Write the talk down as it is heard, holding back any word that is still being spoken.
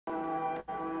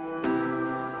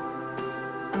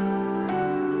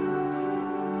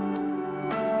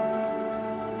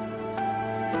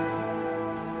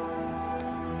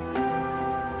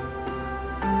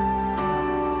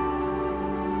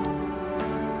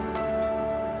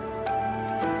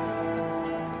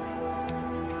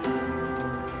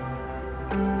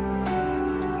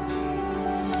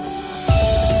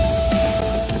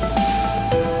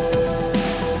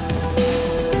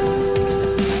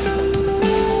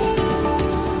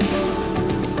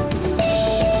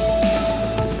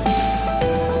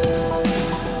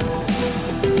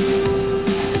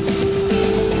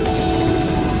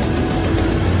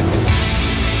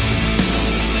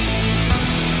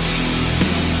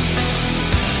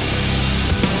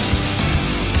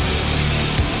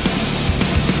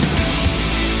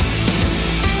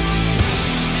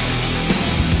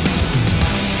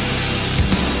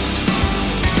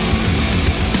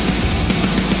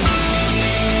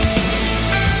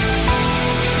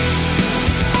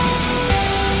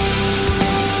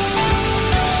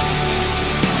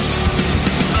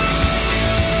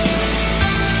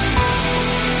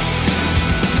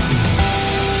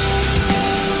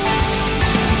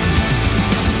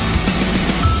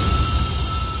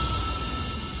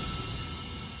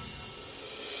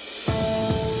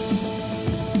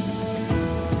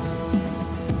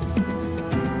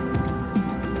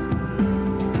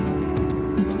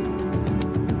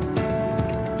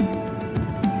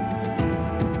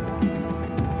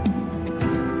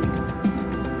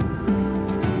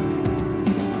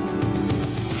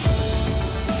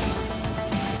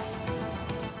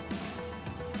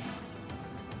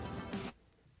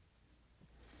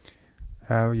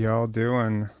How y'all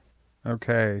doing?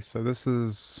 Okay, so this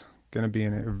is going to be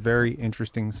a very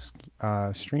interesting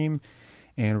stream,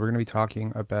 and we're going to be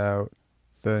talking about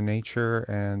the nature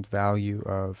and value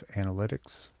of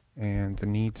analytics and the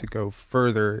need to go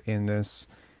further in this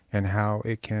and how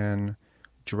it can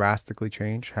drastically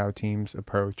change how teams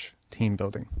approach team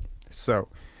building. So,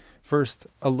 first,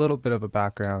 a little bit of a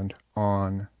background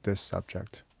on this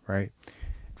subject, right?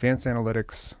 Advanced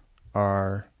analytics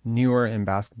are newer in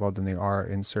basketball than they are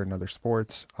in certain other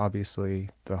sports. Obviously,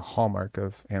 the hallmark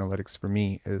of analytics for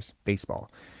me is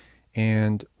baseball.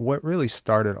 And what really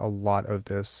started a lot of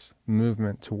this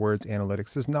movement towards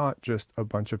analytics is not just a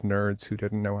bunch of nerds who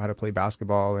didn't know how to play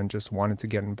basketball and just wanted to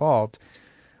get involved.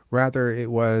 Rather, it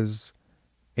was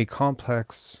a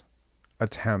complex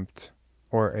attempt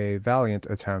or a valiant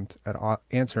attempt at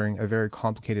answering a very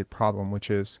complicated problem, which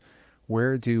is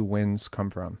where do wins come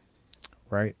from,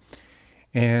 right?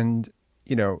 And,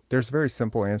 there's a very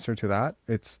simple answer to that.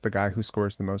 It's the guy who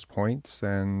scores the most points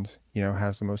and,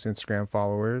 has the most Instagram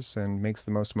followers and makes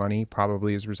the most money,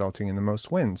 probably is resulting in the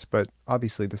most wins. But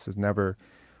obviously, this has never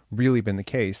really been the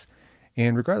case.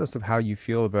 And regardless of how you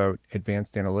feel about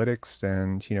advanced analytics,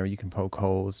 and, you can poke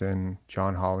holes in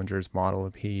John Hollinger's model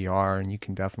of PER, and you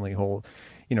can definitely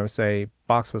say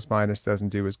box plus minus doesn't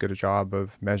do as good a job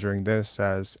of measuring this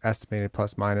as estimated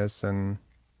plus minus. And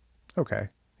okay,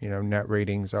 net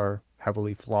ratings are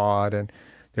heavily flawed and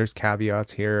there's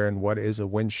caveats here and what is a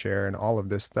win share and all of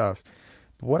this stuff.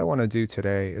 But what I want to do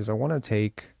today is I want to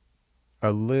take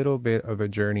a little bit of a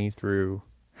journey through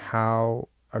how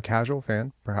a casual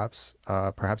fan, perhaps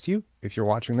you, if you're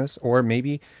watching this, or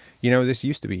maybe, this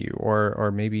used to be you,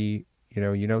 or maybe,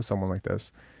 someone like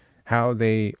this, how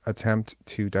they attempt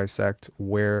to dissect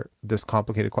where this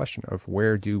complicated question of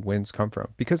where do wins come from.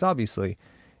 Because obviously,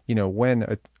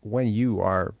 when you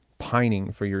are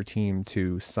pining for your team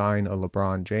to sign a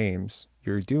LeBron James,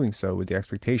 you're doing so with the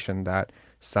expectation that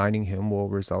signing him will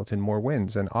result in more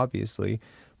wins. And obviously,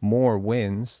 more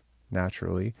wins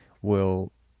naturally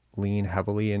will lean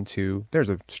heavily into,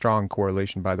 there's a strong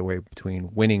correlation, by the way,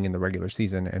 between winning in the regular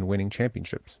season and winning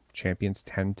championships. Champions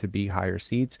tend to be higher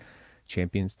seeds.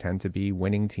 Champions tend to be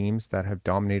winning teams that have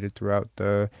dominated throughout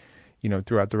the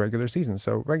regular season.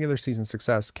 So regular season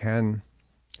success can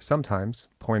sometimes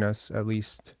point us at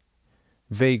least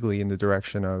vaguely in the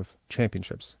direction of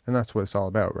championships. And that's what it's all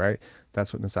about, right?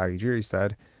 That's what Masai Ujiri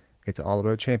said. It's all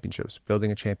about championships,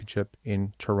 building a championship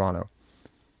in Toronto.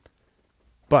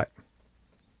 But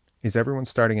is everyone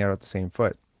starting out at the same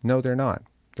foot? No, they're not.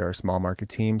 There are small market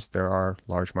teams, there are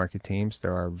large market teams,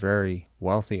 there are very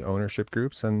wealthy ownership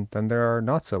groups, and then there are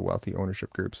not so wealthy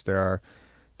ownership groups. There are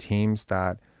teams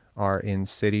that are in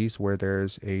cities where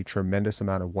there's a tremendous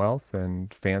amount of wealth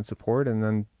and fan support, and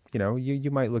then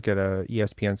you might look at a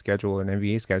ESPN schedule or an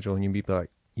NBA schedule and you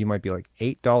might be like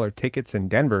 $8 tickets in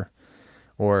Denver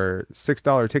or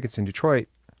 $6 tickets in Detroit.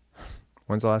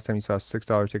 When's the last time you saw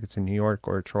 $6 tickets in New York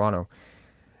or Toronto?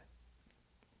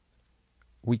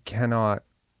 We cannot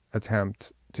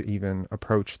attempt to even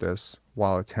approach this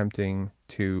while attempting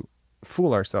to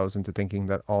fool ourselves into thinking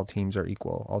that all teams are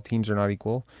equal. All teams are not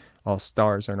equal. All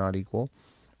stars are not equal.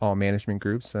 All management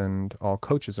groups and all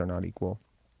coaches are not equal.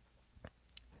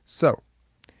 So,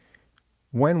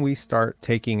 when we start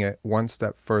taking it one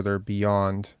step further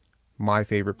beyond my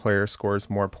favorite player scores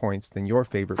more points than your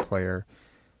favorite player,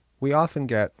 we often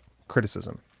get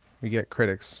criticism. We get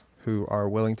critics who are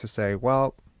willing to say,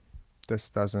 well, this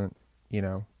doesn't,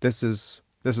 this is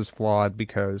flawed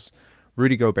because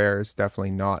Rudy Gobert is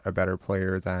definitely not a better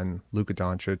player than Luka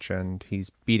Doncic, and he's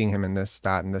beating him in this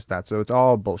stat and this stat. So it's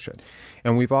all bullshit.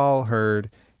 And we've all heard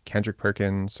Kendrick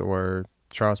Perkins or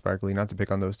Charles Barkley, not to pick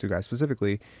on those two guys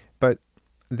specifically, but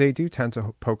they do tend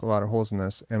to poke a lot of holes in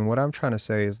this. And what I'm trying to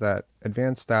say is that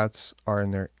advanced stats are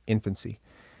in their infancy.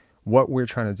 What we're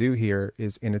trying to do here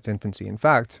is in its infancy. In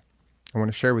fact, I want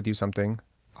to share with you something.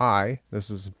 This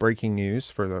is breaking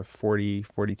news for the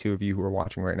 42 of you who are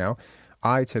watching right now.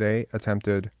 I today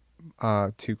attempted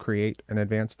to create an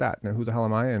advanced stat. Now, who the hell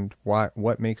am I and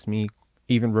what makes me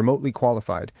even remotely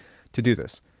qualified to do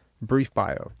this? Brief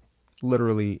bio,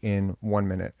 literally in 1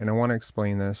 minute. And I want to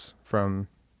explain this from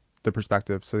the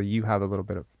perspective so that you have a little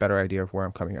bit of better idea of where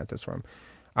I'm coming at this from.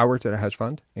 I worked at a hedge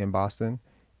fund in Boston,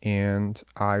 and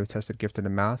I tested gifted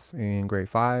in math in grade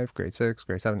 5, grade 6,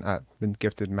 grade 7. I've been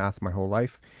gifted in math my whole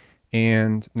life,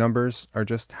 and numbers are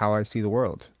just how I see the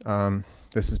world.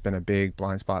 This has been a big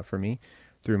blind spot for me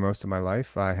through most of my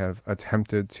life. I have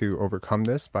attempted to overcome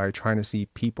this by trying to see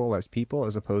people as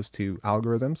opposed to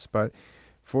algorithms, but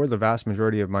for the vast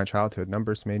majority of my childhood,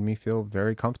 numbers made me feel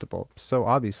very comfortable. So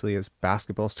obviously, as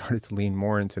basketball started to lean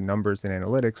more into numbers and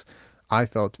analytics, I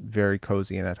felt very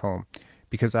cozy and at home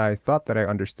because I thought that I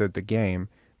understood the game,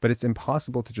 but it's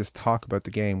impossible to just talk about the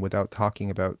game without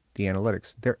talking about the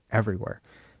analytics. They're everywhere.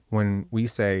 When we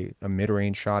say a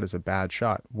mid-range shot is a bad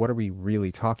shot, what are we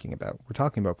really talking about? We're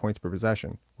talking about points per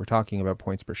possession. We're talking about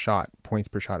points per shot, points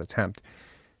per shot attempt.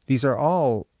 These are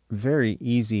all very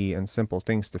easy and simple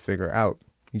things to figure out.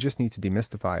 You just need to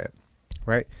demystify it,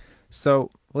 right?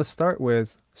 So let's start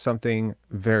with something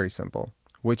very simple,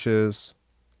 which is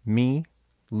me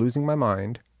losing my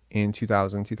mind in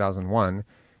 2000, 2001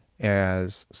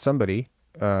 as somebody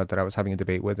that I was having a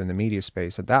debate with in the media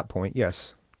space at that point.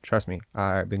 Yes, trust me,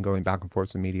 I've been going back and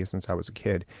forth with media since I was a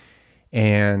kid.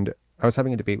 And I was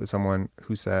having a debate with someone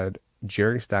who said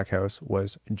Jerry Stackhouse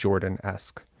was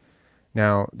Jordan-esque.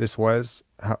 Now, this was,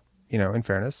 in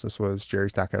fairness, this was Jerry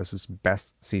Stackhouse's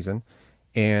best season.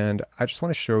 And I just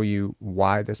want to show you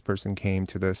why this person came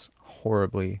to this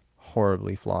horribly,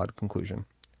 horribly flawed conclusion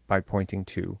by pointing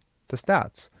to the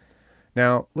stats.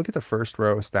 Now, look at the first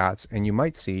row of stats, and you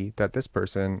might see that this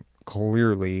person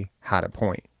clearly had a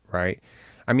point, right?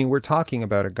 I mean, we're talking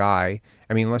about a guy.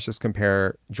 I mean, let's just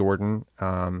compare Jordan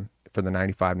for the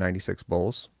 95-96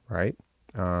 Bulls, right?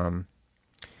 And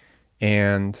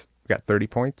we got 30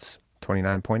 points,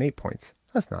 29.8 points.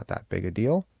 That's not that big a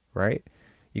deal, right?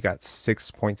 You got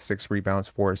 6.6 rebounds,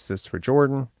 4 assists for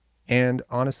Jordan. And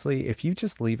honestly, if you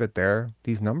just leave it there,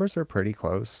 these numbers are pretty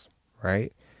close,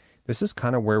 right? This is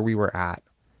kind of where we were at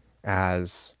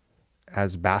as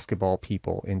basketball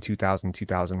people in 2000,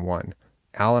 2001.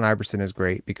 Allen Iverson is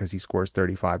great because he scores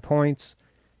 35 points.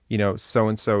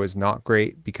 So-and-so is not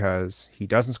great because he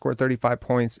doesn't score 35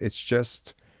 points. It's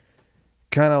just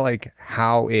kind of like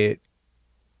how it...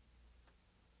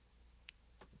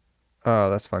 Oh,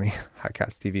 that's funny. High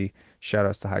Cats TV. Shout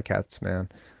outs to High Cats, man.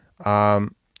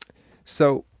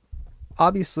 So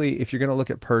obviously, if you're going to look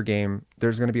at per game,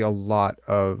 there's going to be a lot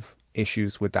of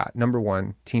issues with that. Number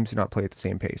one, teams do not play at the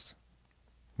same pace.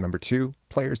 Number two,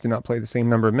 players do not play the same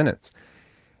number of minutes.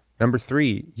 Number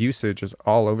three, usage is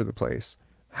all over the place.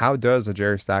 How does a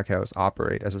Jerry Stackhouse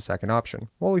operate as a second option?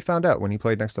 Well, we found out when he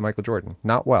played next to Michael Jordan.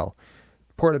 Not well.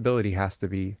 Portability has to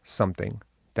be something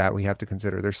that we have to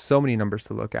consider. There's so many numbers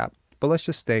to look at. But let's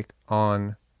just stake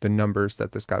on the numbers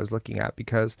that this guy was looking at,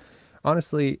 because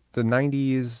honestly, the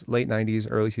 90s, late 90s,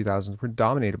 early 2000s were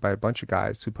dominated by a bunch of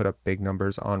guys who put up big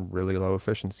numbers on really low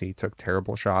efficiency, took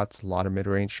terrible shots, a lot of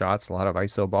mid-range shots, a lot of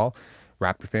ISO ball.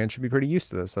 Raptor fans should be pretty used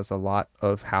to this. That's a lot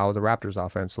of how the Raptors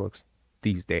offense looks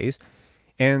these days.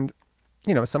 And,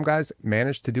 some guys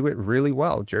managed to do it really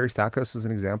well. Jerry Stackhouse is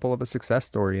an example of a success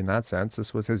story in that sense.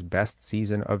 This was his best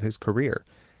season of his career.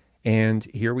 And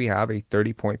here we have a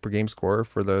 30-point per game scorer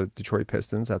for the Detroit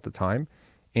Pistons at the time.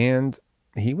 And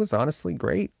he was honestly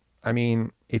great. I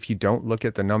mean, if you don't look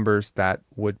at the numbers that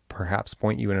would perhaps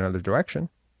point you in another direction,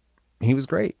 he was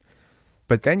great.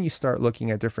 But then you start looking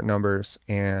at different numbers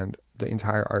and the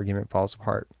entire argument falls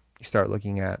apart. You start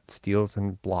looking at steals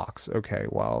and blocks. Okay,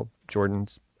 well,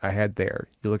 Jordan's ahead there.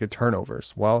 You look at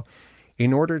turnovers. Well,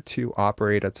 in order to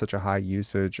operate at such a high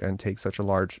usage and take such a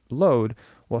large load,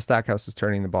 well, Stackhouse is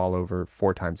turning the ball over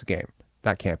 4 times a game.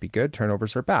 That can't be good.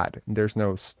 Turnovers are bad. There's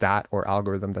no stat or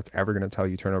algorithm that's ever going to tell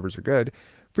you turnovers are good.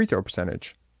 Free throw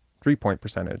percentage, 3-point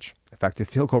percentage, effective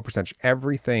field goal percentage,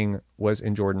 everything was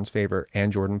in Jordan's favor,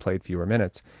 and Jordan played fewer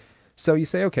minutes. So you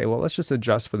say, okay, well, let's just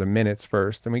adjust for the minutes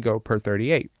first, and we go per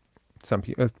 38, some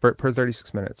people per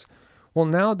 36 minutes. Well,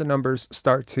 now the numbers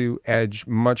start to edge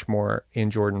much more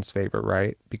in Jordan's favor,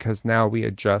 right? Because now we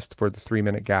adjust for the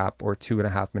 3-minute gap or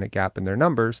 2.5-minute gap in their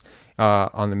numbers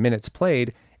on the minutes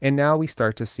played. And now we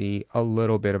start to see a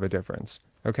little bit of a difference.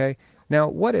 Okay. Now,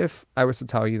 what if I was to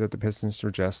tell you that the Pistons are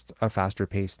just a faster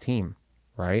paced team,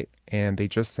 right? And they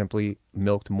just simply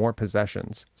milked more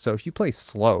possessions. So if you play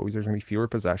slow, there's going to be fewer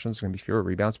possessions, there's going to be fewer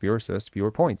rebounds, fewer assists,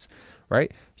 fewer points,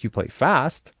 right? If you play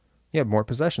fast, you have more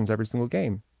possessions every single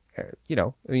game.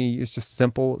 It's just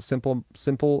simple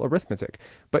arithmetic.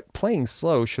 But playing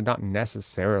slow should not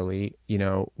necessarily,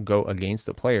 go against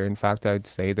the player. In fact, I'd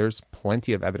say there's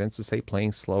plenty of evidence to say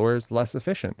playing slower is less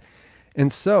efficient. And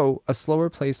so a slower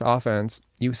paced offense,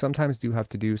 you sometimes do have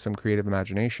to do some creative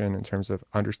imagination in terms of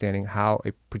understanding how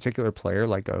a particular player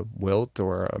like a Wilt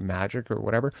or a Magic or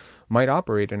whatever might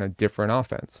operate in a different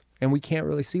offense. And we can't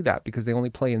really see that because they only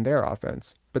play in their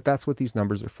offense. But that's what these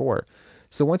numbers are for.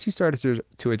 So once you start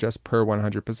to adjust per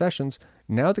 100 possessions,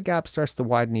 now the gap starts to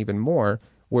widen even more.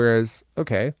 Whereas,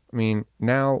 okay, I mean,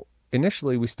 now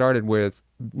initially we started with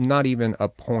not even a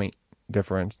point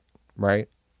difference, right?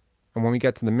 And when we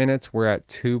get to the minutes, we're at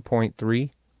 2.3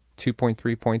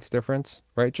 points difference,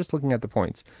 right? Just looking at the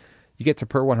points. You get to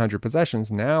per 100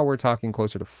 possessions, now we're talking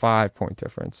closer to 5-point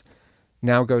difference.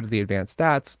 Now go to the advanced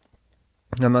stats.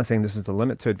 I'm not saying this is the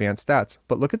limit to advanced stats,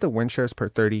 but look at the win shares per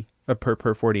 30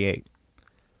 per 48.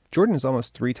 Jordan is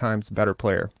almost 3 times a better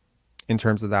player in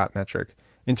terms of that metric.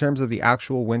 In terms of the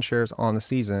actual win shares on the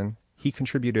season, he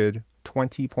contributed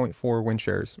 20.4 win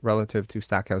shares relative to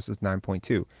Stackhouse's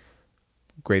 9.2,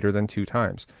 greater than 2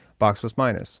 times. Box plus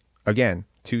minus, again,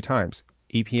 2 times.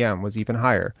 EPM was even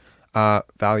higher.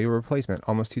 Value replacement,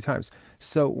 almost 2 times.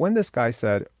 So when this guy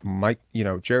said,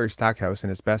 Jerry Stackhouse in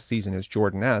his best season is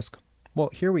Jordanesque, well,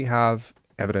 here we have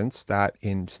evidence that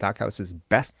in Stackhouse's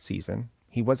best season,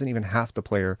 he wasn't even half the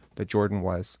player that Jordan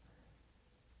was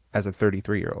as a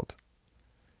 33-year-old.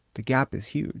 The gap is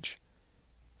huge.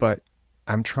 But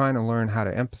I'm trying to learn how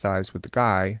to empathize with the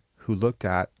guy who looked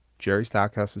at Jerry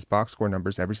Stackhouse's box score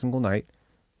numbers every single night,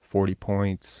 40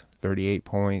 points, 38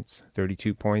 points,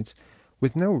 32 points,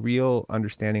 with no real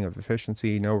understanding of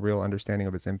efficiency, no real understanding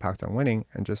of its impact on winning,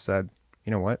 and just said,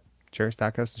 you know what? Jerry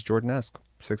Stackhouse is Jordanesque.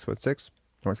 6'6",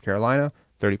 North Carolina,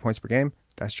 30 points per game.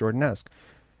 That's Jordanesque.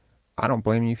 I don't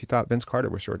blame you if you thought Vince Carter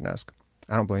was Jordanesque.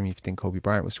 I don't blame you if you think Kobe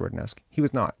Bryant was Jordanesque. He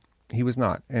was not. He was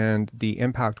not. And the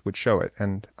impact would show it.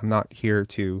 And I'm not here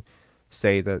to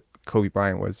say that Kobe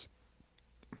Bryant was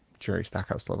Jerry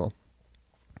Stackhouse level.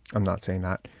 I'm not saying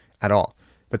that at all.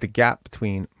 But the gap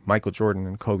between Michael Jordan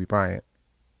and Kobe Bryant,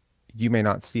 you may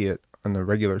not see it on the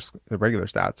regular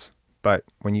stats, but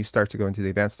when you start to go into the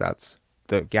advanced stats,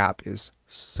 the gap is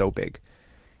so big.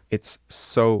 It's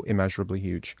so immeasurably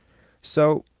huge.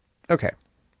 So, okay,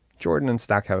 Jordan and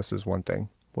Stackhouse is one thing.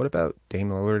 What about Dame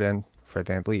Lillard and Fred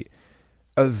VanVleet?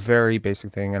 A very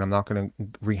basic thing, and I'm not going to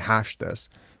rehash this,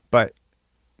 but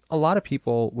a lot of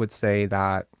people would say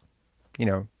that,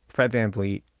 Fred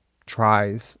VanVleet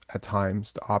tries at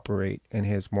times to operate in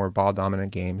his more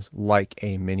ball-dominant games like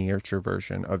a miniature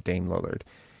version of Dame Lillard.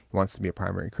 He wants to be a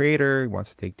primary creator. He wants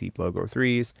to take deep logo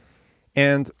threes.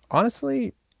 And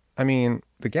honestly,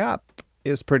 the gap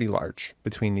is pretty large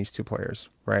between these two players,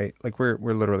 right? Like we're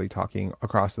literally talking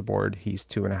across the board. He's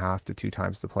 2.5 to 2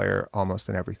 times the player almost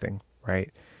in everything,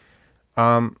 right?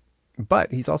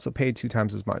 But he's also paid 2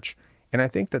 times as much. And I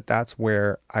think that that's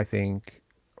where I think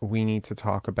we need to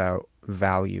talk about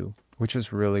value, which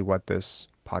is really what this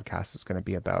podcast is going to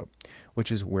be about,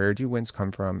 which is where do wins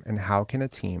come from and how can a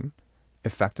team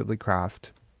effectively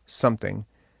craft something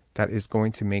that is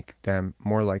going to make them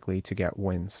more likely to get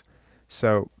wins.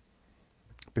 So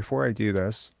before I do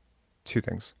this, 2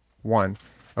 things. One,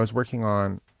 I was working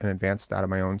on an advanced stat of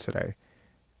my own today.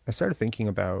 I started thinking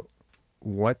about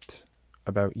what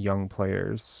about young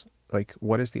players, like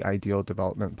what is the ideal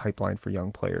development pipeline for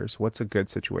young players? What's a good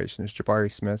situation? Is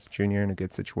Jabari Smith Jr. in a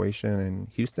good situation in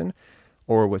Houston?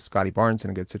 Or was Scotty Barnes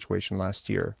in a good situation last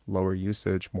year? Lower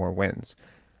usage, more wins.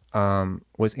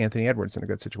 Was Anthony Edwards in a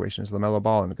good situation? Is LaMelo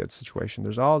Ball in a good situation?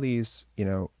 There's all these,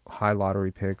 high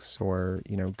lottery picks or,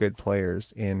 good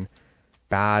players in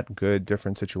bad, good,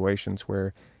 different situations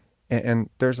where, and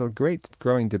there's a great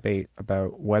growing debate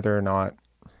about whether or not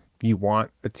you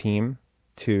want a team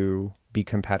to be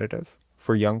competitive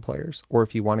for young players or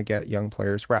if you want to get young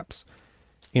players reps.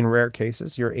 In rare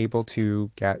cases, you're able to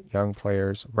get young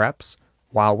players reps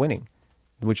while winning,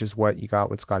 which is what you got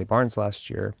with Scotty Barnes last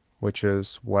year, which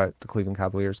is what the Cleveland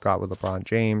Cavaliers got with LeBron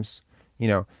James.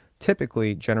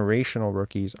 Typically generational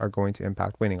rookies are going to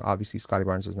impact winning. Obviously, Scotty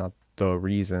Barnes is not the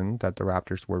reason that the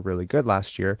Raptors were really good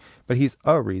last year, but he's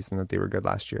a reason that they were good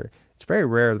last year. It's very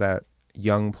rare that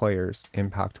young players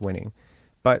impact winning.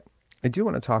 But I do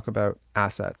want to talk about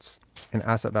assets and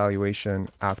asset valuation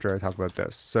after I talk about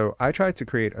this. So I tried to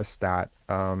create a stat,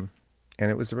 and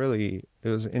it was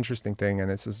an interesting thing, and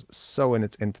this is so in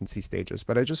its infancy stages,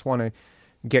 but I just want to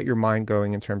get your mind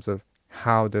going in terms of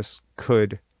how this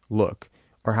could look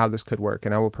or how this could work.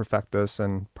 And I will perfect this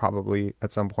and probably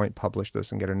at some point publish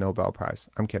this and get a Nobel Prize.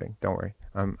 I'm kidding. Don't worry.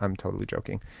 I'm totally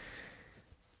joking.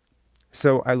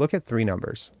 So I look at 3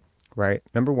 numbers, right?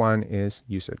 Number 1 is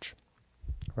usage,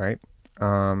 right?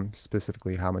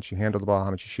 Specifically how much you handle the ball,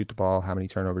 how much you shoot the ball, how many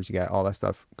turnovers you get, all that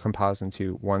stuff compiles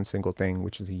into one single thing,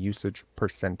 which is a usage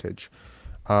percentage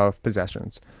of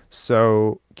possessions.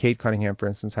 So Cade Cunningham, for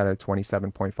instance, had a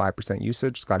 27.5%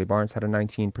 usage. Scotty Barnes had a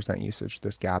 19% usage.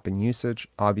 This gap in usage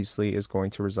obviously is going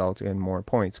to result in more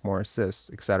points, more assists,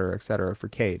 et cetera, for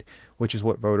Cade, which is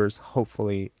what voters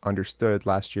hopefully understood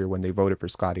last year when they voted for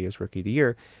Scotty as Rookie of the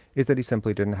Year, is that he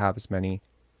simply didn't have as many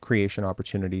creation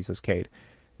opportunities as Cade.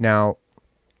 Now,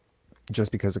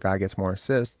 just because a guy gets more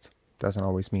assists doesn't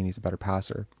always mean he's a better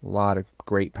passer. A lot of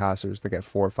great passers that get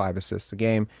 4 or 5 assists a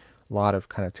game. A lot of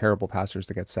kind of terrible passers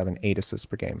that get 7, 8 assists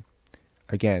per game.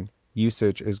 Again,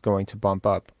 usage is going to bump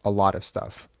up a lot of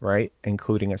stuff, right?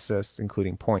 Including assists,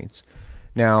 including points.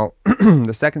 Now,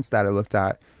 the second stat I looked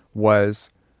at was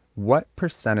what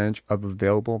percentage of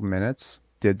available minutes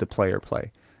did the player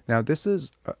play? Now, this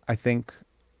is, I think,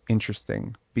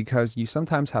 interesting because you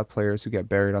sometimes have players who get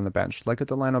buried on the bench, like a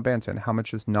Delano Banton. How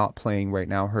much is not playing right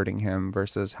now hurting him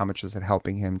versus how much is it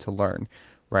helping him to learn,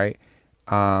 right?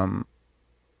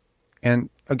 And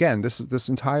again, this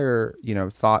entire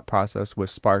thought process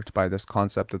was sparked by this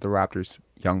concept that the Raptors'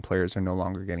 young players are no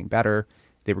longer getting better.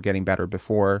 They were getting better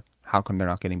before. How come they're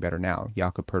not getting better now?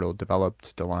 Jakob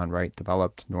developed, DeLon Wright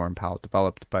developed, Norm Powell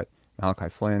developed, but Malachi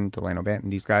Flynn, Delano Banton,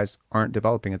 these guys aren't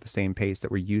developing at the same pace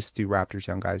that we're used to Raptors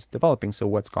young guys developing. So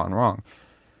what's gone wrong?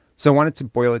 So I wanted to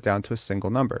boil it down to a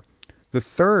single number. The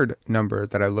third number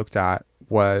that I looked at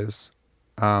was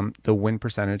the win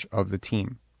percentage of the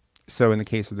team. So in the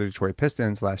case of the Detroit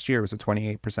Pistons last year, it was a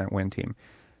 28% win team.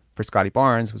 For Scotty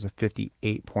Barnes, it was a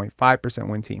 58.5%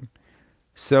 win team.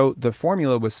 So the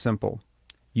formula was simple.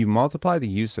 You multiply the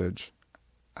usage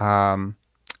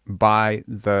by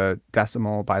the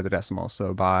decimal.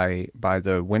 So by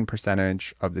the win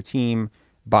percentage of the team,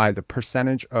 by the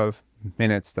percentage of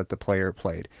minutes that the player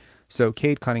played. So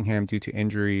Cade Cunningham, due to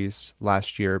injuries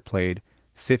last year, played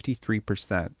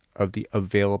 53% of the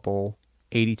available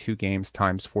 82 games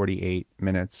times 48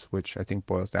 minutes, which I think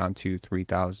boils down to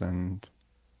 3,000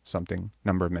 something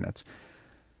number of minutes.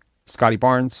 Scotty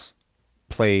Barnes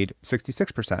played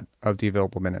 66% of the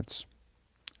available minutes.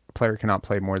 A player cannot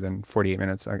play more than 48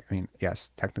 minutes. I mean,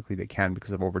 yes, technically they can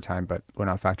because of overtime, but we're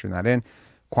not factoring that in.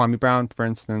 Kwame Brown, for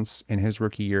instance, in his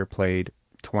rookie year played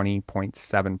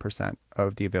 20.7%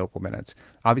 of the available minutes.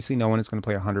 Obviously, no one is going to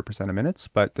play 100% of minutes,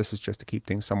 but this is just to keep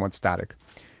things somewhat static.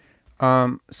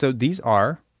 So these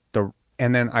are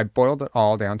and then I boiled it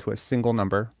all down to a single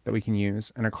number that we can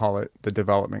use, and I call it the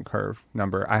development curve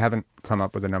number. I haven't come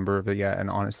up with a number of it yet, and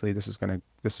honestly, this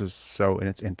is so in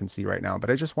its infancy right now, but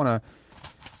I just want to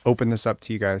open this up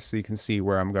to you guys so you can see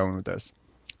where I'm going with this.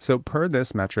 So per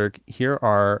this metric, here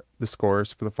are the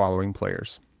scores for the following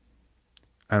players.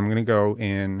 I'm going to go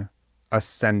in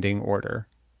ascending order.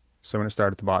 So I'm going to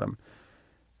start at the bottom.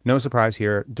 No surprise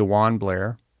here, DeJuan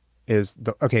Blair is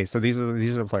okay. So these are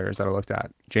the players that I looked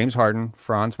at: James Harden,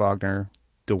 Franz Wagner,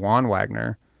 DeJuan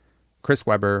Wagner, Chris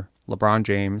Webber, LeBron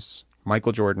James,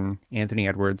 Michael Jordan, Anthony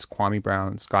Edwards, Kwame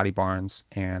Brown, Scotty Barnes,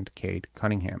 and Cade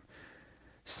Cunningham.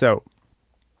 So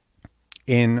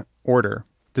in order,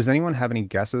 does anyone have any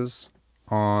guesses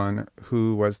on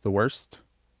who was the worst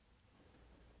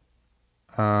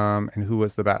and who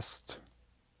was the best?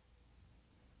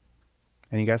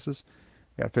 Any guesses?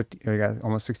 We got 50. We got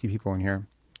almost 60 people in here.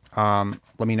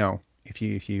 Let me know if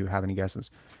you have any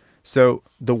guesses. So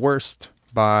the worst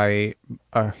by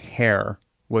a hair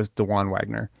was DeJuan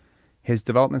Wagner. His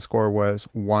development score was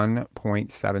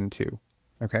 1.72.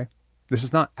 Okay. This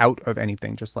is not out of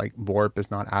anything, just like VORP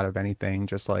is not out of anything,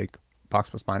 just like box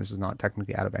plus minus is not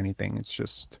technically out of anything. It's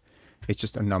just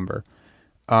a number.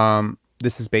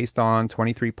 This is based on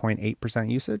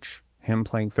 23.8% usage, him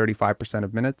playing 35%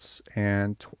 of minutes,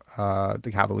 and the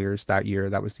Cavaliers that year,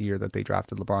 that was the year that they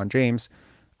drafted LeBron James,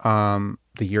 the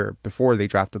year before they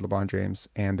drafted LeBron James,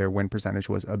 and their win percentage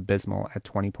was abysmal at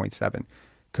 20.7.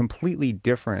 Completely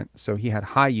different. So he had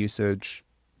high usage,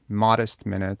 modest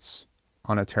minutes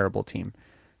on a terrible team.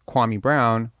 Kwame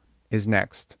Brown is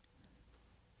next.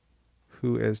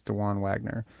 Who is DeJuan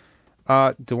Wagner?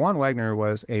 DeJuan Wagner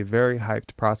was a very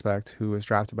hyped prospect who was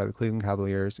drafted by the Cleveland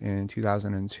Cavaliers in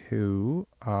 2002.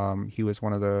 He was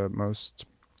one of the most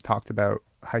talked about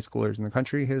high schoolers in the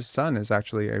country. His son is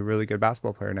actually a really good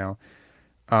basketball player now.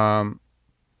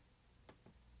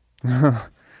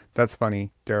 That's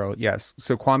funny, Daryl. Yes.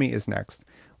 So Kwame is next.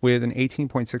 With an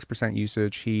 18.6%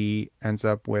 usage, he ends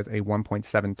up with a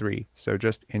 1.73. So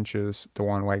just inches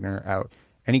DeJuan Wagner out.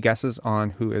 Any guesses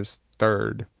on who is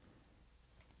third?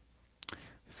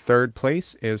 Third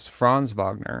place is Franz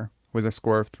Wagner with a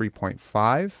score of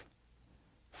 3.5.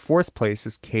 Fourth place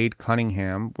is Cade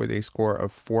Cunningham with a score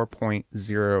of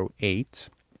 4.08.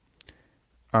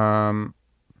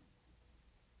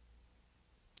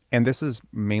 And this is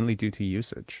mainly due to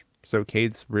usage. So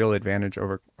Cade's real advantage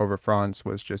over Franz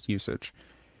was just usage.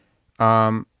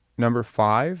 Number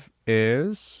 5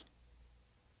 is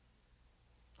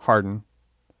Harden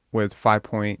with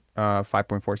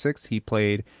 5.46. He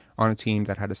played on a team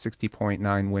that had a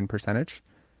 60.9 win percentage,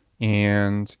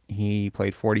 and he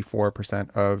played 44%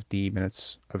 of the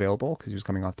minutes available because he was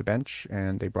coming off the bench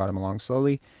and they brought him along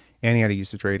slowly, and he had a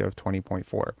usage rate of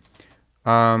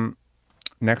 20.4.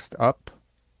 Next up,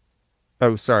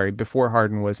 before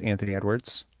Harden was Anthony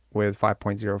Edwards with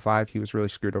 5.05. He was really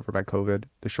screwed over by COVID,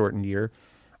 the shortened year.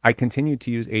 I continued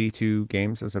to use 82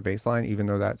 games as a baseline, even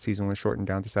though that season was shortened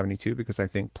down to 72, because I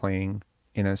think playing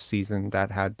in a season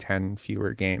that had 10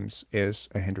 fewer games is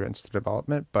a hindrance to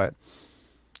development, but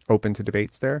open to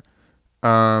debates there.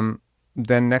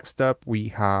 Then next up, we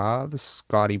have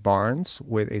Scotty Barnes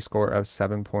with a score of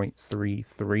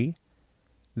 7.33.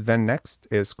 Then next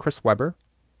is Chris Webber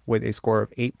with a score of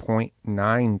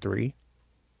 8.93.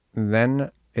 Then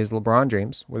is LeBron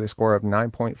James with a score of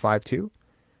 9.52.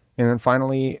 And then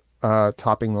finally,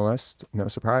 topping the list, no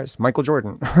surprise, Michael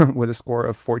Jordan with a score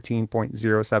of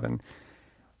 14.07.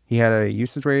 He had a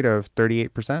usage rate of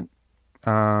 38%.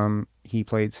 He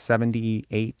played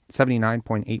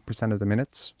 79.8% of the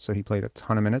minutes, so he played a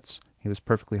ton of minutes. He was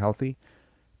perfectly healthy,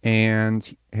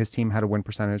 and his team had a win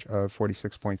percentage of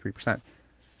 46.3%.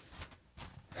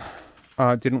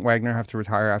 Didn't Wagner have to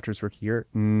retire after his rookie year?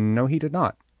 No, he did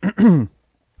not. No,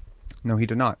 he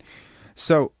did not.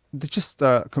 So just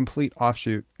a complete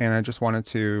offshoot, and I just wanted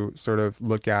to sort of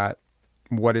look at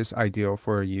what is ideal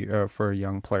for a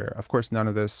young player. Of course, none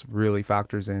of this really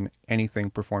factors in anything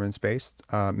performance-based.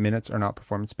 Minutes are not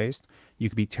performance-based. You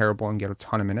could be terrible and get a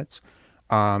ton of minutes.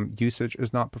 Usage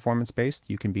is not performance-based.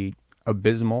 You can be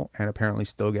abysmal and apparently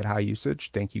still get high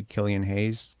usage. Thank you, Killian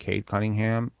Hayes, Cade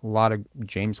Cunningham, a lot of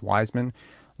James Wiseman.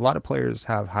 A lot of players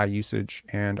have high usage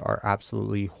and are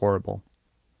absolutely horrible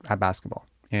at basketball.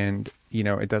 And, you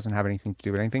know, it doesn't have anything to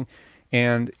do with anything.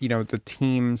 And, you know, the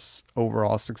team's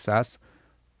overall success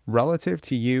relative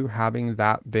to you having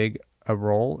that big a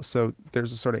role. So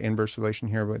there's a sort of inverse relation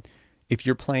here, but if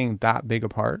you're playing that big a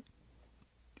part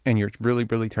and you're really,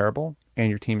 really terrible and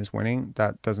your team is winning,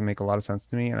 that doesn't make a lot of sense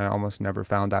to me. And I almost never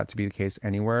found that to be the case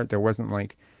anywhere. There wasn't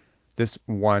like this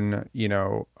one, you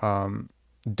know,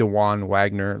 DeJuan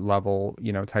Wagner level,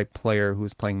 you know, type player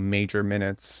who's playing major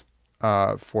minutes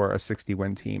for a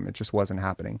 60-win team. It just wasn't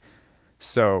happening.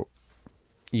 So,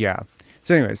 yeah.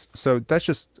 So anyways, so that's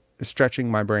just stretching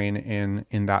my brain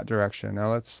in that direction. Now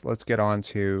let's get on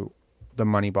to the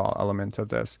Moneyball element of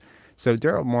this. So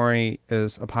Daryl Morey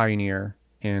is a pioneer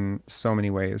in so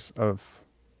many ways of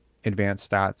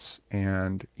advanced stats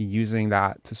and using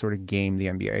that to sort of game the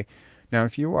NBA. Now,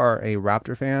 if you are a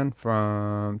Raptor fan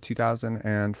from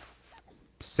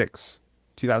 2006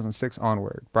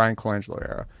 onward, Brian Colangelo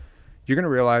era, you're going to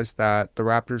realize that the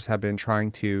Raptors have been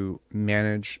trying to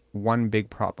manage one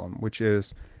big problem, which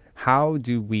is how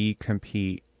do we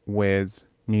compete with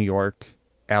New York,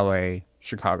 LA,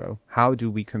 Chicago? How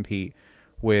do we compete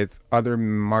with other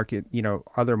markets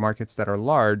that are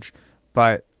large,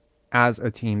 but as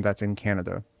a team that's in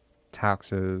Canada?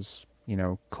 Taxes, you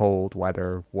know, cold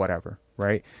weather, whatever,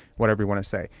 right? Whatever you want to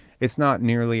say. It's not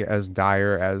nearly as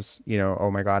dire as, you know, oh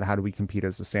my God, how do we compete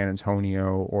as a San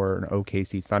Antonio or an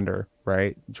OKC Thunder,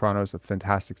 right? Toronto is a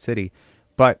fantastic city,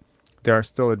 but there are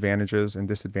still advantages and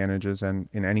disadvantages. And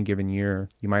in any given year,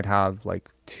 you might have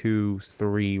like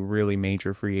 2-3 really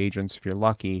major free agents if you're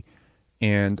lucky.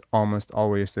 And almost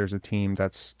always there's a team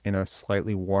that's in a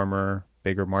slightly warmer,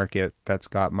 bigger market that's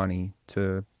got money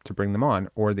to bring them on,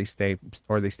 or they stay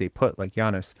put like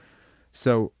Giannis.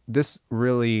 So this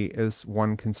really is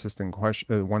one consistent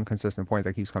question, one consistent point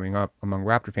that keeps coming up among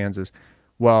Raptor fans is,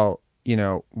 well, you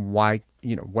know, why,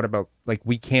 you know, what about, like,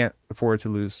 we can't afford to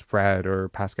lose Fred or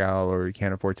Pascal, or we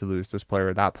can't afford to lose this player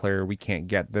or that player. We can't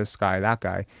get this guy, that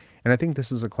guy. And I think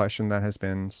this is a question that has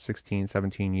been 16,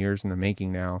 17 years in the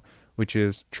making now, which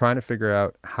is trying to figure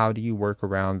out, how do you work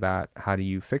around that? How do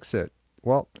you fix it?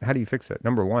 Well, how do you fix it?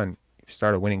 Number one, you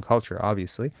start a winning culture,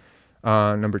 obviously.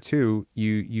 Number two,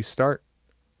 you start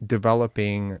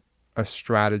developing a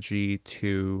strategy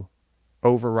to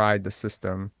override the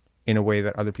system in a way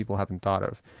that other people haven't thought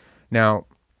of. Now,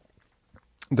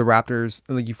 the Raptors,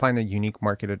 like, you find a unique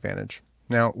market advantage.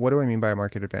 Now, what do I mean by a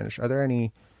market advantage? Are there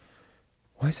any...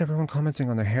 Why is everyone commenting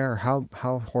on the hair? How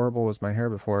horrible was my hair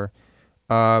before?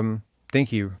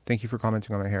 Thank you for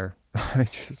commenting on my hair. I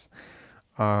just,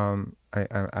 I'm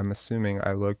assuming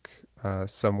I look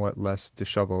somewhat less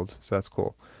disheveled, so that's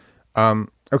cool.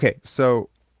 Okay, so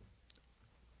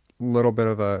little bit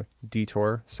of a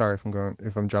detour. Sorry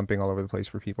if I'm jumping all over the place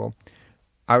for people.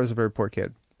 I was a very poor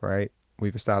kid, right?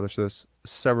 We've established this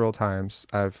several times.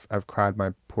 I've cried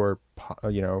my poor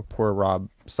Rob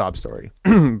sob story.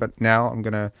 But now I'm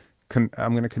gonna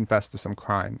confess to some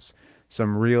crimes,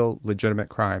 some real legitimate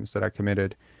crimes that I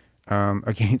committed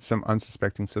against some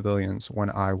unsuspecting civilians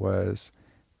when I was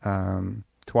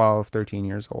 12, 13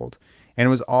 years old. And it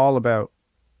was all about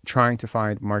trying to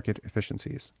find market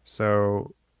efficiencies.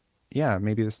 So yeah,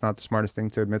 maybe that's not the smartest thing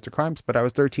to admit to crimes, but I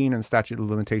was 13 and the statute of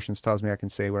limitations tells me I can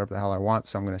say whatever the hell I want,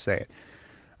 so I'm going to say it.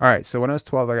 All right, so when I was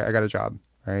 12, I got a job.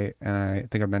 right? And I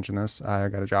think I've mentioned this. I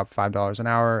got a job for $5 an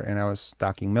hour, and I was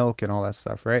stocking milk and all that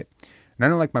stuff, right? And I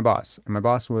didn't like my boss, and my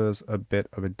boss was a bit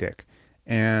of a dick.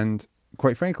 And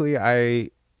quite frankly, I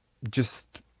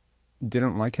just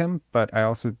didn't like him, but I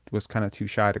also was kind of too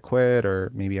shy to quit,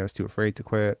 or maybe I was too afraid to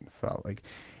quit. Felt like,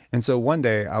 and so one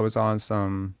day I was on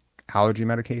some allergy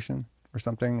medication or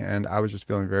something, and I was just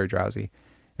feeling very drowsy.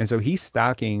 And so he's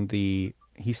stacking the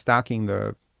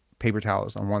paper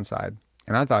towels on one side,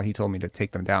 and I thought he told me to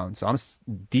take them down. So I'm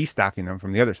destacking them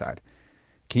from the other side.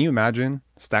 Can you imagine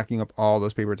stacking up all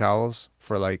those paper towels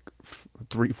for like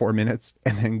 3, 4 minutes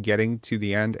and then getting to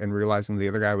the end and realizing the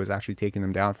other guy was actually taking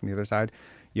them down from the other side?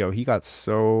 Yo, he got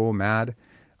so mad.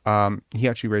 He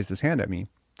actually raised his hand at me.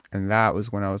 And that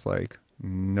was when I was like,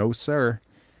 no, sir.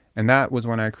 And that was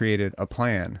when I created a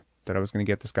plan that I was going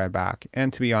to get this guy back.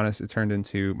 And to be honest, it turned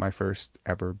into my first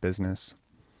ever business.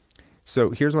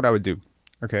 So here's what I would do.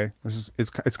 Okay. It's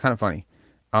kind of funny.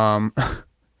 Um,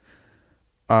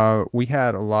 we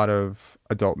had a lot of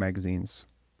adult magazines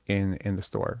in the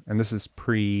store, and this is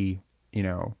pre, you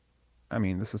know, I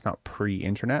mean, this is not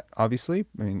pre-internet, obviously.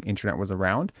 I mean, internet was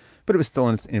around, but it was still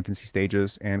in its infancy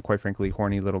stages, and quite frankly,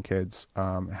 horny little kids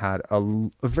had a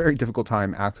very difficult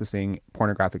time accessing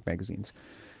pornographic magazines.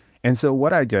 And so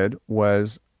what I did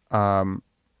was,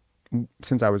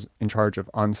 since I was in charge of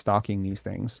unstocking these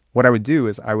things, what I would do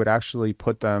is I would actually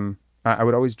put them, I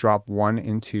would always drop one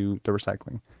into the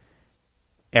recycling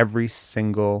every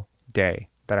single day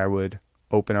that I would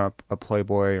open up a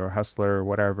Playboy or Hustler or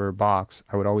whatever box.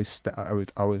 I would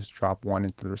always drop one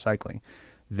into the recycling.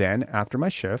 Then after my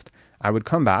shift, I would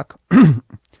come back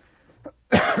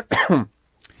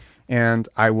and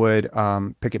I would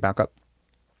pick it back up.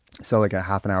 So like a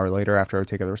half an hour later, after I would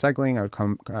take out the recycling,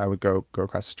 I would go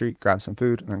across the street, grab some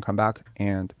food, and then come back,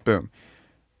 and boom,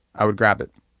 I would grab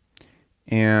it.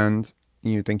 And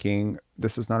you're thinking,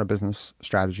 this is not a business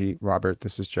strategy, Robert.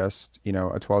 This is just, a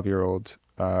 12-year-old,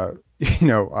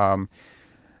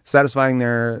 satisfying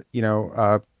their,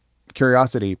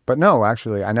 curiosity. But no,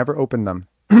 actually, I never opened them.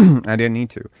 I didn't need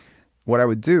to. What I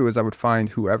would do is I would find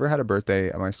whoever had a birthday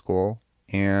at my school,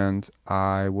 and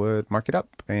I would mark it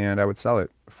up and I would sell it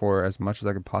for as much as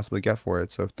I could possibly get for it.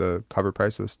 So if the cover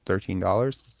price was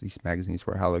 $13, these magazines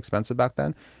were hella expensive back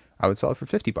then, I would sell it for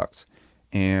 $50.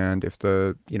 And if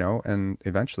and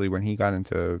eventually when he got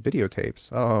into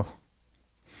videotapes,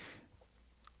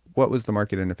 what was the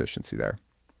market inefficiency there?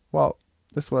 Well,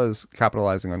 this was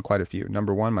capitalizing on quite a few.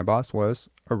 Number one, my boss was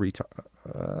a retard.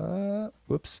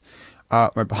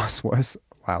 My boss was,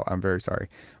 wow, I'm very sorry.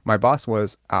 My boss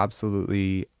was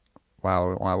absolutely,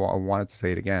 wow, I wanted to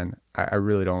say it again. I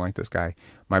really don't like this guy.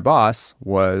 My boss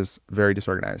was very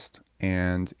disorganized,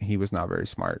 and he was not very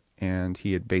smart. And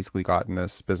he had basically gotten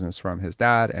this business from his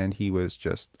dad, and he was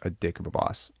just a dick of a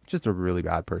boss, just a really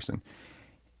bad person.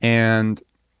 And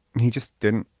he just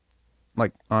didn't,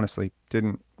 honestly,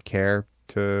 didn't care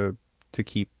to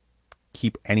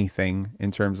keep anything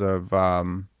in terms of,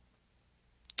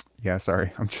 yeah,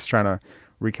 sorry, I'm just trying to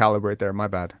recalibrate there. My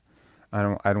bad. I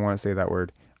don't want to say that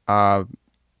word.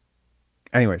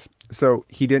 Anyways, so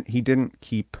he didn't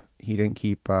keep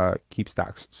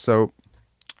stocks. So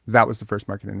that was the first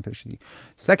market inefficiency.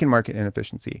 Second market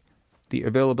inefficiency, the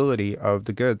availability of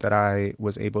the good that I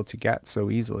was able to get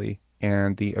so easily,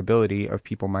 and the ability of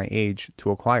people my age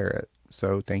to acquire it.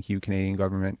 So thank you, Canadian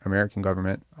government, American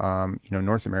government,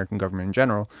 North American government in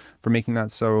general, for making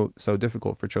that so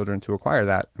difficult for children to acquire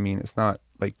that. I mean, it's not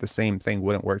like the same thing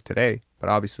wouldn't work today, but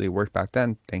obviously it worked back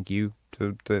then. Thank you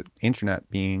to the internet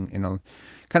being in a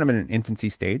kind of in an infancy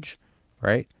stage,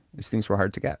 right? These things were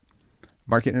hard to get.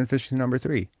 Market inefficiency number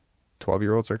 3,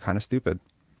 12-year-olds are kind of stupid.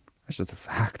 That's just a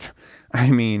fact.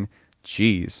 I mean,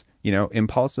 geez,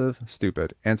 impulsive,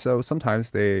 stupid. And so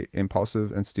sometimes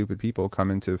impulsive and stupid people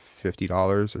come into $50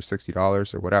 or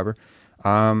 $60 or whatever,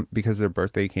 because their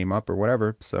birthday came up or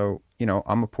whatever. So,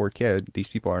 I'm a poor kid. These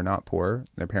people are not poor.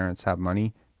 Their parents have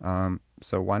money.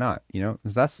 So why not?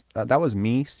 'Cause that was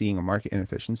me seeing a market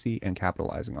inefficiency and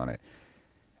capitalizing on it.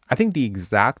 I think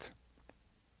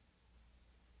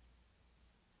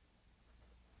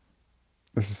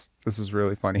this is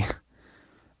really funny.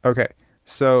 Okay.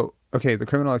 So, the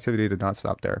criminal activity did not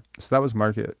stop there. So that was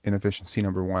market inefficiency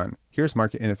number 1. Here's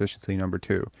market inefficiency number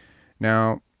 2.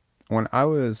 Now, when I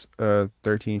was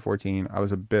 13, 14, I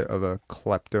was a bit of a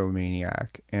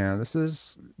kleptomaniac. And this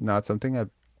is not something I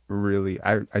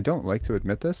don't like to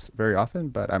admit this very often,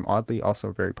 but I'm oddly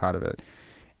also very proud of it.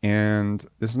 And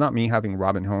this is not me having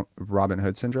Robin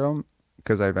Hood syndrome,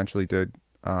 because I eventually did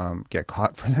get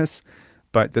caught for this.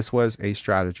 But this was a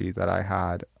strategy that I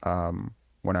had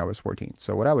when I was 14.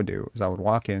 So what I would do is I would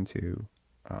walk into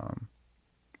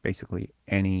basically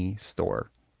any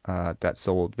store that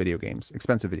sold video games,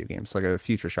 expensive video games, like a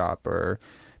Future Shop or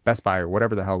Best Buy or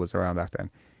whatever the hell was around back then.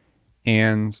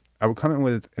 And I would come in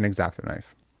with an X-Acto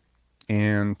knife.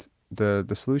 And the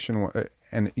solution,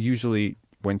 and usually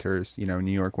winters, you know,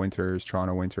 New York winters,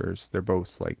 Toronto winters, they're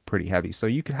both like pretty heavy. So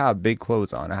you could have big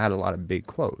clothes on. I had a lot of big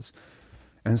clothes.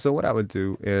 And so what I would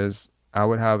do is I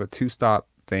would have a two-stop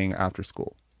thing after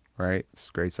school, right? It's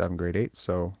grade 7, grade 8.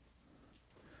 So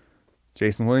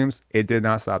Jason Williams, it did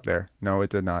not stop there. No, it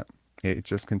did not. It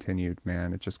just continued,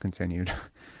 man. It just continued.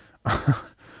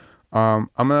 I'm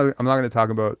not gonna talk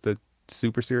about the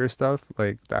super serious stuff.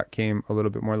 Like that came a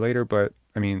little bit more later, but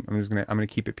I mean, I'm gonna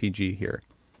keep it PG here.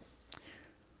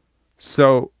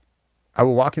 So I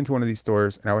would walk into one of these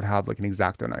stores and I would have like an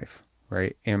X-Acto knife,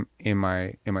 right, in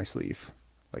my sleeve,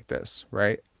 like this,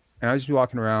 right? And I was just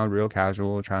walking around real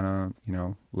casual, trying to, you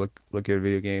know, look at a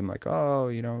video game, like, oh,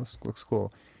 you know, this looks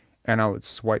cool. And I would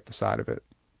swipe the side of it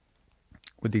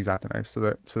with the X-Acto knife so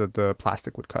that the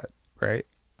plastic would cut, right?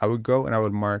 I would go and I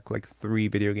would mark like 3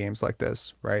 video games like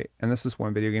this, right? And this is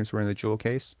when video games were in the jewel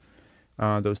case,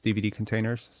 those DVD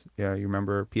containers. Yeah, you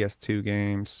remember PS2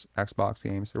 games, Xbox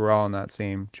games, they were all in that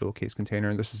same jewel case container.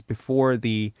 And this is before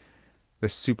the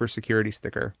super security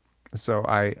sticker. So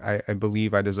I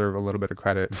believe I deserve a little bit of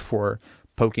credit for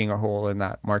poking a hole in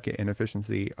that market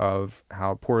inefficiency of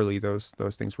how poorly those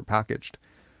things were packaged.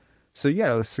 So you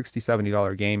got a $60,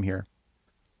 $70 game here.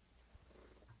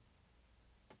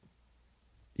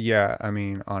 Yeah, I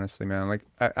mean, honestly, man, like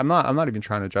I'm not even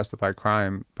trying to justify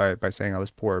crime by saying I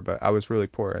was poor, but I was really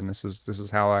poor, and this is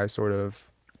how I sort of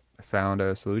found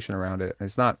a solution around it.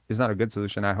 It's not a good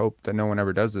solution. I hope that no one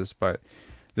ever does this, but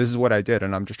this is what I did,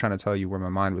 and I'm just trying to tell you where my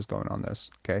mind was going on this,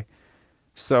 okay?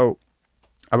 So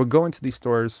I would go into these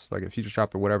stores, like a Future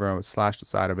Shop or whatever, and I would slash the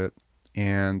side of it,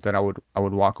 and then I would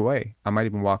walk away. I might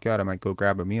even walk out. I might go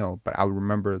grab a meal, but I would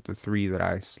remember the 3 that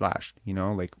I slashed. You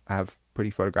know, like I have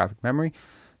pretty photographic memory,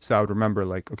 so I would remember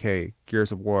like, okay,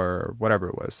 Gears of War or whatever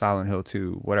it was, Silent Hill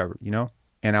 2, whatever, you know,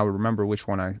 and I would remember which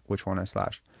one I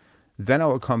slashed. Then I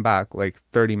would come back like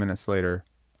 30 minutes later,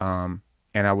 and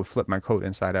I would flip my coat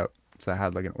inside out. So I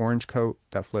had like an orange coat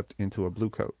that flipped into a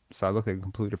blue coat. So I look like a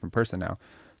completely different person now.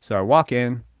 So I walk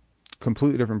in,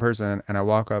 completely different person, and I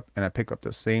walk up and I pick up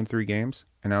the same 3 games.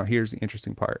 And now here's the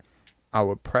interesting part. I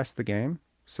would press the game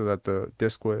so that the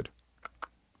disc would,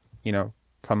 you know,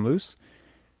 come loose.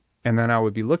 And then I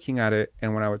would be looking at it,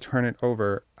 and when I would turn it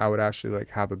over, I would actually like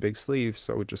have a big sleeve.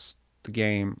 So it would just, the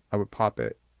game, I would pop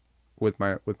it with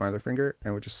my other finger, and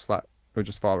it would just slap, it would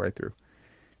just fall right through.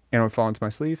 And it would fall into my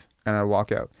sleeve, and I'd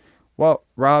walk out. Well,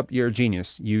 Rob, you're a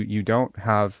genius. You don't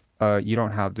have you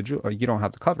don't have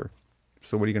the cover.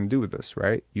 So what are you going to do with this,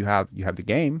 right? You have the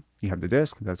game, you have the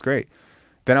disc. That's great.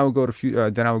 Then I would go to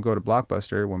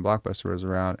Blockbuster when Blockbuster was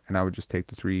around, and I would just take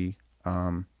the 3.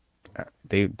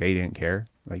 They didn't care,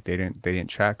 like they didn't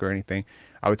check or anything.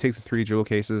 I would take the 3 jewel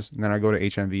cases, and then I go to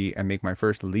HMV and make my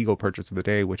first legal purchase of the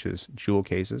day, which is jewel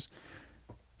cases.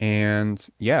 And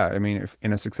yeah, I mean, if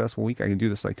in a successful week I can do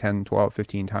this like 10, 12,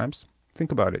 15 times.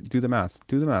 Think about it. Do the math.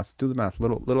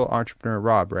 Little entrepreneur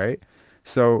Rob, right?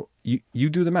 So you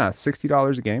do the math.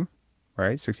 $60 a game,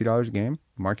 right? $60 a game.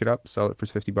 Mark it up, sell it for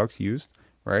 $50 used,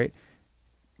 right?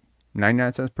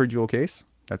 99 cents per jewel case.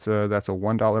 That's a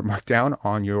 $1 markdown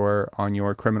on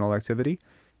your criminal activity.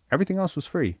 Everything else was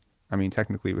free. I mean,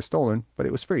 technically it was stolen, but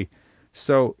it was free.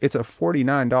 So it's a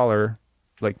 $49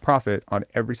 like profit on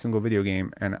every single video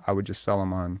game, and I would just sell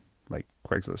them on like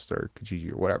Craigslist or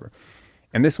Kijiji or whatever.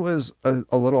 And this was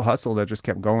a little hustle that just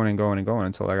kept going and going and going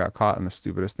until I got caught in the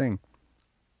stupidest thing.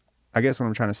 I guess what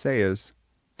I'm trying to say is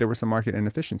there were some market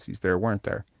inefficiencies there, weren't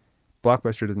there?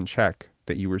 Blockbuster didn't check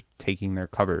that you were taking their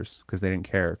covers because they didn't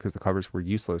care, because the covers were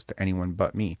useless to anyone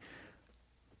but me.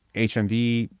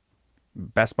 HMV,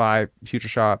 Best Buy, Future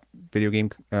Shop, video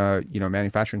game,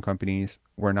 manufacturing companies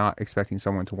were not expecting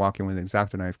someone to walk in with an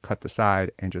X-Acto knife, cut the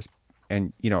side, and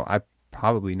I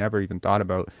probably never even thought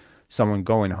about someone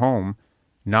going home,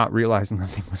 not realizing the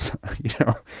thing was,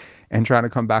 and trying to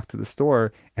come back to the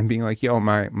store and being like, yo,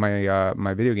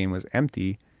 my video game was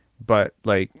empty, but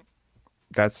like,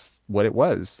 that's what it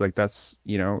was. Like, that's,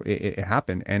 it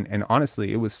happened. And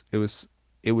honestly, it was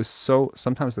so,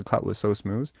 sometimes the cut was so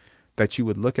smooth that you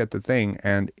would look at the thing,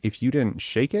 and if you didn't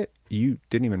shake it, you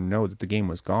didn't even know that the game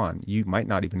was gone. You might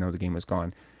not even know the game was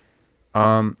gone.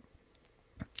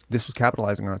 This was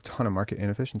capitalizing on a ton of market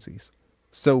inefficiencies.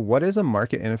 So what is a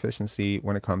market inefficiency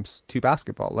when it comes to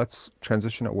basketball? Let's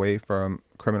transition away from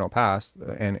criminal past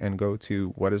and go to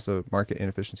what is a market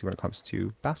inefficiency when it comes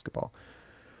to basketball.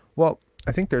 Well,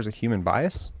 I think there's a human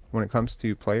bias when it comes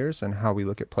to players and how we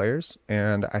look at players,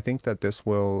 and I think that this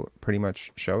will pretty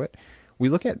much show it. We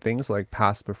look at things like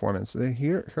past performance.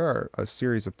 Here are a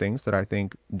series of things that I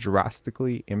think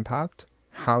drastically impact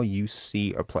how you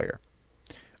see a player.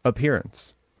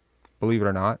 Appearance. Believe it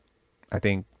or not, I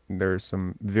think there's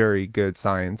some very good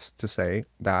science to say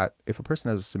that if a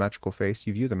person has a symmetrical face,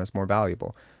 you view them as more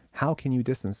valuable. How can you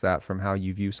distance that from how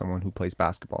you view someone who plays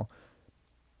basketball?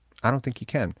 I don't think you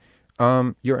can.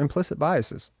 Your implicit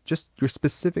biases, just your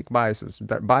specific biases,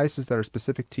 biases that are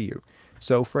specific to you.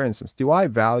 So, for instance, do I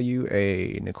value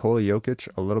a Nikola Jokic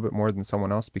a little bit more than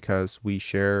someone else because we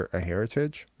share a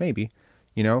heritage? Maybe.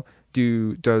 You know,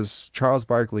 does Charles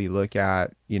Barkley look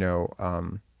at,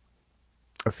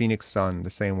 a Phoenix Sun the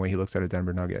same way he looks at a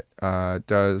Denver Nugget?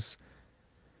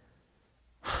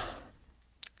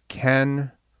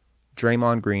 Can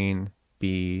Draymond Green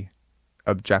be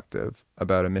objective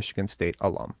about a Michigan State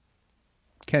alum?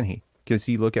 Can he? Does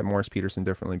he look at Morris Peterson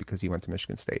differently because he went to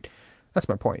Michigan State? That's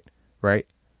my point, right?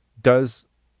 Does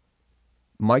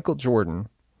Michael Jordan,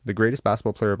 the greatest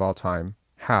basketball player of all time,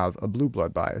 have a blue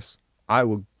blood bias? I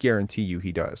will guarantee you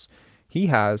he does. He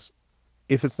has,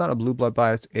 if it's not a blue blood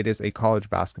bias, it is a college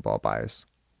basketball bias.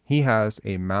 He has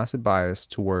a massive bias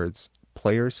towards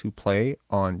players who play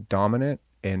on dominant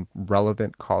and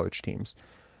relevant college teams.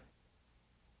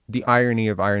 The irony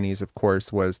of ironies, of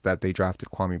course, was that they drafted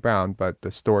Kwame Brown, but the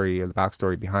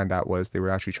backstory behind that was they were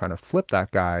actually trying to flip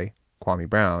that guy, Kwame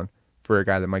Brown, for a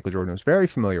guy that Michael Jordan was very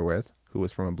familiar with, who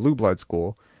was from a blue blood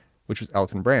school, which was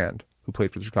Elton Brand, who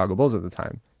played for the Chicago Bulls at the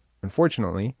time.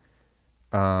 Unfortunately,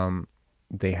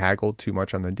 they haggled too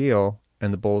much on the deal,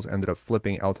 and the Bulls ended up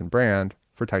flipping Elton Brand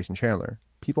for Tyson Chandler.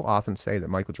 People often say that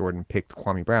Michael Jordan picked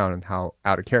Kwame Brown and how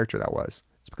out of character that was.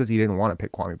 It's because he didn't want to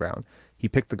pick Kwame Brown. He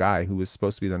picked the guy who was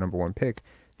supposed to be the number one pick,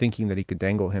 thinking that he could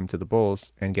dangle him to the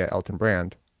Bulls and get Elton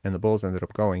Brand, and the Bulls ended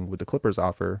up going with the Clippers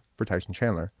offer for Tyson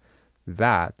Chandler.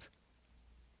 That,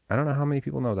 I don't know how many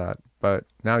people know that, but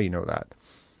now you know that.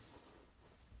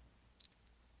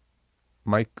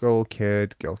 Michael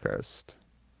Kidd Gilchrist,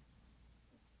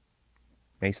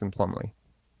 Mason Plumlee,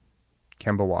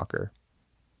 Kemba Walker.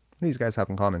 What do these guys have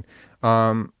in common?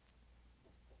 Adam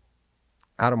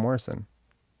Morrison.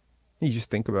 You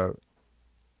just think about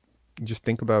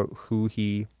who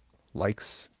he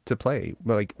likes to play,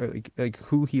 like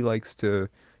who he likes to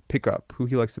pick up, who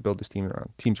he likes to build his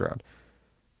teams around.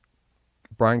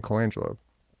 Brian Colangelo,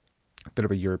 a bit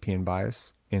of a European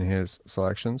bias in his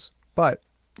selections, but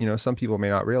some people may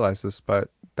not realize this,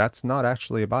 but that's not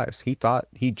actually a bias.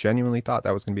 He genuinely thought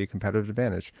that was going to be a competitive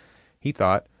advantage. He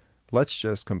thought, let's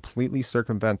just completely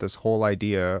circumvent this whole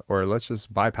idea, or let's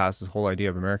just bypass this whole idea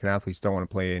of American athletes don't want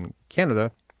to play in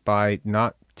Canada by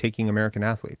not taking American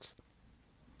athletes.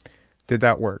 Did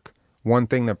that work? One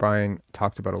thing that Brian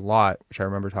talked about a lot, which I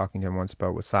remember talking to him once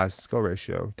about, was size to skill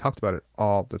ratio. He talked about it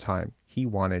all the time. He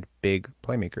wanted big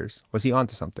playmakers. Was he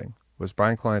onto something? Was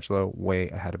Brian Colangelo way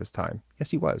ahead of his time?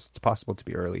 Yes, he was. It's possible to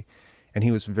be early. And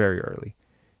he was very early.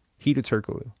 Hedo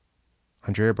Turkoglu,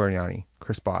 Andrea Bargnani,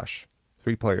 Chris Bosh,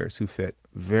 3 players who fit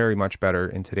very much better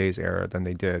in today's era than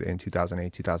they did in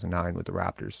 2008, 2009 with the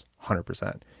Raptors,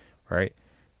 100%, right?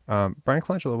 Brian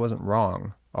Colangelo wasn't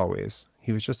wrong always.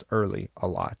 He was just early a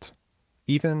lot.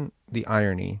 Even the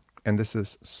irony, and this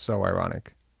is so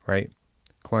ironic, right?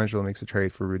 Colangelo makes a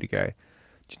trade for Rudy Gay.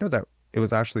 Do you know that it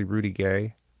was actually Rudy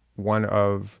Gay, one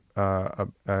of a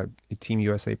Team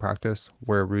USA practice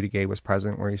where Rudy Gay was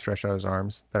present, where he stretched out his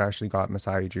arms, that actually got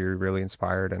Masai Ujiri really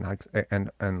inspired and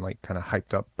like kind of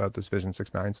hyped up about this Vision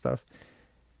 6-9 stuff?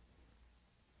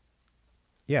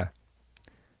 Yeah.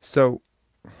 So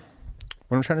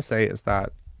what I'm trying to say is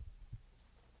that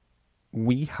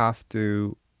we have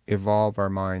to evolve our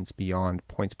minds beyond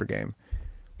points per game.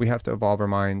 We have to evolve our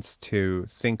minds to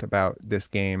think about this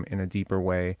game in a deeper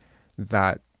way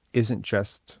that isn't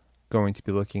just going to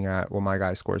be looking at, well, my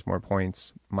guy scores more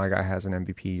points, my guy has an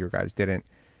MVP, your guys didn't,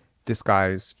 this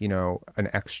guy's, an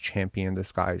ex-champion,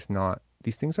 this guy's not.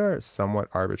 These things are somewhat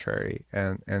arbitrary,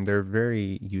 and they're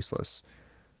very useless.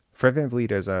 Fred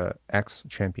VanVleet is a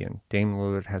ex-champion. Dame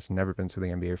Lillard has never been to the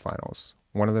NBA Finals.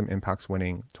 One of them impacts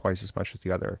winning twice as much as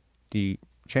the other. The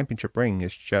championship ring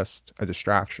is just a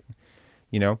distraction.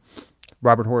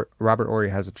 Robert Horry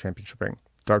has a championship ring.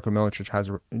 Darko Milicic has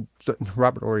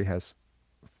Robert Horry has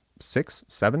 6,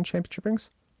 7 championship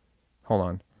rings. Hold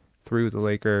on, 3 with the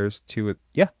Lakers, 2 with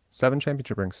 7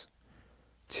 championship rings.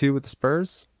 2 with the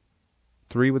Spurs,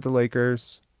 3 with the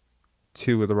Lakers,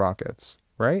 2 with the Rockets.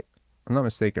 Right? I'm not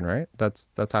mistaken, right? That's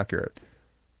accurate.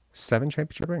 7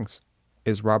 championship rings.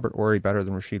 Is Robert Horry better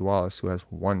than Rasheed Wallace, who has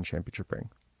 1 championship ring?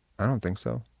 I don't think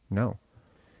so. No.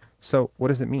 So what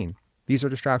does it mean? These are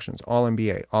distractions. All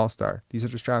NBA, all star. These are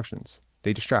distractions.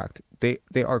 They distract.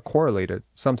 They are correlated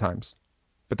sometimes,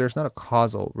 but there's not a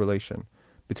causal relation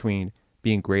between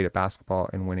being great at basketball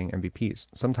and winning MVPs.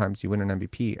 Sometimes you win an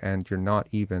MVP and you're not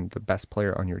even the best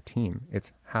player on your team.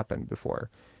 It's happened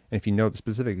before. And if you know the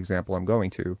specific example I'm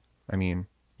going to, I mean,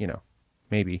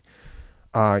 maybe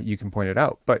you can point it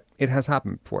out, but it has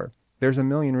happened before. There's a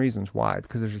million reasons why,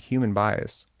 because there's a human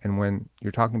bias. And when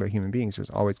you're talking about human beings,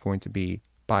 there's always going to be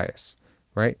bias,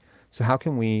 right? So how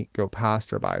can we go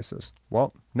past our biases?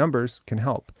 Well, numbers can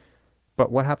help.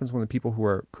 But what happens when the people who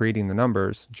are creating the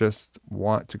numbers just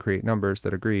want to create numbers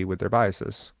that agree with their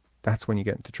biases? That's when you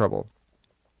get into trouble.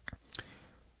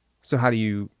 So how do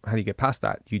you get past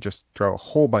that? You just throw a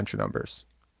whole bunch of numbers?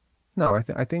 No,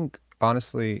 I think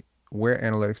honestly, where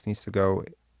analytics needs to go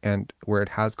and where it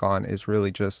has gone is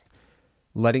really just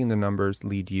letting the numbers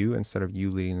lead you instead of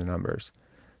you leading the numbers.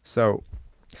 So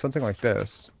something like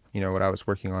this, what I was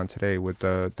working on today with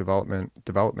the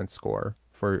development score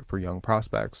for young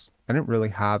prospects, I didn't really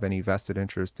have any vested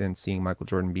interest in seeing Michael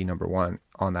Jordan be number one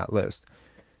on that list.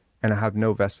 And I have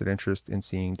no vested interest in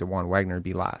seeing DeJuan Wagner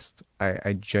be last.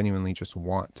 I genuinely just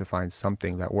want to find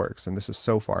something that works. And this is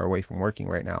so far away from working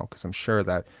right now because I'm sure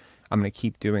that I'm going to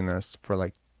keep doing this for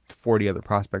like 40 other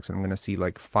prospects and I'm going to see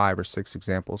like 5 or 6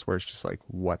 examples where it's just like,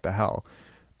 what the hell?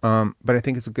 But I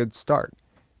think it's a good start.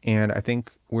 And I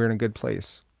think we're in a good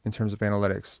place in terms of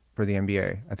analytics for the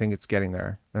NBA. I think it's getting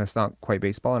there. And it's not quite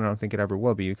baseball, and I don't think it ever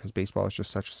will be because baseball is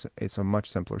just it's a much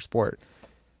simpler sport.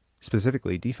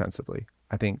 Specifically defensively,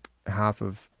 I think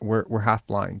we're half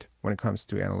blind when it comes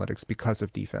to analytics because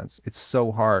of defense. It's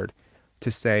so hard to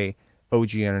say OG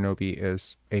Anunoby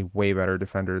is a way better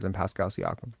defender than Pascal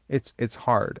Siakam. It's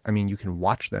hard. I mean, you can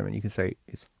watch them and you can say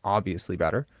it's obviously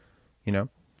better,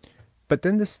 But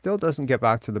then this still doesn't get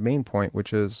back to the main point,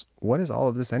 which is, what is all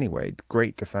of this anyway?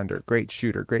 Great defender, great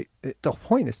shooter, the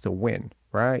point is to win,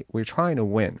 right? We're trying to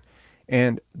win.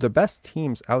 And the best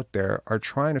teams out there are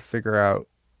trying to figure out,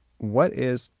 what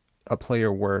is a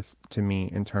player worth to me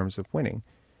in terms of winning?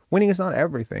 Winning is not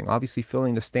everything. Obviously,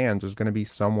 filling the stands is going to be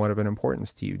somewhat of an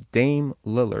importance to you. Dame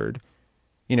Lillard,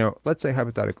 let's say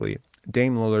hypothetically,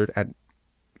 Dame Lillard at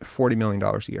 $40 million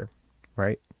a year,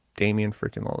 right? Damian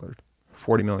freaking Lillard,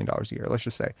 $40 million a year.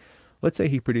 Let's say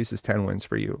he produces 10 wins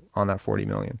for you on that 40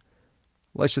 million.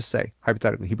 Let's just say,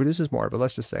 hypothetically, he produces more, but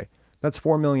let's just say that's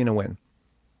 $4 million a win,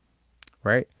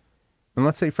 right? And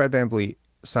let's say Fred VanVleet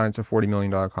signs a $40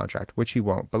 million contract, which he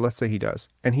won't, but let's say he does,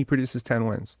 and he produces 10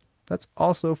 wins. That's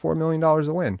also $4 million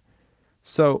a win.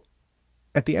 So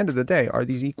at the end of the day, are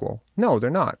these equal? No,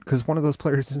 they're not, because one of those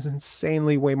players is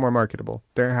insanely way more marketable.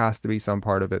 There has to be some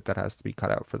part of it that has to be cut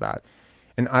out for that.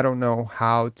 And I don't know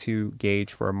how to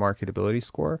gauge for a marketability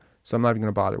score, so I'm not even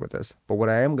going to bother with this. But what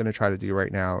I am going to try to do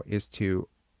right now is to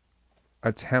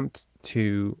attempt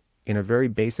to, in a very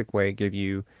basic way, give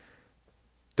you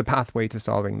the pathway to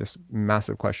solving this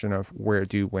massive question of where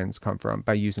do wins come from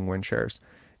by using win shares.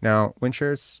 Now, win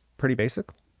shares, pretty basic.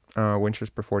 Win shares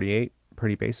per 48,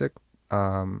 pretty basic.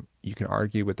 You can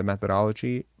argue with the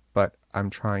methodology, but I'm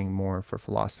trying more for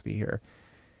philosophy here.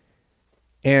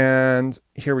 And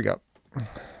here we go.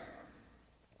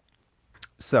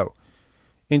 So,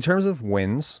 in terms of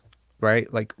wins,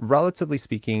 right, like relatively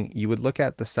speaking, you would look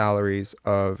at the salaries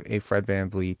of a Fred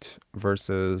VanVleet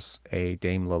versus a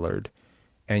Dame Lillard.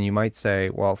 And you might say,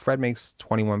 well, Fred makes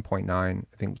 21.9. I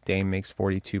think Dame makes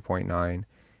 42.9.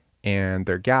 And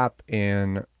their gap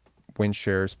in win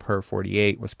shares per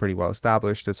 48 was pretty well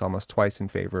established. It's almost twice in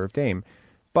favor of Dame.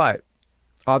 But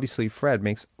obviously, Fred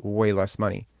makes way less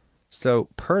money. So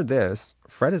per this,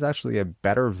 Fred is actually a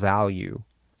better value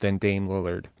than Dame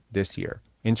Lillard this year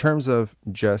in terms of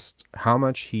just how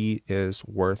much he is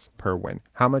worth per win,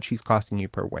 how much he's costing you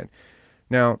per win.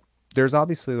 Now, there's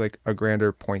obviously like a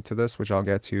grander point to this, which I'll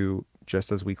get to just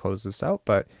as we close this out,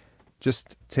 but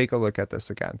just take a look at this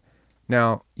again.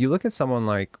 Now, you look at someone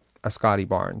like a Scotty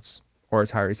Barnes or a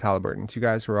Tyrese Halliburton, two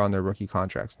guys who are on their rookie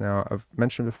contracts. Now, I've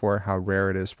mentioned before how rare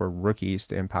it is for rookies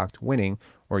to impact winning,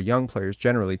 or young players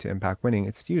generally to impact winning.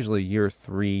 It's usually year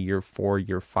 3, year 4,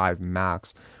 year 5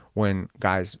 max when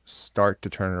guys start to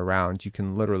turn it around. You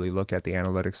can literally look at the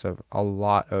analytics of a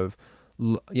lot of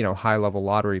high-level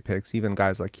lottery picks, even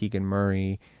guys like Keegan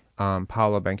Murray,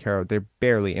 Paolo Banchero. They're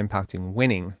barely impacting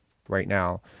winning right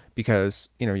now because,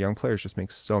 young players just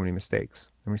make so many mistakes.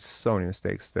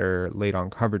 They're late on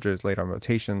coverages, late on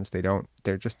rotations.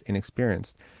 They're just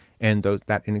inexperienced. And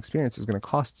that inexperience is going to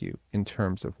cost you in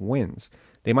terms of wins.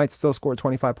 They might still score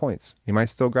 25 points. They might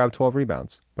still grab 12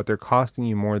 rebounds, but they're costing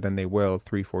you more than they will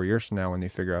 3-4 years from now when they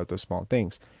figure out those small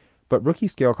things. But rookie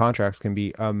scale contracts can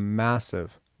be a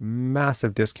massive,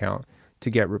 massive discount to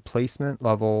get replacement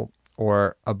level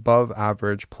or above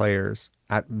average players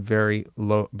at very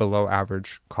low, below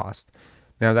average cost.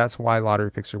 Now that's why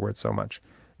lottery picks are worth so much.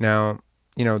 Now,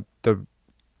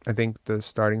 I think the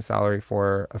starting salary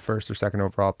for a first or second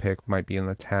overall pick might be in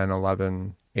the 10,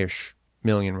 11-ish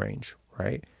million range,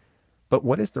 right? But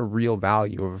what is the real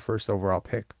value of a first overall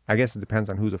pick? I guess it depends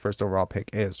on who the first overall pick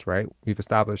is, right? We've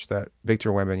established that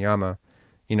Victor Wembanyama,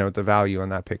 the value on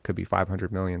that pick could be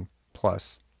 500 million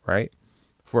plus, right?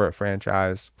 For a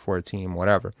franchise, for a team,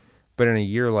 whatever. But in a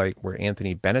year like where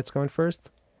Anthony Bennett's going first,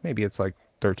 maybe it's like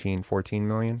 13, 14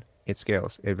 million. It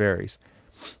scales, it varies.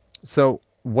 So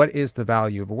what is the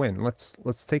value of a win?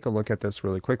 Let's take a look at this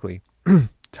really quickly.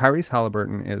 Tyrese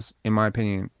Halliburton is, in my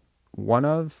opinion, one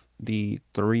of the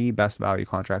 3 best value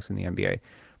contracts in the NBA.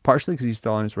 Partially because he's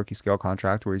still on his rookie scale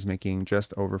contract where he's making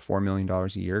just over $4 million a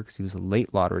year because he was a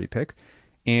late lottery pick.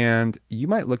 And you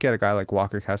might look at a guy like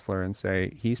Walker Kessler and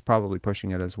say he's probably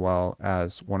pushing it as well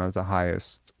as one of the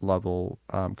highest level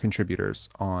contributors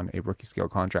on a rookie scale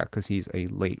contract because he's a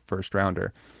late first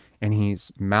rounder and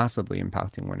he's massively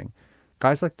impacting winning.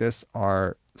 Guys like this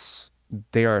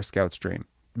they are a scout's dream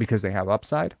because they have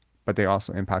upside, but they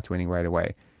also impact winning right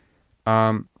away.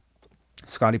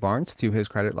 Scotty Barnes, to his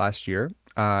credit, last year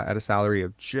at a salary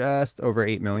of just over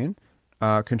 $8 million,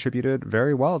 contributed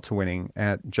very well to winning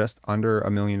at just under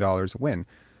 $1 million a win.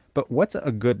 But what's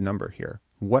a good number here?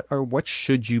 What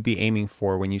should you be aiming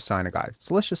for when you sign a guy?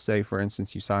 So let's just say, for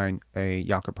instance, you sign a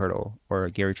Jakob or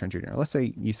a Gary Trent Jr. Let's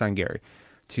say you sign Gary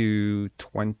to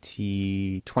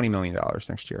 $20 million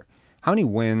next year. How many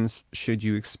wins should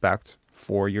you expect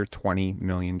for your $20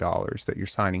 million that you're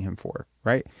signing him for,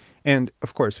 right? And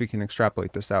of course, we can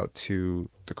extrapolate this out to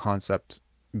the concept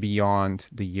beyond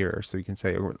the year. So you can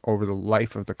say over the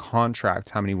life of the contract,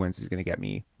 how many wins is going to get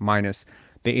me, minus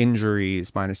the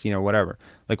injuries, minus, whatever.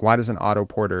 Like, why does an Otto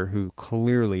Porter, who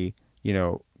clearly,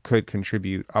 could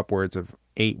contribute upwards of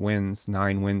 8 wins,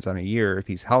 9 wins on a year if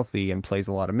he's healthy and plays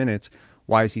a lot of minutes,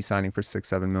 why is he signing for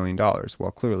 $6-7 million? Well,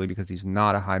 clearly because he's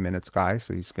not a high minutes guy,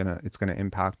 so it's gonna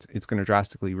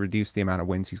drastically reduce the amount of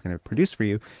wins he's gonna produce for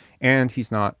you, and he's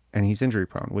injury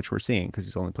prone, which we're seeing because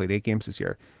he's only played 8 games this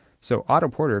year. So Otto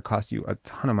Porter cost you a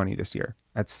ton of money this year.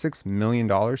 At $6 million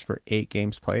for 8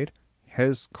 games played,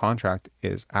 his contract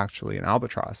is actually an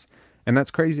albatross, and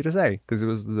that's crazy to say because it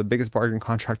was the biggest bargain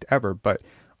contract ever. But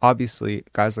obviously,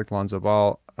 guys like Lonzo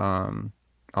Ball,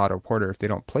 Otto Porter, if they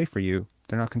don't play for you,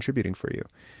 they're not contributing for you.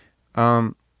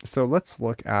 So let's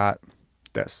look at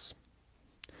this.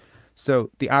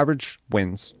 So the average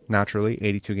wins, naturally,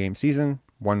 82 game season,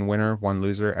 1 winner, 1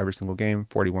 loser every single game,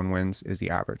 41 wins is the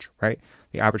average, right?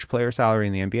 The average player salary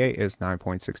in the NBA is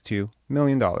 $9.62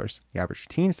 million. The average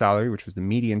team salary, which was the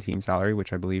median team salary,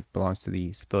 which I believe belongs to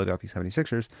the Philadelphia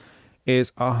 76ers,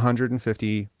 is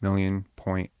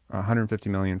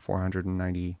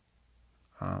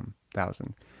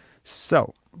 $150,490,000.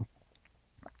 So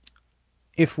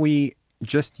if we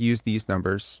just use these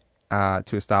numbers to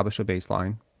establish a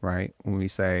baseline, right? When we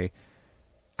say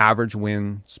average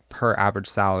wins per average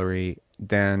salary,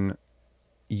 then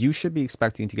you should be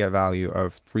expecting to get value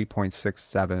of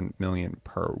 3.67 million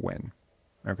per win.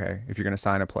 Okay, if you're going to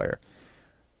sign a player.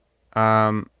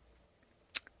 And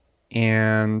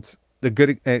the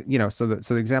good, so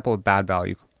the example of bad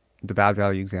value, the bad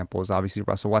value example is obviously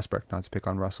Russell Westbrook. Not to pick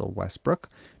on Russell Westbrook.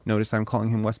 Notice I'm calling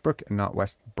him Westbrook and not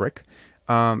Westbrick.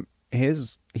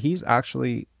 He's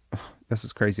actually, this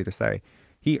is crazy to say,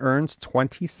 he earns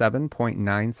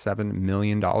 $27.97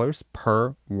 million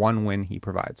per 1 win he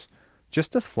provides.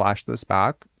 Just to flash this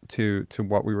back to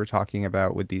what we were talking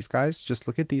about with these guys, just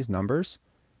look at these numbers.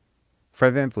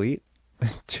 Fred VanVleet,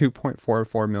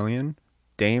 $2.44 million.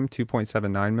 Dame,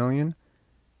 $2.79 million.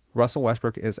 Russell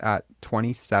Westbrook is at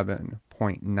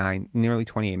 $27.9, nearly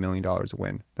 $28 million a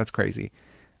win. That's crazy.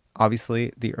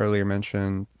 Obviously, the earlier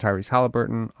mentioned Tyrese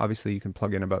Halliburton. Obviously, you can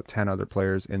plug in about 10 other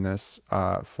players in this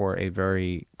for a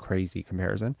very crazy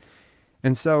comparison.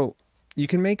 And so you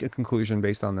can make a conclusion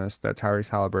based on this that Tyrese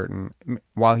Halliburton,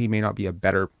 while he may not be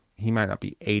he might not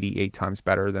be 88 times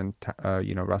better than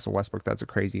Russell Westbrook. That's a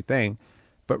crazy thing.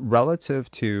 But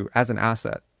relative to as an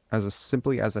asset,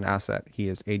 simply as an asset, he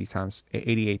is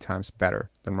 88 times better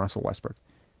than Russell Westbrook.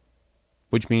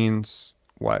 Which means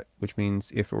what? Which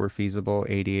means if it were feasible,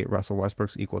 88 Russell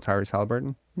Westbrooks equal Tyrese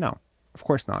Halliburton? No, of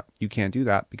course not. You can't do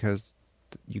that because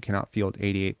you cannot field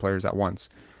 88 players at once.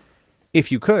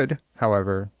 If you could,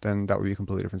 however, then that would be a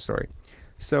completely different story.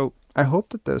 So I hope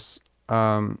that this,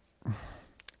 I'm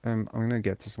going to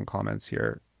get to some comments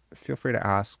here. Feel free to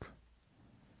ask.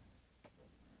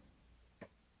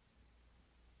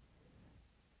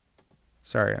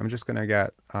 Sorry, I'm just gonna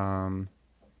get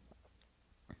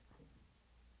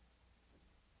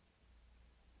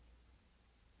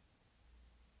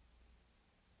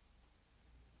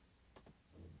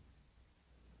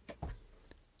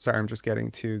sorry, I'm just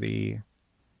getting to the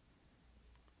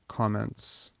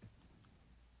comments.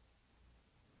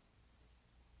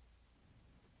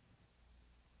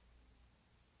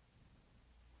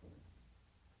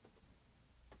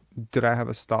 Did I have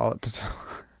a stall episode?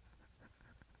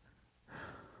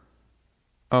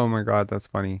 Oh my God, that's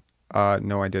funny.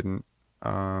 No, I didn't.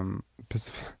 Um,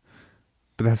 but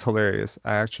that's hilarious.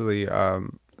 I actually,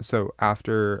 so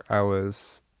after I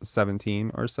was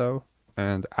 17 or so,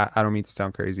 and I don't mean to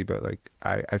sound crazy, but like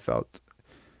I felt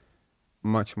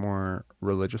much more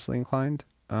religiously inclined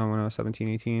when I was 17,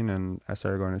 18, and I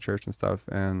started going to church and stuff.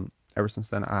 And ever since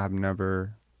then, I have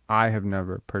never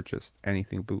purchased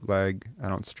anything bootleg. I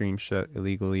don't stream shit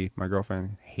illegally. My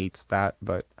girlfriend hates that,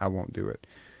 but I won't do it.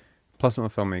 Plus, I'm a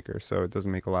filmmaker, so it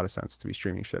doesn't make a lot of sense to be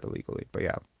streaming shit illegally. But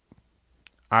yeah,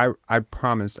 I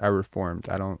promise I reformed.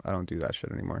 I don't do that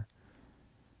shit anymore.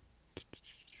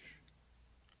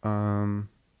 Um,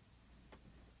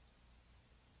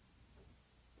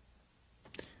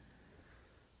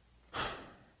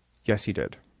 yes, he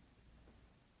did.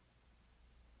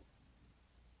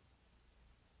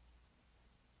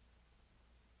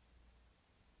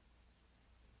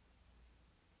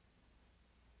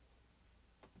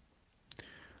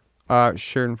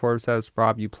 Sheridan Forbes says,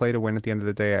 Rob, you play to win at the end of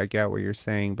the day. I get what you're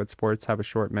saying, but sports have a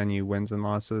short menu, wins and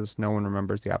losses. No one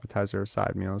remembers the appetizer or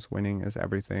side meals. Winning is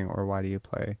everything, or why do you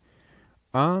play?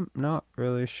 Not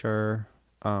really sure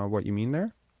what you mean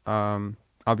there.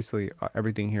 Obviously,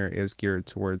 everything here is geared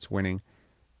towards winning.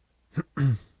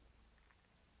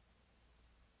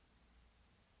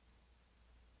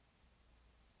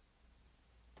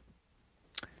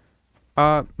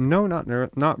 No,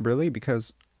 not really,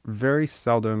 because very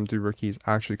seldom do rookies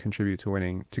actually contribute to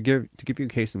winning. To give you a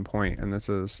case in point, and this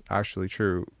is actually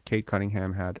true, Kate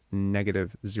Cunningham had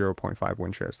negative 0.5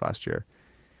 win shares last year.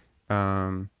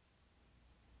 Um,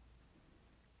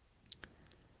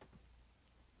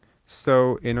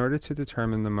 so in order to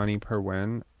determine the money per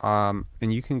win, and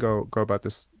you can go about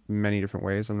this many different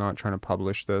ways. I'm not trying to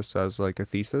publish this as like a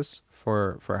thesis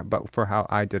but for how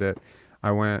I did it,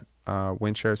 I went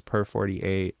win shares per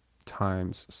 48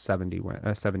 times 70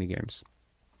 games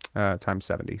times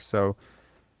 70. So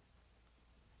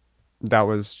that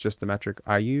was just the metric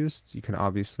I used. You can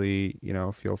obviously,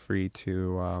 feel free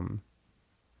to I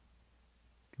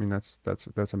mean that's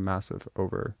a massive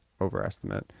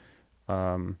overestimate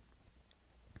um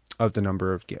of the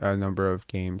number of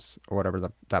games or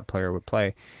whatever that player would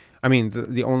play. I mean,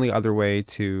 the only other way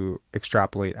to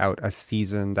extrapolate out a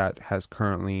season that has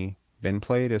currently been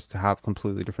played is to have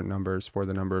completely different numbers for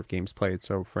the number of games played.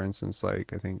 So, for instance,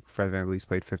 like I think Fred VanVleet's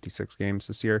played 56 games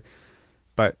this year,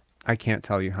 but I can't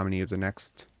tell you how many of the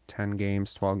next 10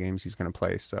 games, 12 games he's going to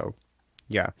play. So,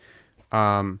 yeah.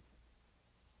 Um,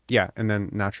 yeah, and then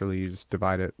naturally you just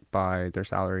divide it by their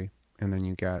salary, and then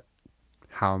you get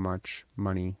how much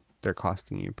money they're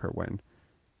costing you per win.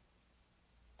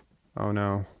 Oh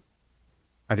no,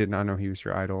 I did not know he was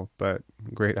your idol, but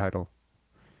great idol.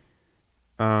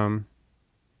 Um,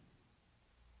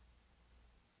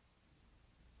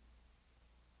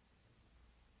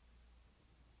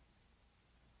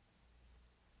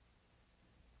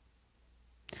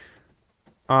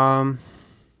 um,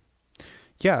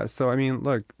 yeah, so I mean,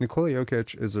 look, Nikola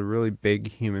Jokic is a really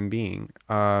big human being.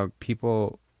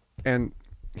 People, and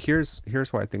here's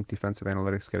why I think defensive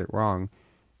analytics get it wrong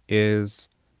is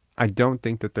I don't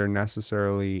think that they're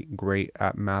necessarily great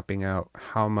at mapping out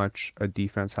how much a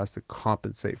defense has to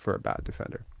compensate for a bad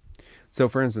defender. So,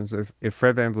 for instance, if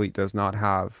Fred VanVleet does not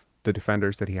have the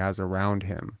defenders that he has around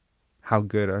him, how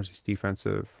good is his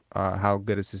defensive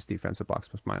box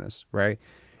plus minus, right?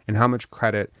 And how much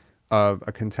credit of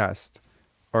a contest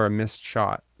or a missed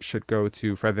shot should go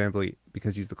to Fred VanVleet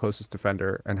because he's the closest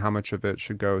defender, and how much of it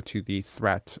should go to the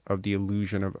threat of the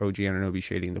illusion of OG Anunoby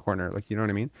shading the corner? Like, you know what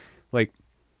I mean? Like,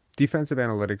 defensive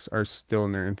analytics are still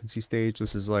in their infancy stage.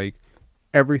 This is like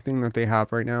everything that they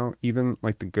have right now, even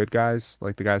like the good guys,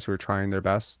 like the guys who are trying their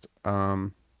best.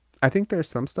 I think there's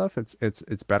some stuff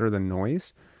it's better than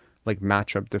noise, like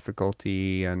matchup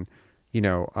difficulty and you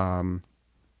know um,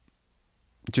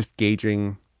 just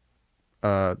gauging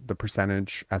the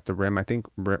percentage at the rim. I think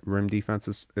rim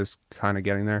defense is kind of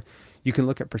getting there. You can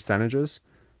look at percentages.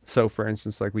 So for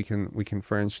instance, like we can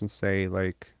for instance say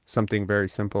like something very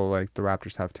simple like the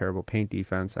Raptors have terrible paint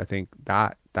defense. I think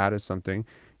that is something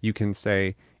you can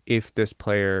say if this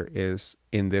player is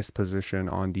in this position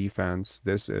on defense,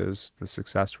 this is the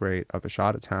success rate of a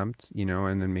shot attempt,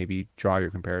 and then maybe draw your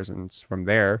comparisons from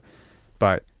there.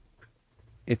 But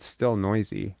it's still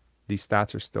noisy. These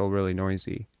stats are still really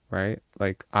noisy, right?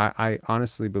 Like I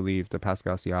honestly believe the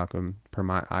Pascal Siakam per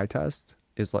my eye test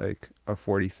is like a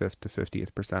 45th to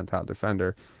 50th percentile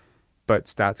defender, but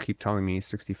stats keep telling me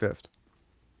 65th.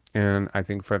 And I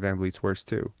think Fred VanVleet's worse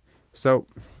too. So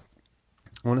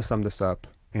I want to sum this up,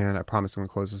 and I promise I'm going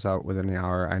to close this out within the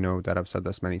hour. I know that I've said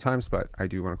this many times, but I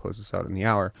do want to close this out in the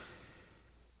hour.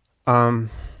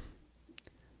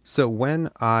 So when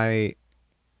I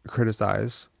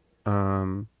criticize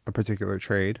a particular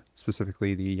trade,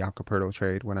 specifically the Jakob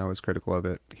trade, when I was critical of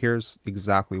it, here's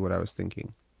exactly what I was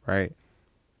thinking, right?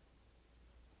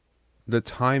 The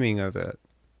timing of it,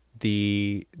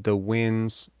 the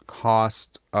wins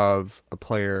cost of a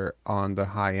player on the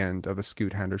high end of a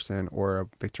Scoot Henderson or a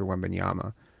Victor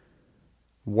Wembanyama,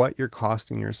 what you're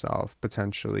costing yourself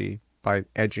potentially by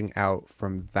edging out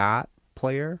from that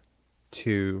player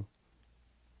to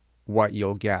what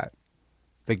you'll get,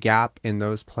 the gap in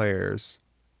those players.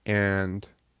 And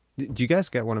do you guys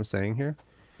get what I'm saying here?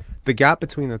 The gap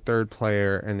between the third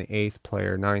player and the eighth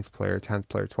player, ninth player, 10th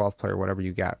player, 12th player, whatever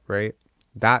you get, right?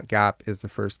 That gap is the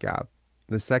first gap.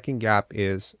 The second gap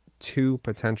is 2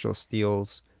 potential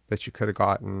steals that you could have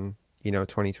gotten,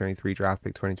 2023 draft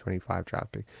pick, 2025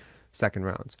 draft pick, second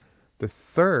rounds. The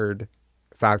third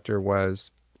factor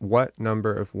was what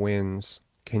number of wins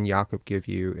can Jakob give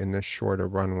you in this shorter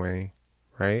runway,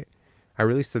 right? I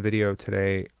released a video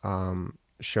today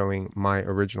showing my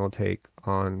original take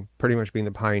on pretty much being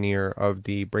the pioneer of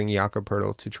the Bring Jakob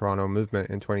to Toronto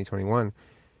movement in 2021.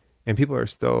 And people are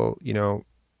still,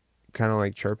 kind of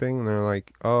like chirping, and they're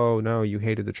like, oh no, you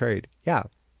hated the trade. Yeah,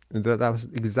 that was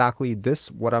exactly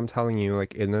what I'm telling you,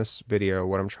 like in this video,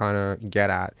 what I'm trying to get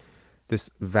at, this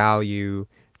value,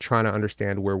 trying to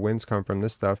understand where wins come from,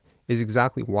 this stuff is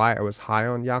exactly why I was high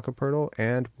on Jakob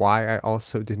and why I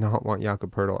also did not want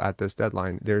Jakob at this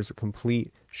deadline. There's a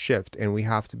complete shift, and we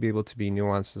have to be able to be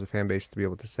nuanced as a fan base to be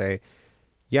able to say,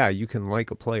 yeah, you can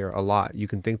like a player a lot. You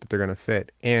can think that they're going to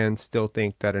fit and still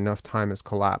think that enough time has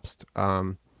collapsed.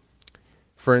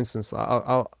 For instance,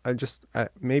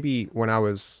 maybe when I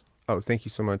was, thank you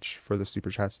so much for the super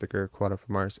chat sticker, Quada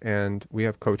from Mars. And we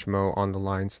have Coach Mo on the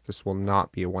line, so this will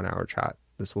not be a 1 hour chat.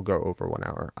 This will go over 1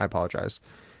 hour. I apologize.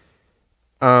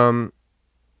 What I'm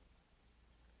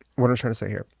trying to say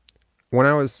here, when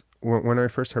I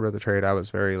first heard about the trade, I was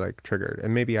very like triggered,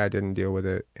 and maybe I didn't deal with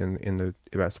it in the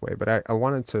best way, but I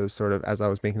wanted to sort of, as I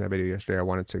was making that video yesterday, I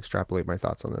wanted to extrapolate my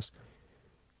thoughts on this.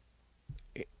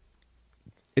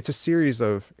 It's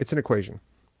an equation,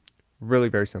 really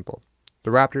very simple.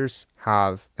 The Raptors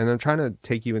have, and I'm trying to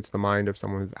take you into the mind of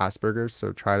someone with Asperger's,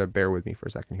 so try to bear with me for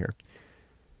a second here.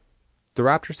 The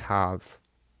Raptors have,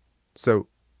 so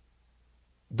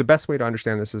the best way to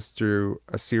understand this is through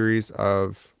a series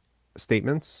of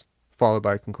statements followed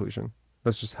by a conclusion.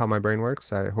 That's just how my brain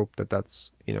works. I hope that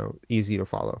that's, easy to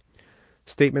follow.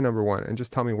 Statement number 1, and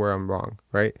just tell me where I'm wrong,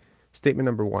 right? Statement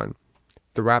number 1,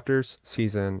 the Raptors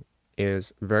season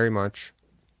is very much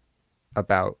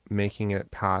about making it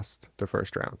past the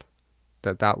first round.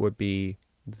 That would be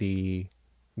the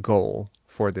goal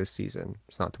for this season.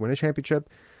 It's not to win a championship.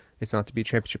 It's not to be a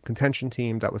championship contention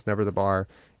team. That was never the bar.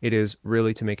 It is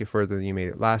really to make it further than you made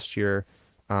it last year.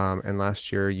 And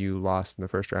last year you lost in the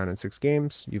first round in 6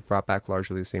 games. You've brought back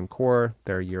largely the same core.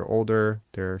 They're a year older.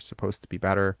 They're supposed to be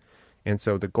better. And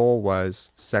so the goal was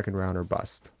second round or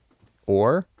bust.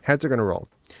 Or heads are going to roll,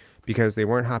 because they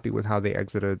weren't happy with how they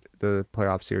exited the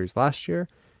playoff series last year.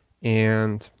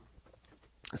 And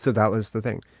so that was the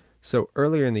thing. So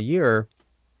earlier in the year,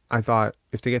 I thought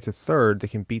if they get to third, they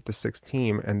can beat the 6th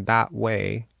team, and that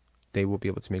way they will be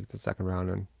able to make it to the second round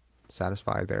and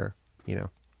satisfy their,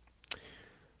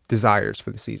 desires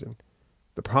for the season.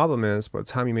 The problem is, by the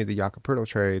time you made the Jakob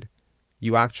trade,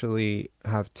 you actually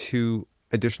have 2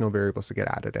 additional variables to get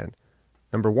added in.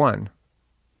 Number 1,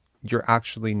 you're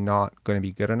actually not going to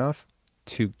be good enough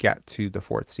to get to the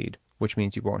 4th seed, which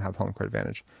means you won't have home court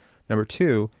advantage. Number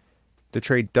 2, the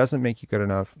trade doesn't make you good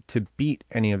enough to beat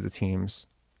any of the teams,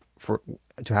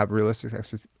 to have realistic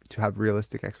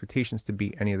expectations to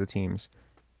beat any of the teams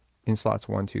in slots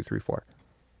 1, 2, 3, 4.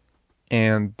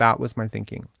 And that was my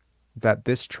thinking, that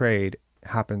this trade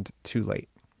happened too late.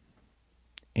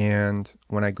 And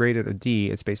when I graded a D,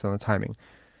 it's based on the timing.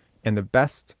 And the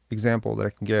best example that I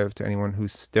can give to anyone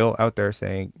who's still out there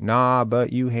saying, nah,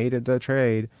 but you hated the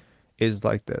trade, is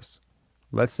like this.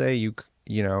 Let's say you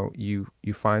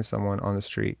find someone on the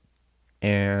street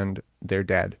and they're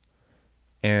dead.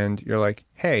 And you're like,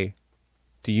 hey,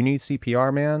 Do you need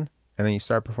CPR, man? And then you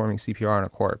start performing CPR on a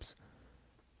corpse.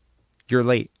 You're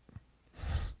late.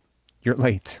 You're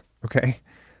late, okay?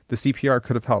 The CPR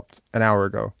could have helped an hour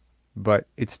ago, but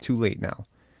it's too late now,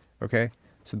 okay?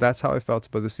 So that's how I felt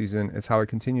about the season. It's how I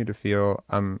continue to feel.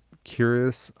 I'm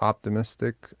curious,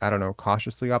 optimistic, I don't know,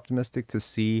 cautiously optimistic to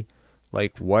see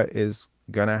like what is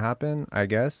gonna happen, I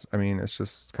guess. I mean, it's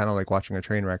just kind of like watching a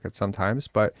train wreck at sometimes,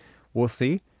 but we'll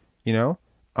see, you know?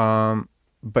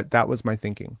 But that was my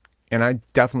thinking. And I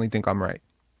definitely think I'm right.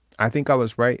 I think I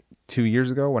was right 2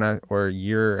 years ago or a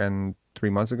year and 3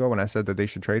 months ago when I said that they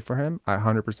should trade for him. I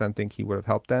 100% think he would have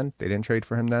helped then. They didn't trade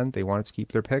for him then. They wanted to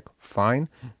keep their pick. Fine.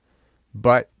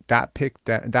 But that pick,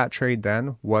 that trade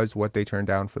then was what they turned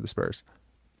down for the Spurs.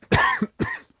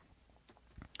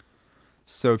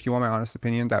 So if you want my honest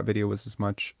opinion, that video was as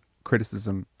much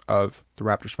criticism of the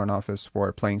Raptors front office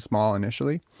for playing small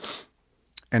initially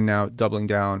and now doubling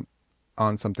down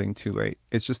on something too late.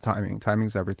 It's just timing. Timing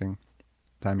is everything.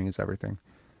 Timing is everything.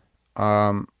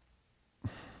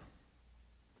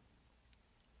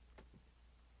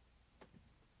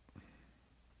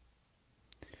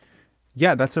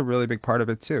 Yeah, that's a really big part of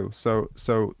it too. So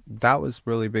that was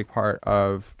really big part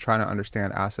of trying to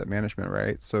understand asset management,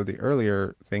 right? So the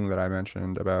earlier thing that I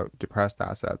mentioned about depressed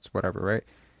assets, whatever, right?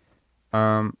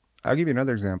 I'll give you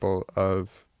another example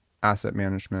of asset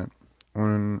management.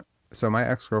 So my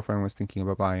ex-girlfriend was thinking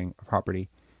about buying a property,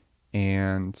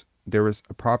 and there was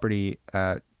a property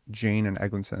at Jane and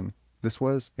Eglinton. This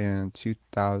was in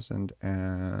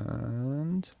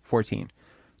 2014.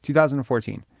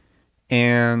 2014.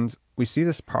 And we see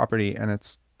this property and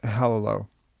it's hella low.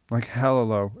 Like hella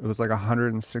low. It was like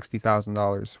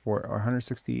 $160,000 for, or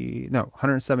 160, no,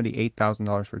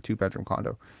 $178,000 for a 2-bedroom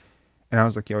condo. And I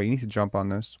was like, yo, you need to jump on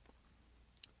this.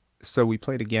 So we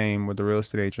played a game with the real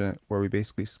estate agent where we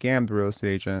basically scammed the real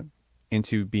estate agent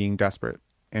into being desperate.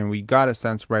 And we got a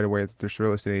sense right away that this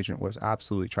real estate agent was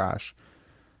absolutely trash.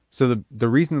 So the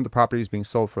reason that the property was being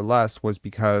sold for less was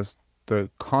because the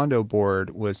condo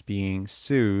board was being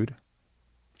sued,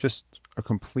 just a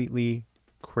completely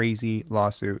crazy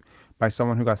lawsuit by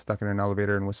someone who got stuck in an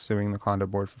elevator and was suing the condo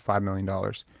board for $5 million.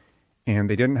 And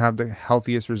they didn't have the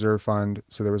healthiest reserve fund.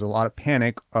 So there was a lot of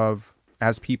panic of,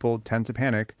 as people tend to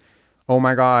panic, oh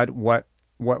my God, what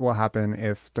will happen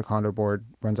if the condo board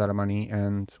runs out of money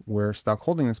and we're stuck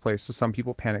holding this place? So some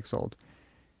people panic sold.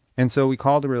 And so we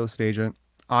called the real estate agent.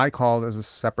 I called as a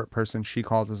separate person. She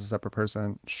called as a separate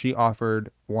person. She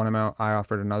offered one amount. I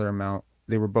offered another amount.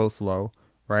 They were both low,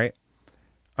 right?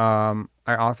 I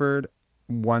offered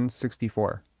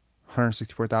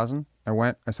 164,000. I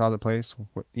went, I saw the place,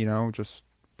 just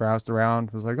browsed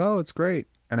around, was like, oh, it's great.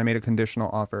 And I made a conditional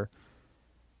offer.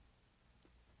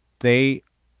 They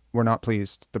were not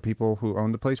pleased. The people who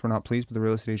owned the place were not pleased, but the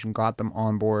real estate agent got them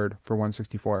on board for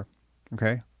 164.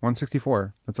 Okay,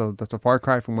 164. That's a far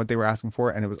cry from what they were asking for,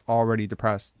 and it was already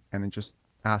depressed, and it just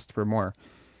asked for more.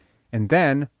 And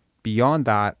then beyond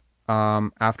that,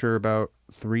 after about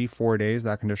 3-4 days,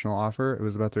 that conditional offer, it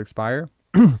was about to expire.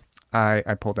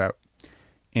 I pulled out,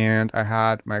 and I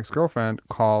had my ex-girlfriend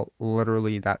call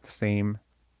literally that same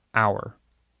hour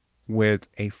with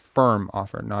a firm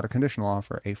offer, not a conditional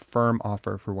offer, a firm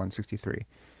offer for 163.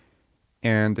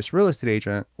 And this real estate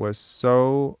agent was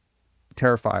so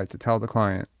terrified to tell the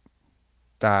client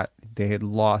that they had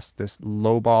lost this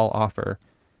lowball offer,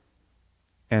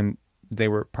 and they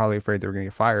were probably afraid they were going to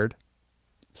get fired.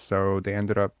 So they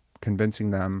ended up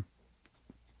convincing them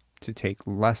to take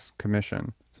less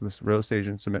commission. So this real estate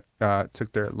agent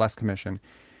took their less commission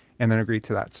and then agreed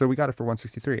to that. So we got it for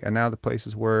 163, and now the place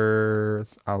is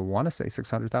worth, I want to say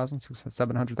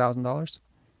 $700,000.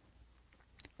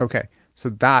 Okay, so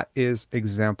that is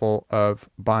example of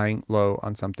buying low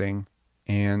on something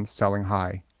and selling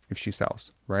high if she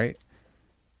sells, right?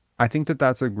 I think that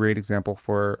that's a great example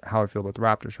for how I feel about the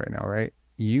Raptors right now, right?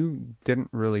 You didn't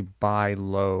really buy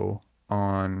low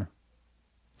on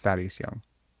Thaddeus Young,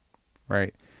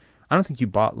 right? I don't think you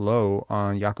bought low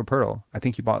on Jakob. I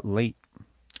think you bought late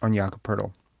on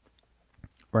Jakob,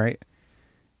 right?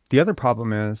 The other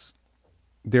problem is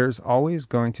there's always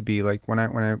going to be, like, when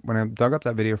I dug up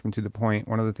that video from To The Point,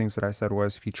 one of the things that I said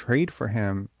was, if you trade for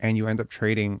him and you end up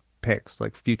trading picks,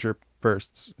 like future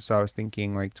firsts, so I was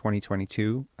thinking like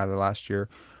 2022 out of last year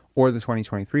or the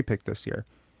 2023 pick this year,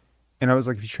 and I was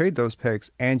like, if you trade those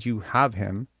picks and you have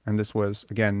him, and this was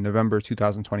again November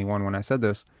 2021 when I said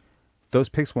this, those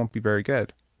picks won't be very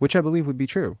good, which I believe would be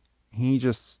true. He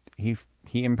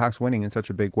impacts winning in such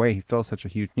a big way. He fills such a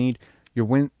huge need.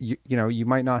 You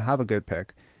might not have a good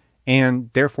pick,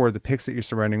 and therefore the picks that you're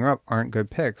surrounding up aren't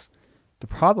good picks. The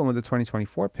problem with the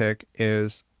 2024 pick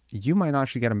is you might not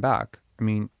actually get him back. I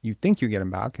mean, you think you get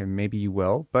him back, and maybe you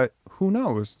will, but who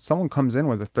knows? Someone comes in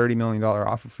with a $30 million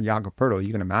offer for Jakob. Are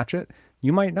you going to match it?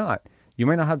 You might not. You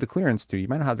might not have the clearance to. You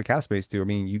might not have the cap space to. I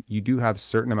mean, you do have a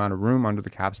certain amount of room under the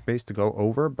cap space to go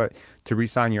over, but to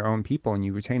re-sign your own people and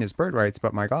you retain his bird rights.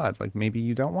 But my God, like maybe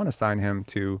you don't want to sign him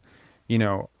to,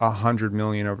 100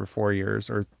 million over 4 years,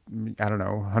 or I don't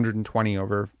know, 120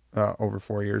 over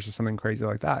 4 years or something crazy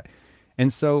like that.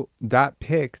 And so that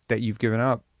pick that you've given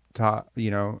up to,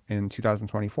 in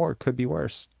 2024 could be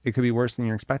worse. It could be worse than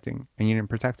you're expecting, and you didn't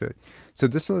protect it. So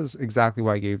this was exactly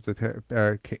why I gave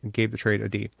the trade a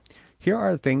D. Here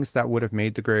are things that would have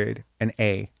made the grade an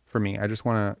A for me. I just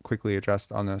want to quickly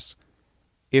adjust on this.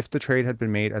 If the trade had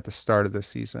been made at the start of this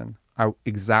season,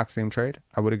 exact same trade,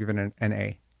 I would have given it an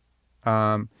A.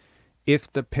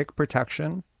 If the pick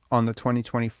protection on the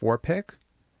 2024 pick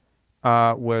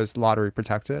was lottery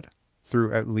protected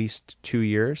through at least 2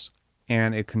 years,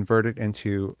 and it converted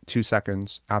into 2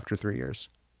 seconds after 3 years,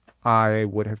 I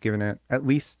would have given it at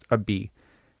least a B,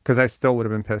 because I still would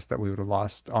have been pissed that we would have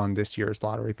lost on this year's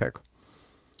lottery pick.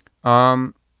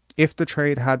 If the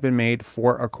trade had been made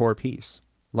for a core piece,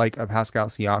 like a Pascal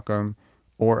Siakam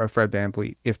or a Fred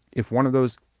VanVleet, if one of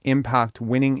those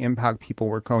winning impact people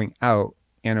were going out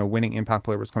and a winning impact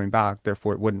player was coming back,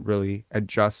 therefore it wouldn't really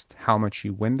adjust how much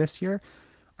you win this year,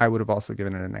 I would have also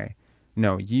given it an A.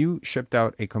 No, you shipped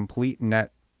out a complete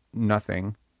net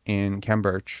nothing in Kem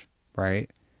Birch,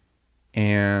 right?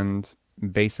 And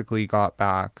basically got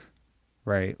back,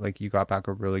 right? Like you got back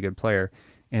a really good player.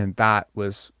 And that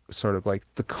was sort of like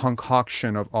the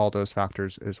concoction of all those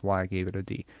factors is why I gave it a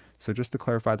D. So just to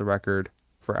clarify the record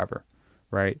forever,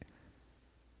 right?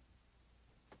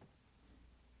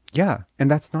 Yeah, and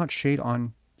that's not shade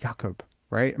on Jakob,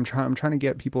 right? I'm trying to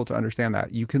get people to understand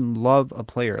that you can love a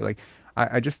player. Like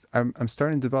I'm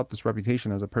starting to develop this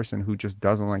reputation as a person who just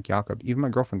doesn't like Jakob. Even my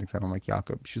girlfriend thinks I don't like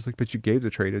Jakob. She's like, but you gave the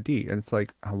trade a D. And it's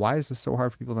like, why is this so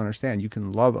hard for people to understand? You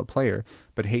can love a player,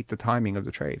 but hate the timing of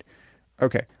the trade.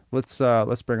 Okay, let's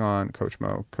bring on Coach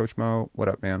Mo. Coach Mo, what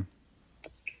up, man?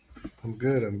 I'm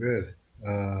good.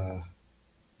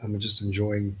 I'm just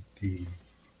enjoying the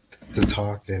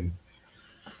talk, and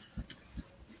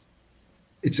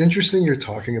it's interesting you're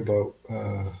talking about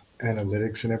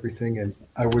analytics and everything. And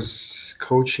I was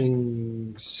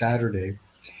coaching Saturday,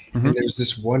 and there's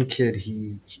this one kid.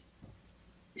 He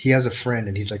has a friend,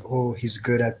 and he's like, oh, he's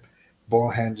good at ball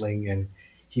handling, and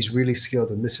he's really skilled,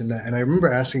 and this and that. And I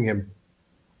remember asking him.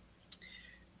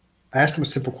 I asked him a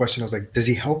simple question. I was like, does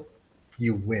he help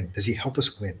you win? Does he help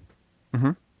us win?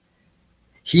 Mm-hmm.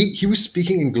 He was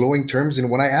speaking in glowing terms. And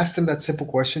when I asked him that simple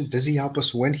question, does he help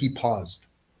us win? He paused.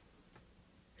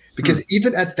 Because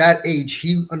even at that age,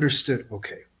 he understood,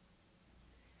 okay,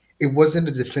 it wasn't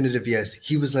a definitive yes.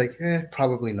 He was like,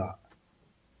 probably not.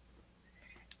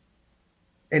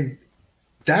 And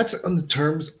that's on the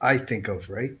terms I think of,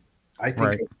 right? I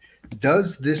think,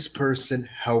 does this person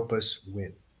help us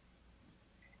win?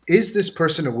 Is this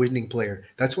person a winning player?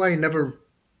 That's why I never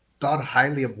thought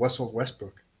highly of Russell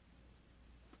Westbrook.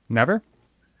 Never?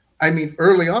 I mean,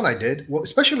 early on I did. Well,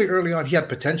 especially early on, he had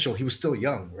potential. He was still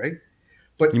young, right?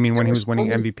 But you mean when he was winning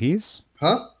MVPs?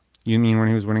 Huh? You mean when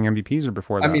he was winning MVPs or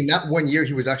before that? I mean, that 1 year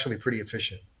he was actually pretty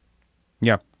efficient.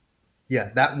 Yeah. Yeah,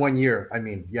 that 1 year. I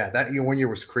mean, yeah, that 1 year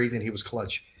was crazy and he was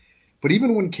clutch. But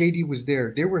even when KD was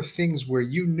there were things where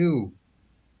you knew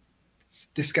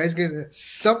this guy's gonna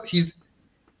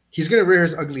he's gonna rear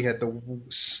his ugly head.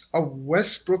 A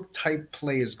Westbrook type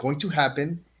play is going to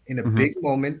happen in a big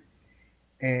moment,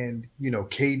 and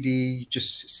KD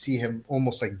just see him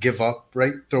almost like give up,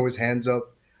 right? Throw his hands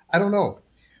up. I don't know,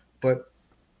 but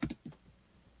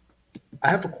I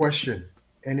have a question,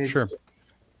 and it's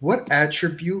what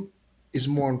attribute is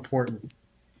more important,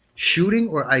 shooting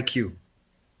or IQ?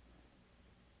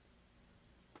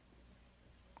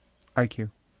 IQ.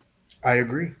 I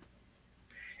agree.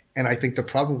 And I think the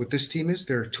problem with this team is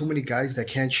there are too many guys that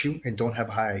can't shoot and don't have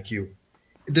high IQ.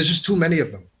 There's just too many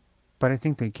of them. But I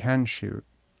think they can shoot.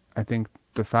 I think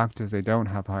the fact is they don't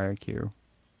have high IQ.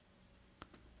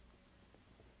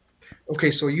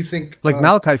 Okay, so you think... Like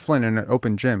Malachi Flynn in an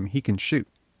open gym, he can shoot.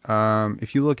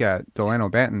 If you look at Delano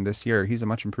Banton this year, he's a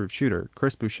much improved shooter.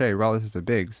 Chris Boucher, relative to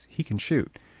bigs, he can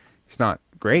shoot. He's not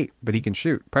great, but he can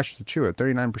shoot. Precious Achiuwa,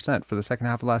 39% for the second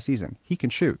half of last season. He can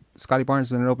shoot. Scotty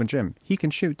Barnes in an open gym. He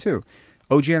can shoot too.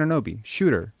 OG Anunoby,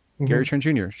 shooter. Gary Trent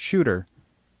Jr., shooter.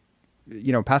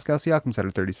 Pascal Siakam's at a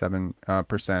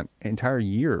 37% entire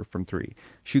year from three.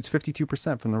 Shoots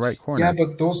 52% from the right corner. Yeah,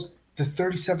 but the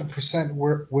 37%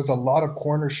 was a lot of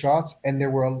corner shots, and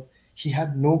he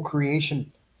had no creation,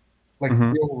 like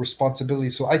real responsibility.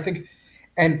 So I think,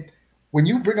 and when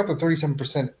you bring up the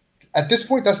 37%, at this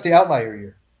point, that's the outlier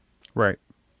year. Right.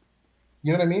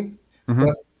 You know what I mean? Mm-hmm.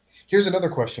 But here's another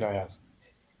question I have.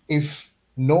 If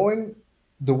knowing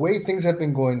the way things have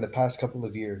been going the past couple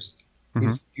of years,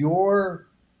 Mm-hmm. if you're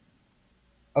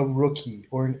a rookie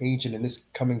or an agent in this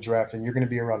coming draft and you're going to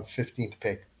be around 15th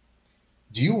pick,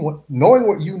 do you want, knowing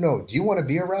what you know, do you want to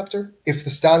be a Raptor? If the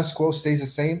status quo stays the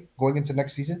same going into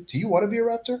next season, do you want to be a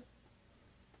Raptor?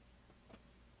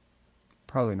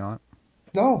 Probably not.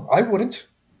 No, I wouldn't.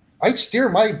 I'd steer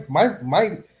my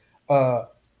uh,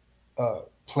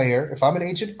 player. If I'm an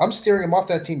agent, I'm steering him off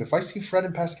that team. If I see Fred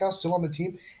and Pascal still on the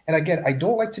team, and again, I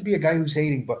don't like to be a guy who's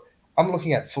hating, but I'm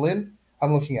looking at Flynn,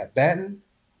 I'm looking at Banton,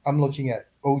 I'm looking at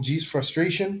OG's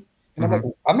frustration, and I'm like,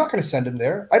 I'm not going to send him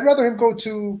there. I'd rather him go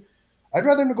to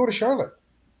Charlotte,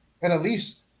 and at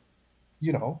least,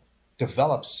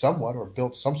 develop somewhat or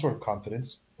build some sort of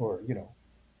confidence, or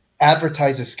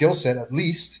advertise his skill set at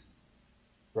least,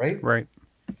 right? Right.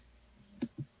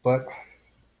 But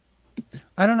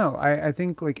I don't know. I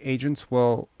think like agents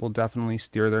will definitely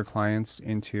steer their clients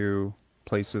into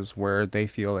places where they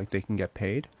feel like they can get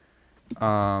paid.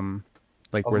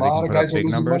 Like where they can put up big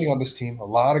numbers. Money on this team. A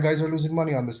lot of guys are losing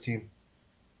money on this team.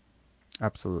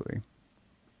 Absolutely.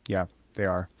 Yeah, they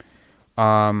are.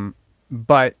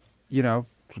 But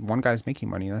one guy's making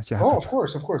money. That's Jakob. Oh, of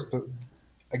course. But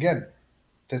again,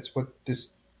 that's what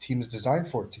this team is designed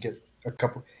for, to get a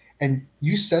couple. And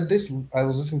you said this, I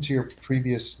was listening to your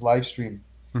previous live stream.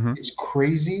 Mm-hmm. It's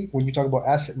crazy when you talk about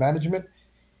asset management.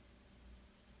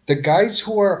 The guys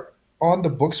who are on the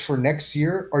books for next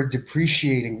year are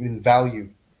depreciating in value.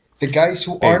 The guys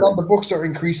who aren't on the books are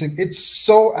increasing. It's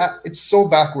so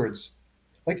backwards.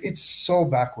 Like, it's so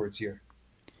backwards here.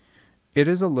 It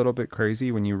is a little bit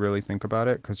crazy when you really think about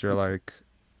it, because you're like,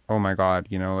 oh my God,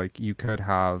 like you could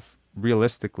have,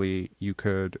 realistically, you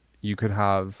could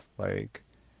have like,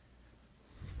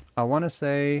 I want to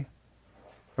say,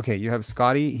 okay, you have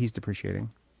Scotty, he's depreciating.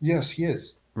 Yes, he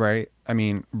is. Right? I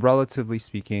mean, relatively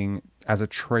speaking, as a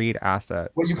trade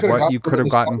asset, what you could have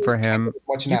gotten for him,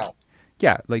 now.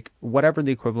 Yeah, like whatever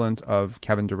the equivalent of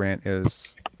Kevin Durant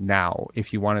is now,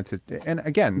 if you wanted to. And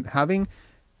again, having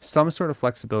some sort of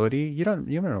flexibility, you don't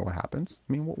know what happens.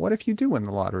 I mean, what if you do win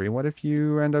the lottery? What if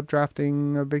you end up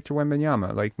drafting Victor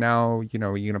Wembanyama? Like now,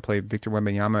 you're going to play Victor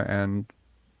Wembanyama and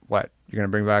what? You're going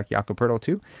to bring back Jakob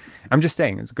too? I'm just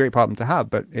saying, it's a great problem to have,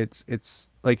 but it's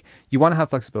like, you want to have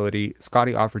flexibility.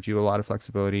 Scotty offered you a lot of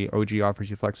flexibility. OG offers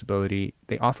you flexibility.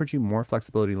 They offered you more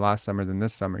flexibility last summer than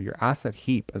this summer. Your asset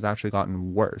heap has actually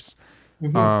gotten worse,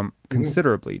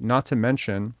 considerably. Not to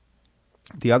mention,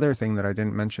 the other thing that I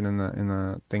didn't mention in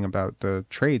the thing about the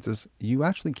trades is you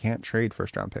actually can't trade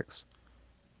first round picks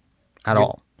at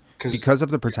all. Because of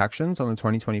the protections on the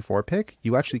 2024 pick,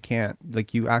 you actually can't trade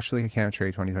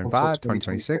 2025,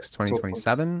 2026,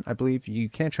 2027. I believe you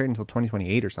can't trade until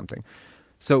 2028 or something.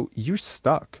 So you're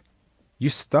stuck.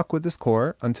 You're stuck with this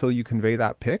core until you convey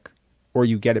that pick or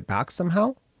you get it back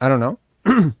somehow. I don't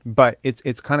know. But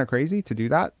it's kind of crazy to do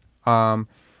that.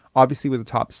 Obviously with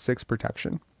the top 6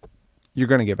 protection, you're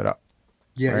going to give it up.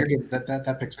 Yeah, right?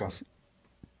 That pick's gone.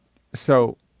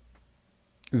 So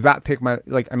that pick might,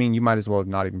 like, I mean, you might as well have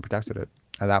not even protected it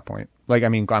at that point. Like, I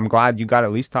mean, I'm glad you got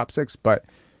at least top 6, but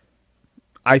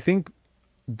I think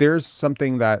there's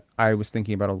something that I was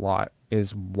thinking about a lot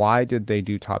is, why did they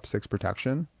do top 6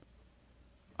 protection?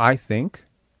 I think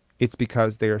it's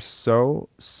because they are so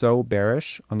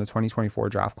bearish on the 2024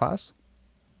 draft class,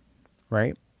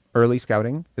 right? Early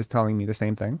scouting is telling me the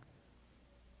same thing,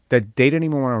 that they didn't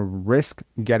even want to risk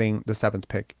getting the 7th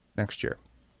pick next year.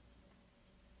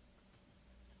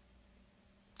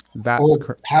 That's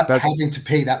having to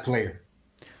pay that player,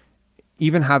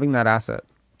 even having that asset,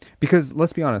 because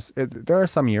let's be honest, there are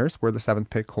some years where the 7th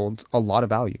pick holds a lot of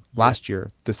value. Last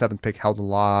year, the 7th pick held a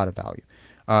lot of value.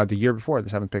 The year before, the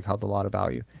 7th pick held a lot of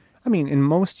value. I mean, in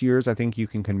most years, I think you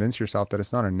can convince yourself that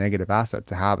it's not a negative asset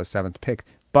to have a 7th pick,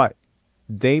 but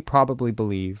they probably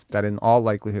believe that in all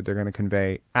likelihood, they're going to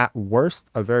convey, at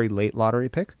worst, a very late lottery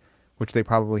pick, which they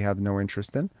probably have no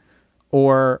interest in,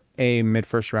 or a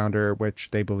mid-first rounder,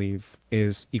 which they believe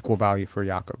is equal value for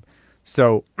Jakob.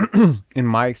 So in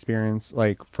my experience,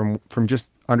 like from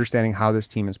just understanding how this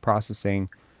team is processing,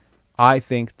 I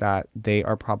think that they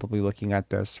are probably looking at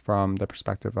this from the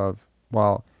perspective of,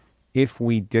 well, if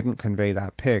we didn't convey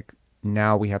that pick,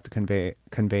 now we have to convey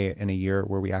it in a year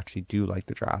where we actually do like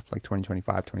the draft, like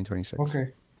 2025, 2026.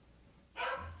 Okay.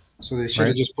 So they should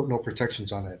have just put no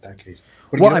protections on it in that case.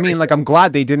 But well, I mean, like, I'm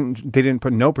glad they didn't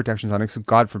put no protections on it, because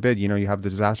God forbid, you have the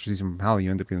disaster season from hell,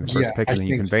 you end up getting the first pick and then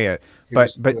you convey it.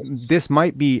 But this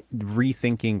might be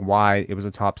rethinking why it was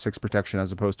a top 6 protection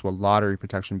as opposed to a lottery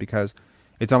protection, because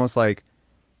It's almost like,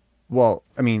 well,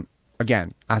 I mean,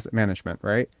 again, asset management,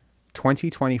 right?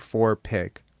 2024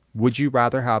 pick. Would you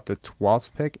rather have the 12th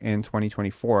pick in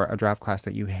 2024, a draft class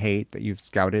that you hate, that you've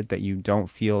scouted, that you don't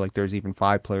feel like there's even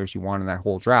 5 players you want in that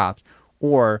whole draft?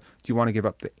 Or do you want to give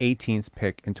up the 18th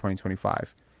pick in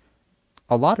 2025?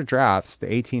 A lot of drafts, the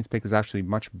 18th pick is actually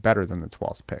much better than the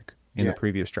 12th pick in the Yeah.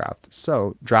 previous draft.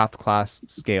 So, draft class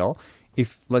scale.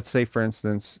 If, let's say, for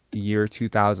instance, year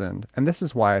 2000, and this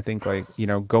is why I think, like,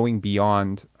 going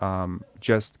beyond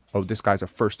just, oh, this guy's a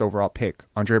first overall pick,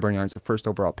 Andre Bernard's a first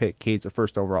overall pick, Cade's a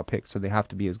first overall pick, so they have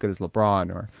to be as good as LeBron,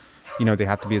 or, they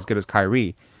have to be as good as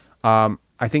Kyrie.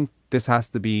 I think this has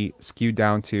to be skewed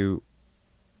down to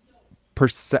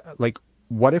like,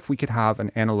 what if we could have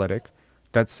an analytic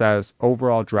that says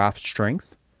overall draft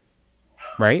strength,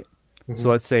 right? So Hmm.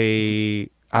 let's say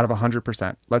out of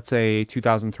 100%, let's say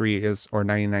 2003 is, or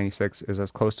 1996 is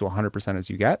as close to 100% as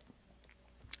you get.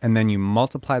 And then you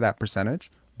multiply that percentage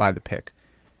by the pick.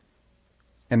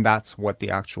 And that's what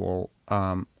the actual,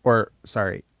 or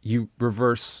sorry, you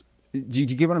reverse. Do you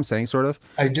get what I'm saying, sort of?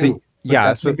 I So, do, but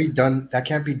yeah. So, that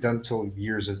can't be done till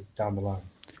years down the line.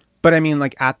 but I mean,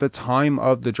 like at the time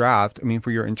of the draft, I mean,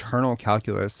 for your internal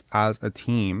calculus as a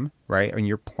team, right? And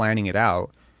you're planning it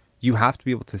out, you have to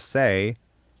be able to say,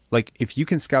 like, if you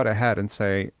can scout ahead and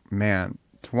say, man,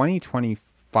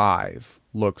 2025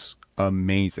 looks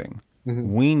amazing.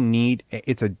 Hmm. We need,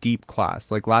 it's a deep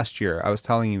class. Like last year, I was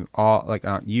telling you all, like,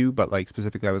 not you, but like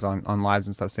specifically, I was on lives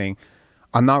and stuff saying,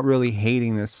 I'm not really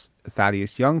hating this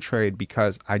Thaddeus Young trade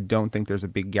because I don't think there's a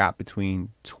big gap between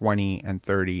 20 and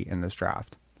 30 in this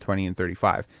draft, 20 and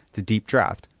 35. It's a deep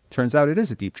draft. Turns out it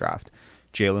is a deep draft.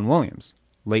 Jalen Williams,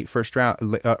 late first round,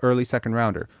 early second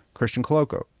rounder. Christian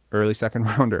Coloco, early second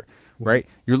rounder, Hmm. right?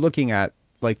 You're looking at,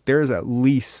 like, there's at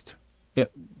least,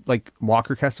 like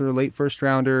Walker Kessler, late first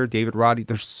rounder, David Roddy.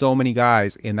 There's so many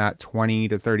guys in that 20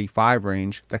 to 35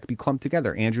 range that could be clumped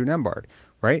together. Andrew Nembhard,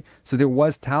 right? So there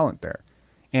was talent there.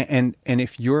 And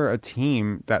if you're a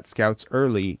team that scouts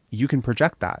early, you can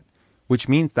project that, which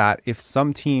means that if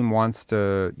some team wants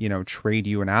to, trade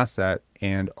you an asset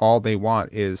and all they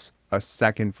want is a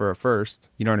second for a first,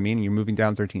 you know what I mean? You're moving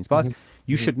down 13 spots. Hmm.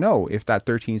 You Hmm. should know if that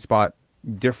 13 spot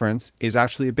difference is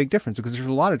actually a big difference, because there's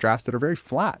a lot of drafts that are very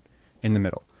flat in the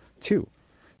middle too.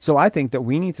 So I think that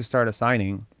we need to start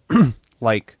assigning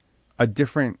like a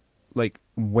different, like,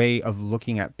 way of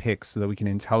looking at picks so that we can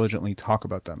intelligently talk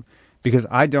about them. Because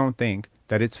I don't think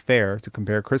that it's fair to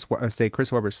compare say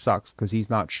Chris Webber sucks because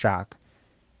he's not Shaq,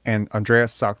 and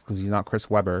Andreas sucks because he's not Chris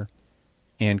Webber,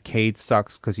 and Cade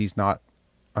sucks because he's not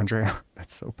Andrea.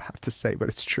 That's so bad to say, but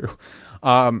it's true.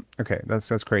 Okay,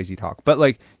 that's crazy talk. But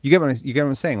like, you get what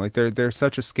I'm saying. Like, there's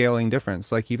such a scaling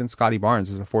difference. Like, even Scotty Barnes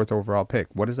is a fourth overall pick.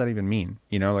 What does that even mean?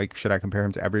 Like, should I compare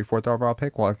him to every fourth overall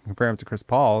pick? Well, I can compare him to Chris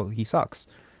Paul. He sucks.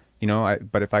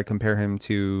 But if I compare him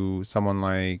to someone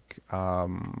like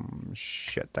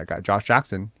shit, that guy Josh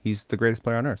Jackson, he's the greatest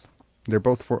player on earth.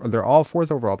 They're all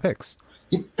fourth overall picks.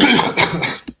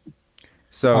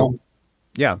 So Um,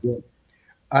 yeah, yeah.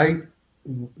 I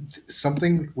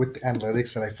Something with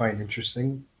analytics that I find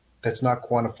interesting that's not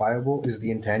quantifiable is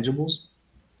the intangibles.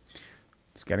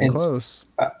 it's getting And close.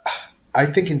 I, I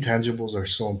think intangibles are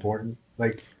so important.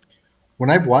 Like when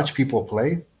I watch people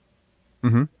play,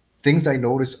 Mm-hmm. things I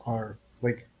notice are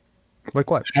like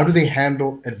Like what? how do they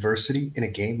handle adversity in a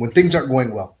game when things aren't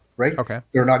going well, right? Okay.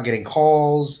 They're not getting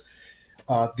calls.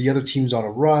 The other team's on a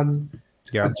run.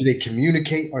 Yeah. Do they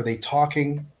communicate? Are they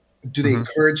talking? Do they Mm-hmm.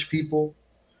 encourage people?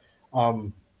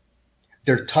 Um,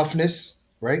 their toughness,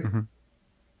 right? Mm-hmm.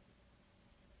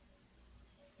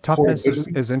 Toughness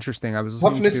Portability. is interesting. I was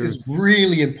listening Toughness to. is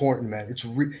really important, man. It's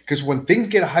because when things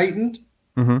get heightened,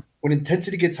 Mm-hmm. when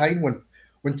intensity gets heightened,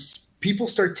 when people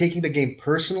start taking the game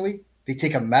personally, they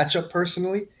take a matchup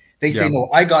personally. They say, Yeah. "No,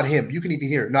 I got him. You can even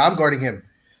hear it. No, I'm guarding him."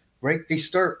 Right? They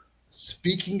start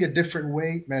speaking a different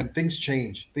way, man. Things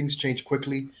change. Things change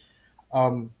quickly.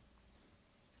 Um,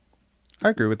 I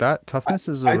agree with that. I, Toughness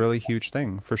is a I really huge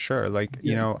thing for sure. Like,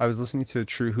 yeah. I was listening to a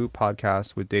True Hoop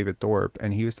podcast with David Thorpe,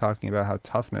 and he was talking about how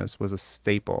toughness was a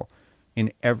staple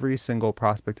in every single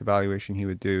prospect evaluation he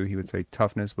would do. He would say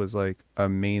toughness was like a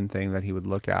main thing that he would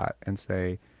look at and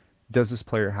say, does this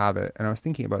player have it? And I was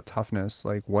thinking about toughness,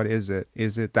 like, what is it?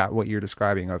 Is it that what you're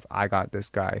describing of I got this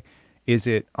guy? Is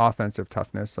it offensive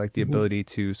toughness, like the Mhm. ability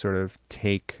to sort of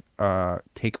take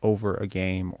over a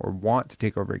game or want to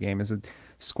take over a game? Is it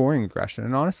scoring aggression?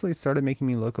 And honestly, it started making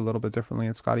me look a little bit differently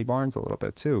at Scotty Barnes a little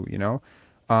bit too,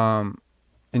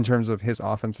 in terms of his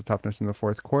offensive toughness in the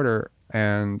fourth quarter.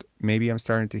 And maybe I'm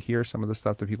starting to hear some of the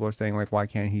stuff that people are saying, like, why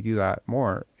can't he do that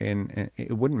more? And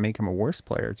it wouldn't make him a worse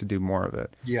player to do more of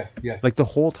it. Yeah, yeah, Like the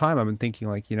whole time I've been thinking,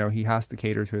 like, he has to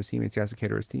cater to his teammates. He has to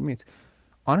cater to his teammates.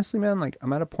 Honestly, man, like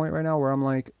I'm at a point right now where I'm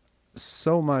like,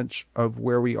 so much of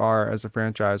where we are as a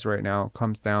franchise right now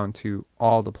comes down to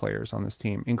all the players on this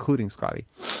team, including Scotty,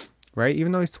 right?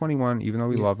 Even though he's 21, even though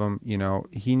we yeah, love him,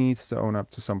 he needs to own up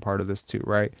to some part of this too,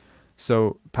 right?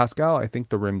 So Pascal, I think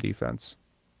the rim defense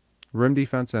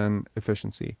and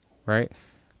efficiency, right?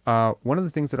 One of the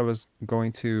things that I was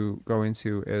going to go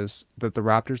into is that the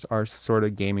Raptors are sort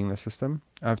of gaming the system.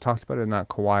 I've talked about it in that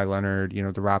Kawhi Leonard,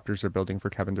 the Raptors are building for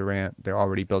Kevin Durant. They're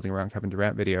already building around Kevin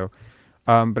Durant video.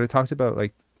 But it talks about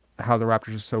like how the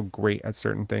Raptors are so great at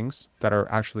certain things that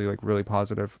are actually like really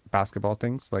positive basketball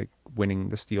things, like winning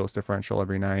the steals differential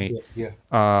every night, yeah,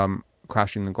 yeah,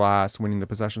 crashing the glass, winning the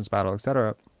possessions battle,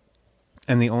 etc.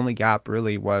 And the only gap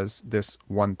really was this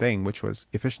one thing, which was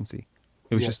efficiency.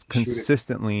 It was yeah. just Shoot it.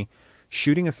 consistently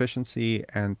shooting efficiency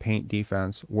and paint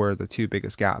defense were the two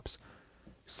biggest gaps.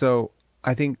 So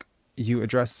I think you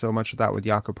address so much of that with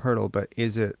Jakob Poeltl, but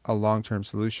is it a long-term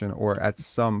solution, or at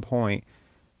some point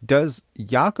does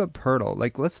Jakob Poeltl,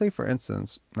 like let's say for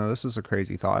instance, now this is a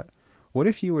crazy thought, what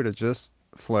if you were to just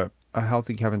flip a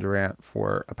healthy Kevin Durant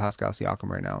for a Pascal Siakam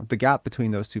right now? The gap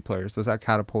between those two players, does that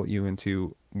catapult you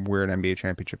into we're an NBA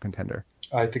championship contender?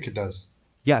 I think it does.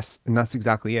 Yes, and that's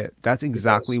exactly it. That's It does.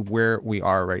 exactly where we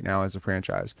are right now as a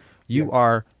franchise. Yeah, You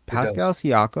are it does. Pascal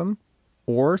Siakam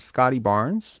or Scotty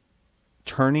Barnes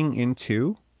turning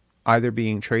into either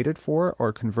being traded for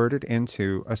or converted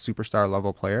into a superstar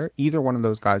level player. Either one of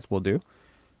those guys will do.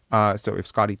 So if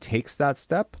Scotty takes that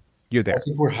step, you're I there.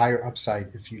 think we're higher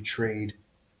upside if you trade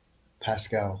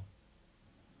Pascal.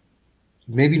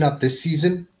 Maybe not this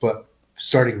season, but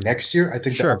starting next year, I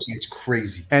think the Sure. upside's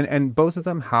crazy. And both of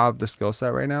them have the skill set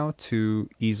right now to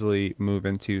easily move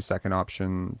into second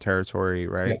option territory, Yeah,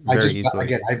 right? I Very just easily.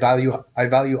 again I value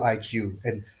IQ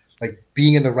and like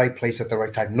being in the right place at the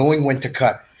right time, knowing when to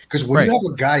cut. Because when you Right.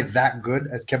 have a guy that good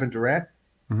as Kevin Durant,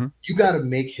 Hmm. you got to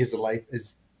make his life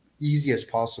as easy as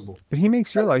possible. But he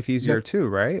makes your life Yeah, easier too,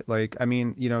 right? Like, I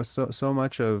mean, so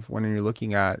much of when you're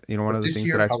looking at, one but of the this things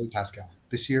that year I probably Pascal.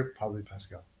 This year probably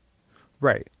Pascal.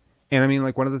 right. And I mean,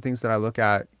 like one of the things that I look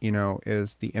at,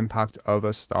 is the impact of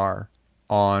a star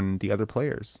on the other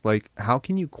players. Like, how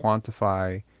can you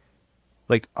quantify,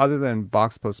 like, other than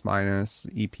box plus minus,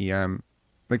 EPM,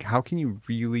 like, how can you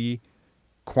really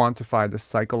quantify the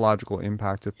psychological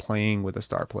impact of playing with a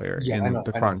star player Yeah, I in know,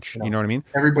 the I know, crunch? I You know. know what I mean?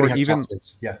 Everybody Or has top even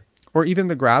plays. Yeah, or even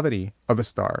the gravity of a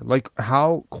star. Like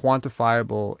how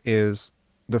quantifiable is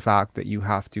the fact that you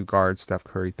have to guard Steph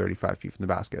Curry 35 feet from the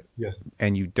basket yeah.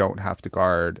 and you don't have to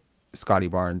guard Scotty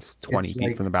Barnes 20 It's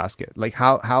feet from like the basket? Like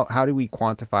how do we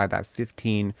quantify that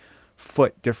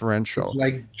 15-foot it's differential?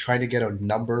 like trying to get a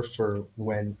number for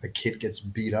when a kid gets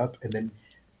beat up, and then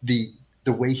the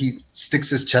the way he sticks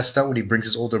his chest out when he brings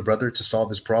his older brother to solve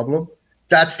his problem.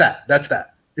 That's that. That's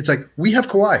that. It's like we have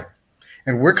Kawhi,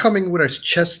 and we're coming with our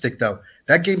chest sticked out.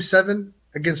 That game 7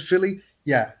 against Philly,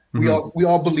 yeah, we Hmm.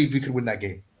 all believed we could win that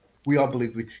game. We all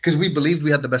believed we believed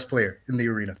we had the best player in the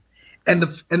arena, and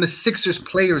the Sixers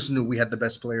players knew we had the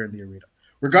best player in the arena.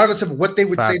 Regardless of what they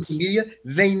would say to the Facts. media,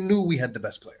 they knew we had the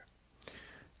best player.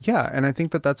 Yeah, and I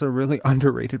think that that's a really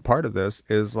underrated part of this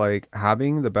is like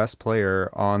having the best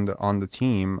player on the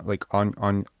team, like on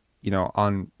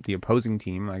on the opposing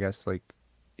team. I guess like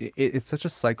it's such a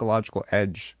psychological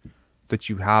edge that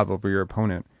you have over your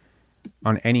opponent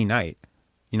on any night.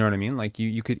 You know what I mean? Like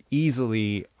you could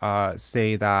easily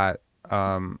say that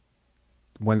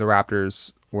when the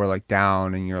Raptors were like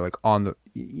down and you're like on the,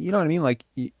 you know what I mean? Like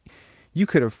you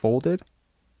could have folded.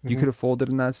 You Mm-hmm. could have folded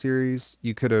in that series.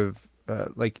 You could have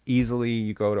like easily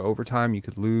you go to overtime. You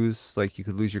could lose. Like you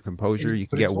could lose your composure. You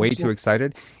could But it's get way too also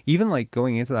excited. Even like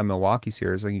going into that Milwaukee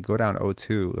series, like you go down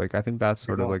 0-2. Like I think that's I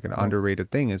sort of know, like an I know.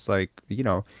 underrated thing. It's like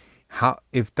how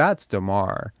if that's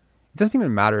DeMar, it doesn't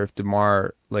even matter if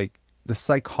DeMar like the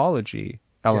psychology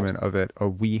element Yes. of it. Or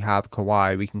we have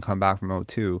Kawhi. We can come back from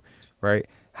 0-2, right?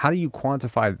 How do you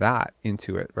quantify that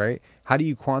into it, right? How do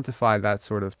you quantify that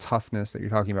sort of toughness that you're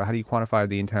talking about? How do you quantify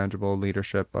the intangible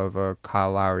leadership of a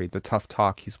Kyle Lowry, the tough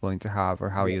talk he's willing to have, or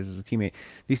how he Yeah. is as a teammate?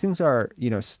 These things are,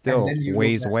 And still then you look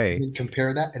ways at and away. then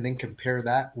compare that and then compare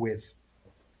that with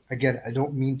again, I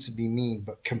don't mean to be mean,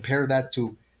 but compare that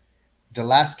to the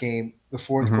last game, the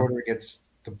fourth Hmm. quarter against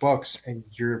the Bucks, and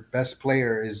your best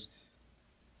player is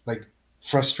like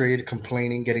frustrated,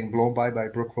 complaining, getting blown by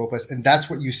Brook Lopez, and that's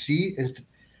what you see.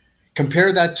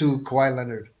 Compare that to Kawhi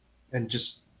Leonard and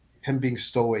just him being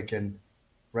stoic and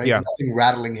right? Yeah, Nothing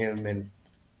rattling him and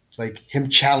like him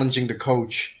challenging the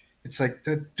coach. It's like,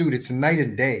 dude, it's night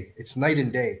and day. It's night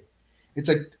and day. It's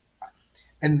like,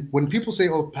 and when people say,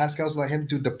 "Oh, Pascal's not him,"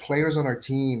 dude, the players on our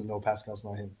team know Pascal's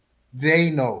not him.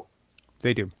 They know.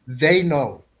 they do. They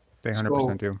know. They So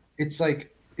 100% do. it's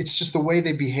like it's just the way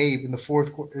they behave in the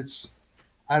fourth quarter. It's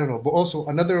I don't know. But also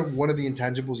another one of the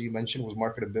intangibles you mentioned was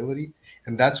marketability,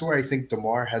 and that's where I think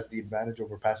Demar has the advantage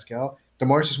over Pascal.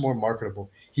 Demar's just more marketable.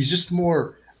 He's just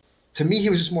more. To me, he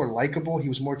was just more likable. He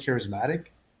was more charismatic.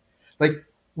 Like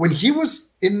when he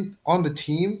was in on the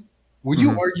team, would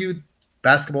you Hmm. argue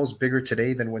basketball is bigger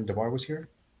today than when Demar was here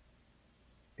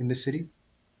in the city?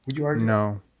 Would you argue that?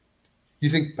 No, You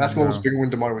think basketball was no. bigger when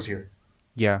Demar was here?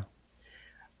 Yeah.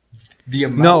 The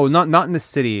amount No, not in the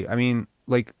city. I mean,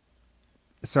 like,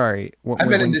 sorry, I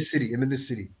meant in when this city. I'm in this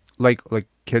city. like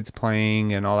kids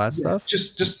playing and all that Yeah, stuff.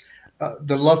 just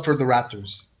the love for the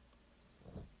Raptors.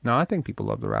 No, I think people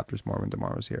love the Raptors more when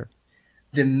DeMar was here.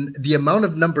 Then the amount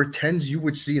of number tens you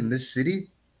would see in this city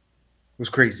was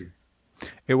crazy.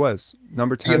 It was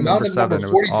number The 10, number amount of number 7. It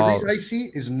was 43s all, I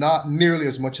see is not nearly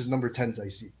as much as number 10s I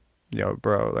see. yo,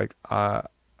 bro. Like,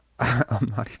 I'm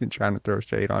not even trying to throw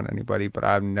shade on anybody, but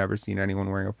I've never seen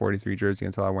anyone wearing a 43 jersey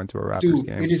until I went to a Raptors Dude,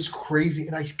 game. it is crazy.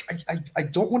 And I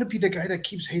don't want to be the guy that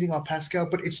keeps hating on Pascal,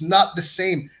 but it's not the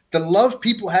same. The love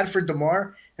people had for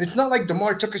DeMar, and it's not like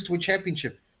DeMar took us to a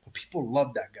championship, but people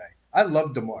love that guy. I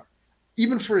love DeMar.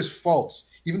 Even for his faults,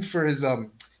 even for his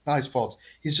not his faults.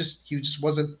 He just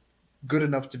wasn't good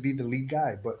enough to be the lead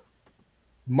guy. But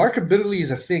markability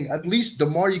is a thing. At least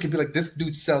DeMar, you can be like, this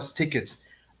dude sells tickets.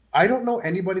 I don't know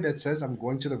anybody that says I'm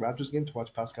going to the Raptors game to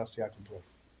watch Pascal Siakam play.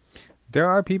 There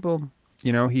are people,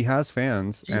 he has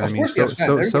fans, and I Of mean, course he has fans.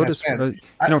 so Everybody has does fans.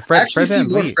 Fred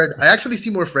VanVleet. I actually see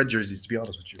more Fred jerseys, to be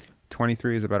honest with you.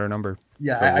 23 is a better number.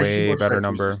 Yeah, It's a I see way more better Fred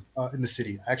number. jerseys in the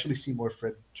city. I actually see more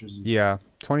Fred jerseys. Yeah,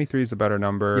 23 is a better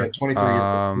number. Yeah, 23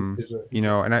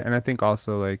 And I think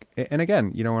also like, and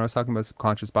again, when I was talking about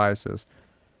subconscious biases,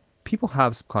 people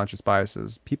have subconscious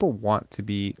biases. People want to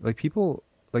be like people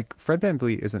like Fred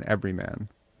VanVleet is an everyman.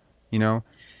 You know,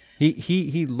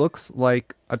 he looks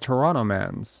like a Toronto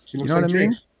man's. He You looks know what I like Drake.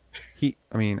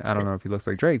 mean? I don't know if he looks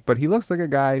like Drake, but he looks like a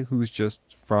guy who's just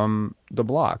from the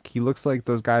block. He looks like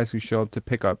those guys who show up to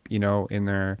pick up, in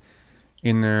their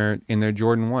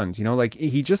Jordan 1s. Like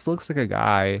he just looks like a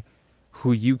guy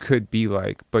who you could be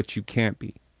like, but you can't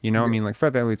be. I Yeah, mean, like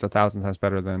Fred VanVleet's 1,000 times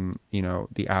better than,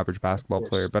 the average of basketball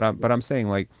player. course. But I'm saying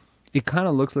like it kind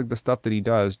of looks like the stuff that he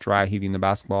does, dry heaving the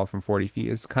basketball from 40 feet,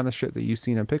 is kind of shit that you've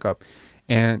seen him pick up.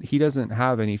 And he doesn't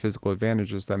have any physical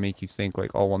advantages that make you think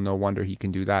like, oh, well, no wonder he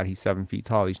can do that. He's 7 feet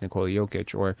tall. He's Nikola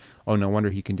Jokic. Or, oh, no wonder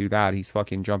he can do that. He's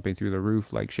fucking jumping through the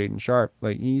roof like Shaden Sharp.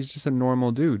 Like, he's just a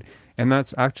normal dude. And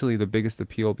that's actually the biggest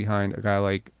appeal behind a guy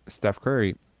like Steph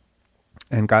Curry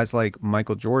and guys like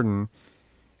Michael Jordan.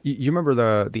 You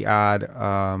remember the ad,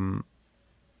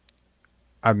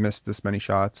 I've missed this many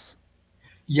shots.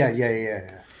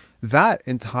 Yeah. That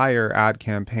entire ad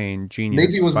campaign, Maybe it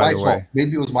genius, was by my the fault. way.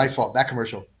 Maybe it was my fault. That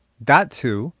commercial. That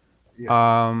too.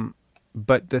 Yeah.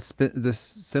 But this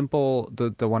simple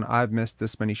the one I've missed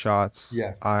this many shots.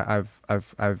 Yeah. I've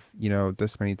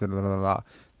this many da, da, da, da, da.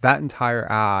 That entire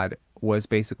ad was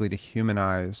basically to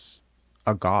humanize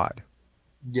a god.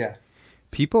 Yeah.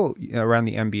 People around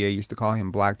the NBA used to call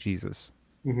him Black Jesus.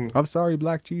 Hmm. I'm sorry,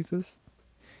 Black Jesus.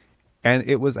 And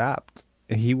it was apt.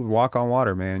 He would walk on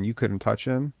water, man. You couldn't touch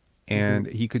him, Hmm. and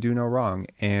he could do no wrong.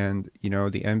 And the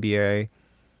NBA,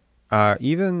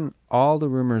 even all the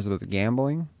rumors about the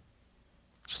gambling,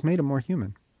 just made him more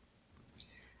human.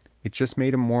 It just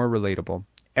made him more relatable.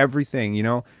 Everything,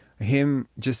 him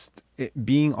just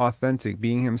being authentic,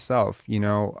 being himself.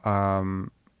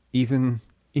 Even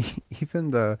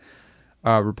even the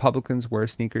Republicans wear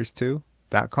sneakers too.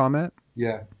 That comment,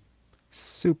 Yeah.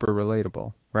 super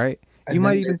relatable, right? You And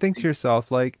might then even think to yourself,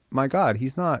 like, my God,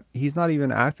 he's not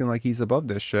even acting like he's above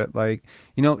this shit. Like,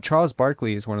 Charles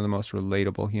Barkley is one of the most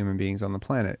relatable human beings on the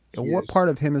planet. he What is. part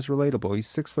of him is relatable? He's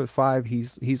 6'5".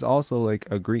 He's also like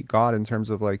a Greek god in terms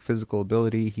of like physical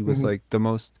ability. He was Hmm. like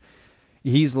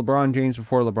he's LeBron James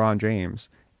before LeBron James.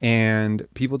 And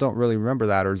people don't really remember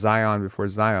that, or Zion before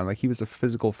Zion. Like, he was a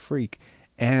physical freak.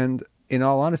 And in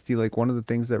all honesty, like, one of the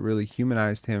things that really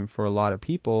humanized him for a lot of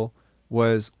people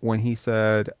was when he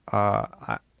said,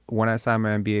 when I signed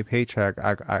my NBA paycheck,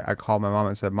 I called my mom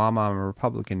and said, Mama, I'm a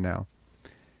Republican now.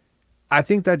 I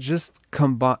think that just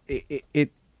combined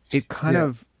it kind Yeah.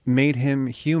 of made him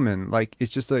human. Like,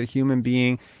 it's just a human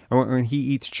being. And when he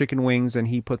eats chicken wings and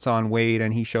he puts on weight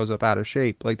and he shows up out of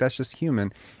shape, like, that's just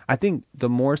human. I think the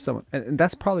more someone, and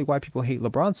that's probably why people hate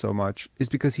LeBron so much, is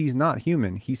because he's not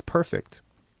human. He's perfect.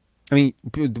 I mean,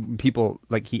 people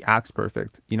like he acts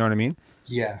perfect. You know what I mean?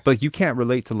 Yeah. But you can't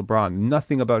relate to LeBron.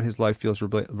 Nothing about his life feels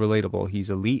relatable. He's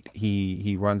elite.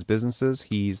 He runs businesses.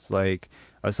 He's like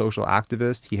a social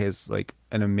activist. He has like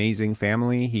an amazing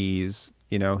family. He's,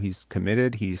 you know, he's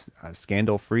committed. He's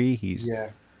scandal free. He's, Yeah.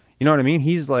 you know what I mean?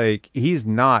 He's like he's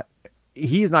not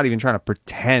even trying to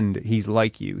pretend he's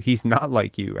like you. He's not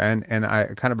like you. And I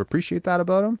kind of appreciate that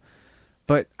about him.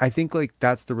 But I think like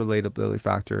that's the relatability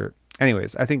factor.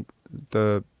 Anyways, I think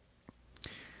the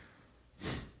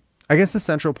I guess the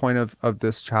central point of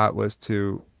this chat was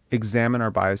to examine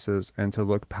our biases and to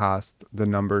look past the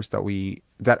numbers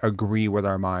that agree with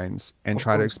our minds and Of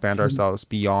try to course. expand ourselves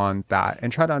beyond that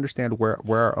and try to understand where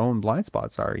our own blind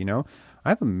spots are, you know? I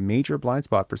have a major blind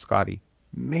spot for Scotty.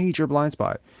 Major blind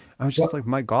spot. I was just But like,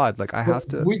 my God, like I but have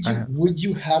to would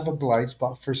you have a blind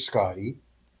spot for Scotty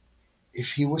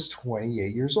if he was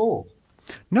 28 years old?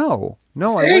 no,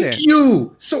 no, I Thank wouldn't.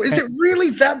 you. So is And it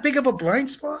really that big of a blind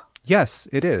spot? yes,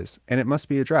 it is, and it must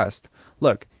be addressed.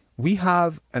 Look, we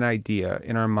have an idea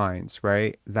in our minds,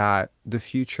 right, that the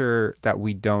future that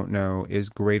we don't know is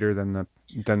greater than the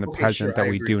Okay, present sure, that I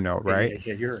we agree. do know, Yeah, right? yeah,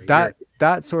 yeah. You're right. You're right.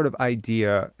 That sort of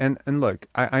idea, and look,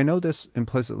 I know this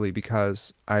implicitly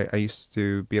because I used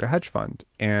to be at a hedge fund,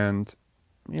 and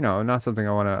you know, not something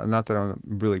I want to, not that I'm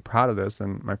really proud of this,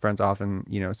 and my friends often,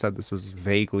 you know, said this was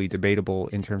vaguely debatable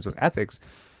in terms of ethics,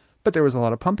 but there was a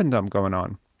lot of pump and dump going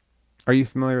on. Are you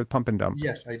familiar with pump and dump?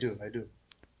 Yes, I do. I do.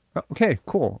 Okay,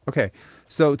 cool. Okay.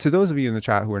 So to those of you in the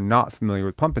chat who are not familiar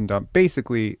with pump and dump,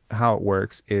 basically how it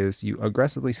works is you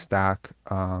aggressively stack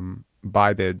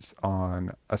buy bids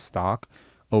on a stock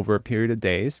over a period of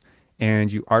days,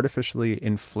 and you artificially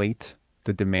inflate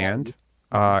the Value. demand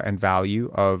Hmm. and value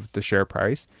of the share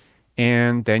price.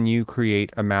 And then you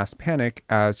create a mass panic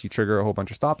as you trigger a whole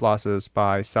bunch of stop losses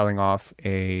by selling off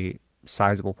a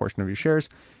sizable portion of your shares,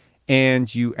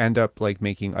 and you end up like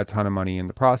making a ton of money in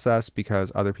the process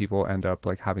because other people end up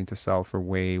like having to sell for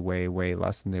way, way, way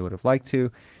less than they would have liked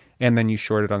to. And then you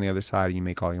short it on the other side and you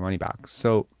make all your money back.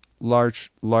 So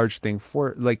large thing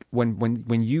for like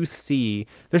when you see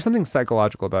there's something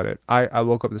psychological about it. I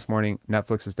woke up this morning,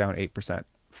 Netflix is down 8%.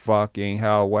 Fucking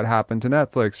hell, what happened to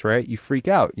Netflix, right? You freak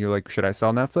out. You're like, should I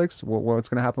sell Netflix? What's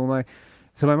gonna happen with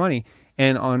my money?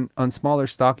 And on smaller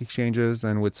stock exchanges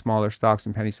and with smaller stocks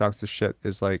and penny stocks, the shit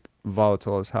is like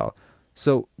volatile as hell.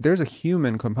 So there's a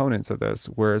human component to this,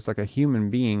 whereas like a human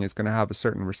being is going to have a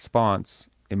certain response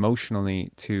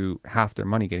emotionally to half their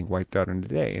money getting wiped out in a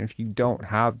day. And if you don't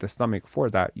have the stomach for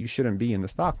that, you shouldn't be in the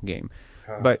stock game.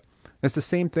 Uh, But it's the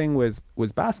same thing with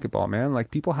basketball, man.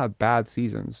 Like people have bad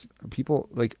seasons. People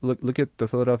like look at the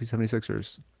Philadelphia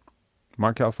 76ers.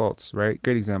 Markel Fultz, right?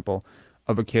 Great example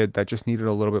of a kid that just needed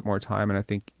a little bit more time. And I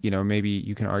think, you know, maybe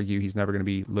you can argue he's never going to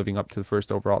be living up to the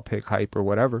first overall pick hype or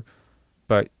whatever,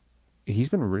 but he's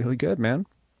been really good, man.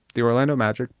 The Orlando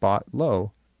Magic bought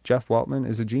low. Jeff Weltman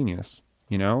is a genius,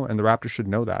 you know, and the Raptors should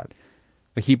know that.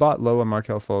 Like he bought low on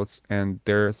Markel Fultz and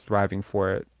they're thriving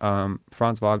for it.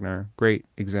 Franz Wagner, great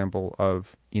example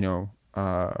of, you know,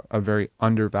 a very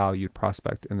undervalued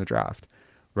prospect in the draft,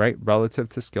 right? Relative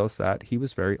to skill set, he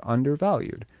was very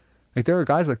undervalued. Like there are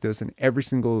guys like this in every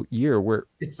single year where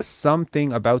it's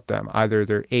something about them, either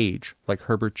their age, like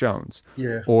Herbert Jones,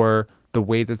 yeah. or the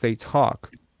way that they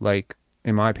talk, like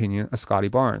in my opinion, a Scotty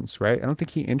Barnes, right? I don't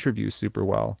think he interviews super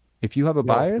well. If you have a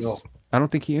No, no, bias, I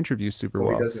don't think he interviews super no.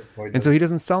 He well. doesn't. No, he And so doesn't. he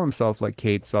doesn't sell himself like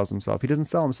Cade sells himself. He doesn't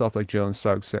sell himself like Jalen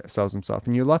Suggs sells himself.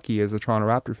 And you're lucky as a Toronto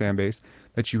Raptor fan base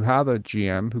that you have a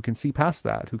GM who can see past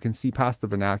that, who can see past the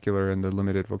vernacular and the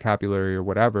limited vocabulary or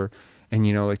whatever, and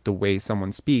you know, like the way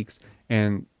someone speaks,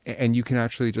 and you can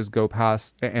actually just go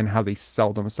past and how they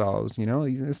sell themselves. You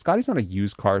know, Scotty's not a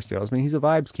used car salesman. He's a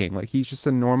vibes king. Like he's just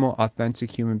a normal,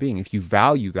 authentic human being. If you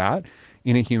value that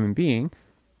in a human being,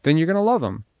 then you're gonna love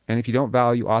him. And if you don't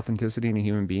value authenticity in a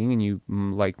human being and you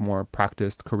like more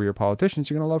practiced career politicians,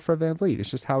 you're going to love Fred VanVleet. It's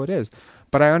just how it is.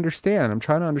 But I understand. I'm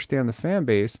trying to understand the fan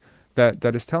base that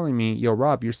is telling me, yo,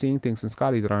 Rob, you're seeing things in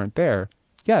Scotty that aren't there.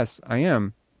 Yes, I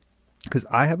am. Because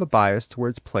I have a bias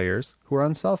towards players who are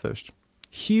unselfish.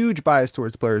 Huge bias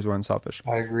towards players who are unselfish.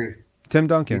 I agree. Tim Me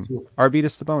Duncan, too.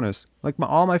 Arvydas Sabonis. Like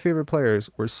all my favorite players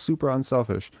were super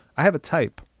unselfish. I have a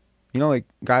type. You know, like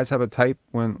guys have a type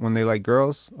when they like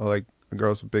girls, or like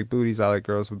girls with big booties. I like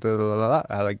girls with da, da, da, da, da.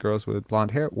 I like girls with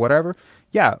blonde hair, whatever.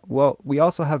 Yeah, well, we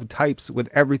also have types with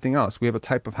everything else. We have a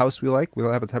type of house we like. We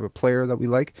have a type of player that we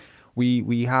like.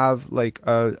 We have like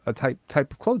a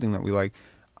type of clothing that we like.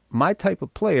 My type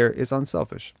of player is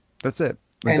unselfish. That's it.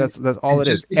 Like And that's all and it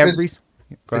is.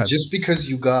 Go ahead. just because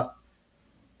you got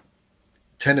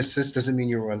 10 assists doesn't mean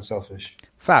you were unselfish.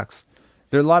 Facts.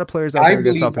 There are a lot of players out I there who get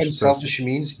believe selfish first. unselfish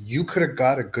means you could have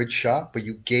got a good shot, but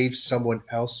you gave someone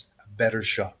else a better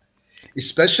shot.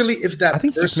 Especially if I that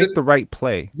think you just make person, the right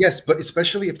play. yes, but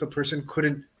especially if the person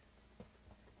couldn't,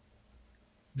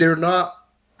 they're not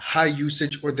high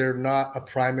usage or they're not a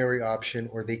primary option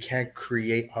or they can't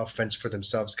create offense for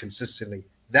themselves consistently.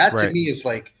 That to Right. me is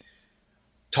like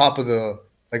top of the,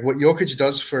 like what Jokic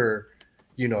does for,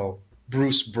 you know,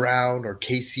 Bruce Brown or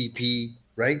KCP,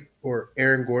 right? Or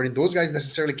Aaron Gordon. Those guys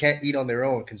necessarily can't eat on their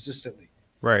own consistently.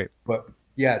 Right. But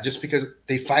yeah, just because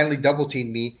they finally double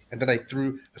teamed me and then I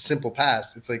threw a simple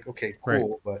pass, it's like, okay, Right.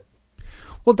 cool. But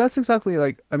Well, that's exactly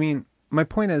like, I mean, my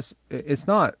point is, it's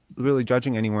not really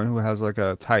judging anyone who has like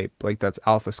a type like that's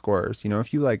alpha scorers. You know,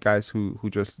 if you like guys who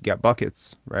just get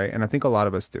buckets, right? And I think a lot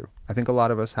of us do. I think a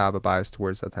lot of us have a bias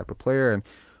towards that type of player. And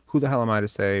who the hell am I to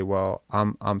say, well,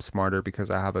 I'm smarter because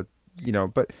I have a, you know,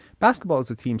 but basketball is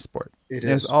a team sport. it It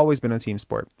has is. always been a team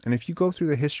sport. And if you go through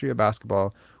the history of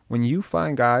basketball, when you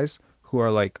find guys who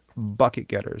are like bucket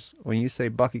getters, when you say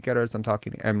bucket getters, I'm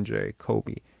talking MJ,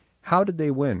 Kobe. How did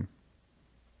they win?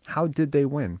 How did they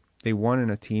win? They won in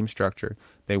a team structure.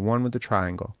 They won with the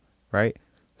triangle, right?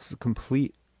 It's a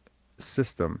complete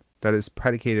system that is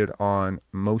predicated on And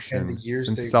the motion years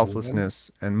and they've won,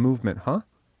 selflessness and movement, huh?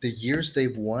 the years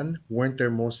they've won weren't their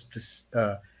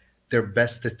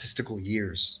best statistical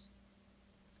years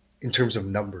in terms of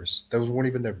numbers. Those weren't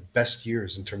even their best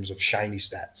years in terms of shiny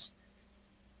stats.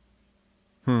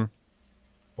 Hmm.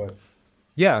 But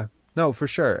Yeah, no, for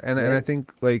sure. And I right,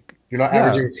 think like, you're not yeah,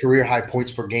 averaging a career high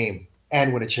points per game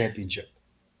and win a championship.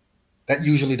 That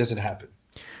usually doesn't happen.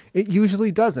 it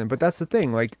usually doesn't, but that's the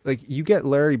thing. Like you get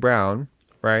Larry Brown,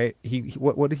 right?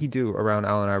 What did he do around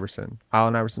Allen Iverson?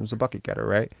 Allen Iverson was a bucket getter,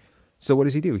 right? So what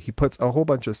does he do? He puts a whole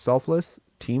bunch of selfless,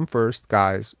 team first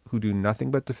guys who do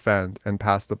nothing but defend and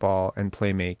pass the ball and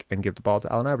play make and give the ball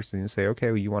to Allen Iverson and say, okay,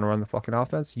 well, you want to run the fucking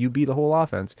offense? You be the whole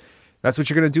offense. That's what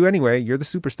you're gonna do anyway. You're the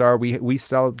superstar. We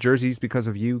sell jerseys because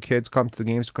of you. Kids come to the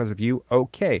games because of you.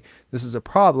 Okay, this is a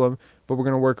problem, but we're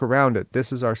gonna work around it.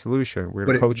 This is our solution. We're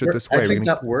gonna But it coach it worked. this I way. We're think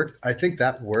gonna that worked. I think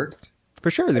that worked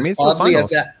for sure. They as made it to the oddly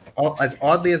finals. as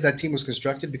oddly as that team was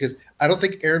constructed, because I don't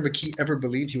think Aaron McKee ever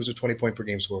believed he was a 20-point per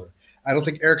game scorer. I don't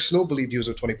think Eric Snow believed he was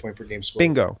a 20-point per game scorer.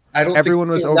 Bingo. I don't think Everyone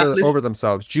was over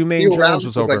themselves. Jumaine Theo Jones Ratliff was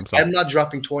was over like, himself. I'm not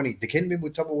dropping 20. Dikembe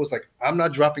Mutombo was like, I'm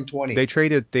not dropping 20. They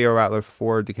traded Theo Ratliff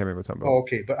for Dikembe Mutombo. Oh,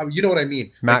 okay, but you know what I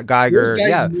mean. Like Matt those Geiger. guys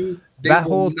Yeah, knew they that were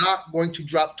whole not going to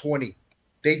drop 20.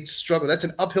 They struggle. That's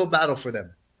an uphill battle for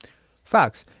them.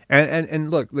 facts.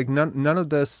 And look, like none of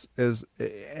this is.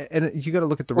 And you got to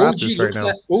look at the OG Raptors right looks now.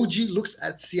 at OG looks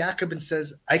at Siakam and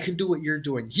says, I can do what you're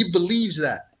doing. He believes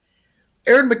that.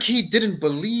 Aaron McKee didn't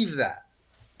believe that.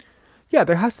 Yeah,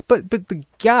 there has, but the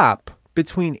gap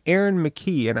between Aaron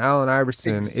McKee and Allen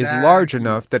Iverson is large Exactly.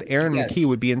 enough that Aaron McKee Yes.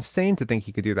 would be insane to think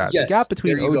he could do that. The Yes. gap There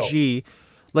between you go. OG,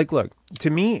 like, look,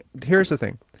 to me, here's the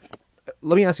thing.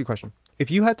 Let me ask you a question. If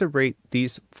you had to rate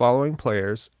these following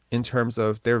players in terms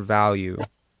of their value,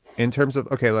 in terms of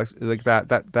okay, like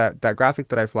that graphic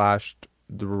that I flashed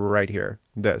right here,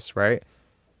 this right,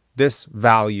 this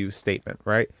value statement,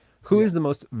 right? Who Yeah. is the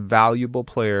most valuable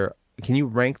player? Can you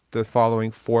rank the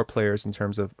following four players in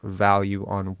terms of value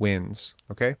on wins?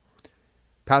 Okay,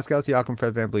 Pascal Siakam,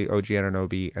 Fred VanVleet, OG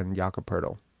Anunoby, and Jakob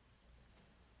Pertl.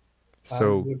 I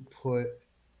So, would put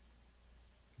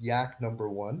Yak number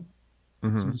one.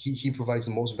 mhm. He provides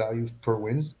the most value per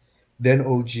wins. Then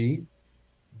OG,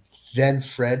 then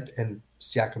Fred, and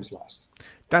Siakam's last.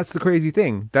 That's the crazy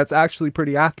thing. That's actually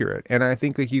pretty accurate. And I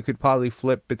think like you could probably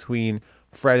flip between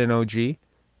Fred and OG.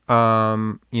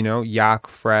 You know, Yak,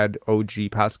 Fred, OG,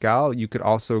 Pascal. You could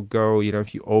also go, you know,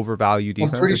 if you overvalue I'm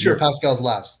defense, pretty if sure you're Pascal's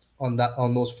last on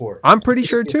those four. I'm pretty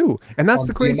sure too. And that's On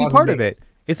the the crazy amount he part of makes. it.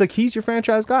 It's like he's your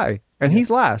franchise guy and Yeah, he's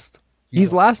last. he's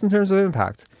He's last in terms of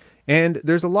impact. And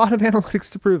there's a lot of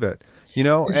analytics to prove it. You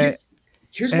know,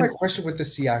 here's my and question with the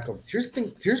Siakam.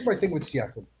 Here's my thing with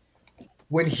Siakam.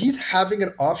 When he's having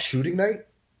an off shooting night,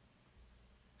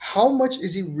 how much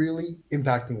is he really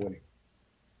impacting winning?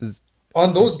 is-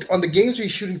 On the games where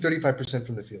he's shooting 35%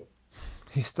 from the field.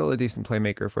 he's still a decent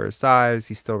playmaker for his size.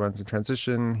 He still runs in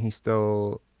transition. He's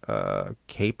still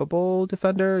capable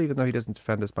defender, even though he doesn't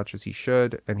defend as much as he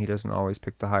should, and he doesn't always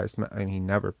pick the highest. And he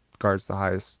never guards the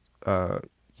highest,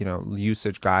 you know,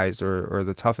 usage guys or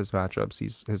the toughest matchups.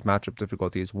 His matchup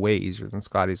difficulty is way easier than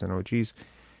Scotty's and OG's.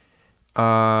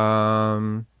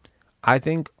 Um, I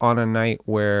think on a night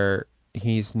where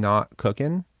he's not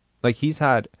cooking, like he's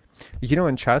had, you know,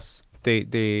 in chess,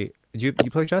 they you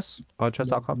play chess on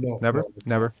No, chess.com? no, Never? no, no.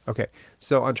 Never? Okay.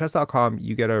 So on chess.com,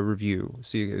 you get a review.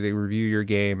 So they review your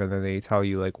game and then they tell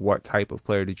you like what type of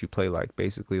player did you play like,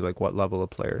 basically like what level of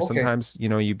player. Okay. Sometimes, you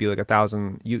know, you'd be like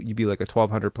 1,000, you'd be like a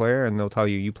 1,200 player and they'll tell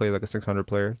you you play like a 600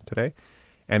 player today.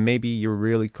 And maybe you're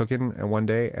really cooking and one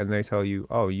day and they tell you,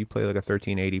 oh, you play like a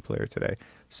 1380 player today.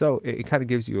 So it kind of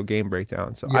gives you a game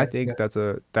breakdown. So I Yeah, yeah. think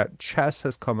that chess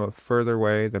has come a further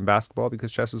way than basketball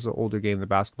because chess is an older game than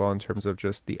basketball in terms of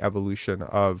just the evolution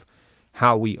of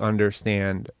how we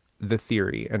understand the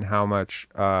theory and how much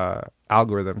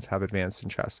algorithms have advanced in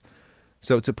chess.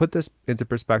 So to put this into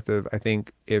perspective, I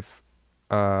think if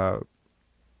uh,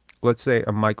 let's say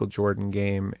a Michael Jordan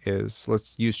game is,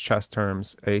 let's use chess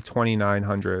terms, a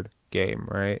 2,900 game,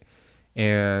 right?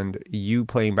 And you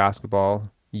playing basketball,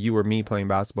 you or me playing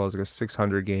basketball is like a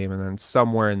 600 game, and then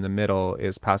somewhere in the middle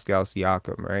is Pascal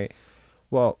Siakam, right?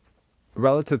 Well,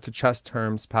 relative to chess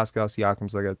terms, Pascal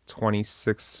Siakam's like a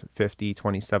 2,650,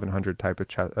 2,700 type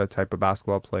of type of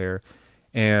basketball player,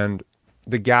 and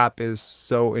the gap is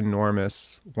so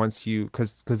enormous once you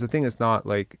because the thing is not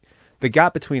like the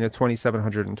gap between a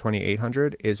 2,700 and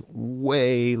 2,800 is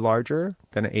way larger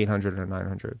than an 800 and a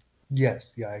 900.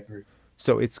 Yes, yeah, I agree.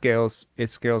 So it scales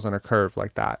on a curve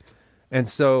like that. And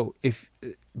so if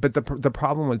but the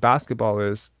problem with basketball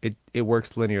is it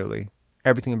works linearly.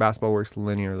 Everything in basketball works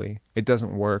linearly. It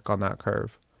doesn't work on that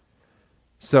curve.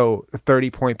 So a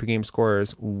 30 point per game scorer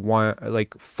is one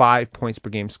like 5 points per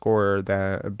game scorer,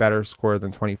 that a better score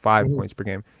than 25 Mhm. points per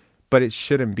game. But it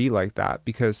shouldn't be like that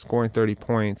because scoring 30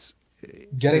 points,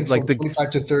 Getting like from the 25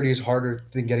 to 30 is harder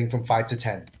than getting from 5 to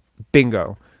 10.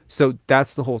 bingo. So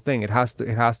that's the whole thing. It has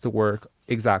to work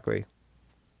exactly.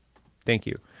 Thank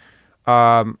you.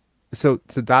 Um, so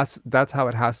that's how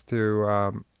it has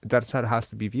to that's how it has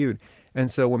to be viewed. And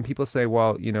so when people say,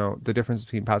 well, you know, the difference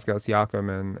between Pascal Siakam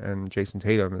and Jason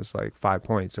Tatum is like 5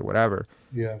 points or whatever,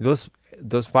 Yeah.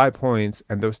 those 5 points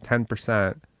and those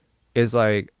 10% is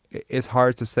like it's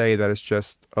hard to say that it's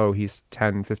just, oh, he's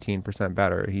 10-15%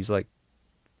 better. He's like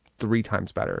 3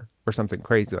 times better or something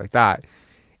crazy like that.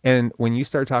 And when you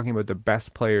start talking about the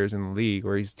best players in the league,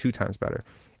 or he's 2 times better,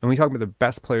 and we talk about the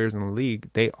best players in the league,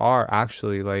 they are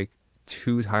actually like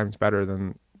 2 times better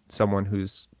than someone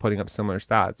who's putting up similar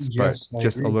stats, but Yes, I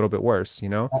just a agree. little bit worse, you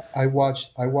know? I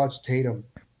watched Tatum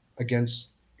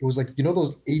against, it was like,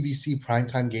 those ABC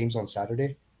primetime games on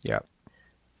Saturday. Yeah.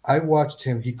 I watched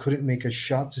him. He couldn't make a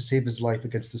shot to save his life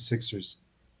against the Sixers,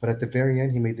 but at the very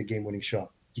end, he made the game-winning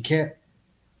shot. You can't,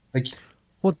 like,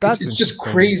 Well, it's that's it's just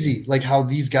interesting. crazy, like how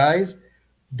these guys,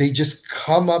 they just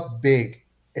come up big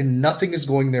and nothing is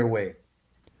going their way.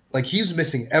 Like he was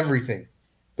missing everything,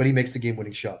 but he makes the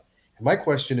game-winning shot. And my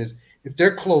question is, if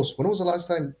they're close, when was the last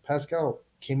time Pascal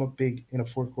came up big in a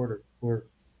fourth quarter or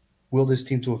willed his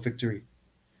team to a victory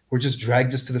or just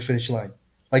dragged us to the finish line?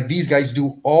 Like these guys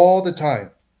do all the time.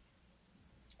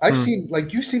 I've Hmm. seen,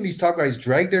 like you've seen these top guys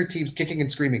drag their teams kicking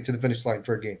and screaming to the finish line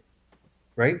for a game,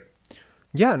 right?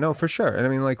 Yeah, no, for sure. And I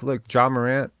mean, like, look, John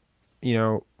Morant, you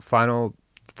know, final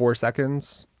 4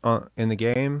 seconds in the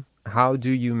game. How do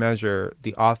you measure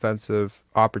the offensive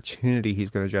opportunity he's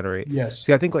going to generate? Yes.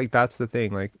 See, I think like that's the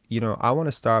thing. Like, you know, I want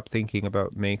to stop thinking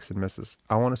about makes and misses.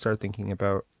 I want to start thinking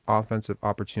about offensive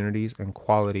opportunities and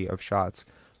quality of shots,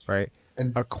 right?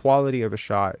 And A quality of a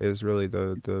shot is really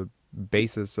the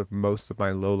basis of most of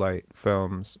my low light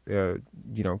films. You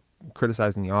know,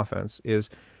 criticizing the offense is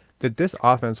that this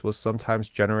offense will sometimes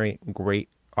generate great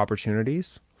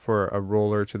opportunities for a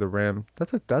roller to the rim.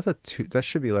 That's a two, that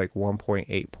should be like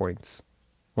 1.8 points,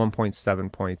 1.7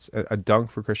 points. A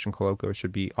dunk for Christian Koloko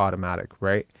should be automatic,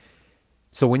 right?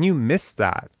 So when you miss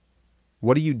that,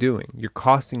 what are you doing? You're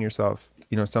costing yourself,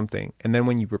 you know, something. And then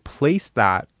when you replace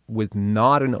that with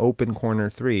not an open corner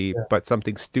three, yeah, but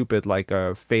something stupid like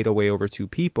a fadeaway over two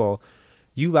people,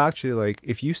 you actually like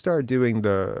if you start doing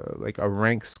the like a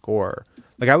rank score,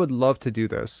 like I would love to do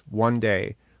this one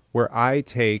day where I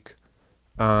take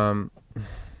um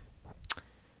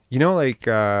you know, like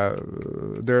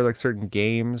there are like certain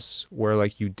games where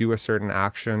like you do a certain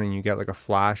action and you get like a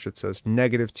flash that says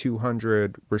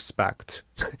 -200 respect,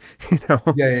 you know,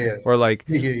 yeah, yeah, yeah, or like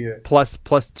yeah, yeah, yeah. plus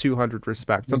 200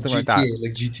 respect, Like something like that. GTA,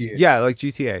 like GTA. Yeah, like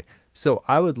GTA. So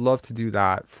I would love to do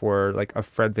that for like a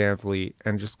Fred VanVleet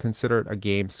and just consider it a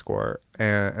game score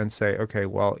and say, okay,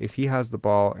 well, if he has the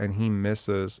ball and he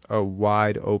misses a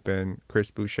wide open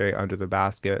Chris Boucher under the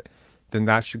basket, then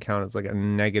that should count as like a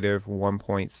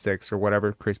 -1.6 or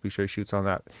whatever Chris Boucher shoots on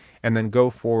that. And then go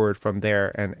forward from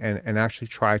there and actually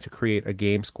try to create a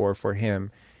game score for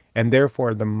him. And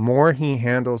therefore, the more he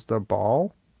handles the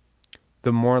ball,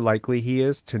 the more likely he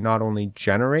is to not only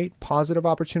generate positive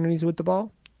opportunities with the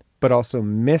ball, but also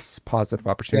miss positive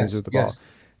opportunities Yes, with the ball. yes.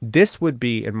 This would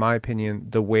be, in my opinion,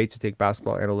 the way to take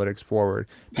basketball analytics forward,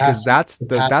 because Passing, that's the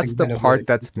that's passing the part analytics is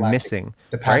that's lacking. missing,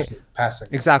 The right? passing.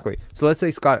 Exactly. So let's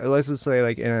say Scott. Let's just say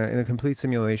like in a complete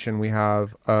simulation, we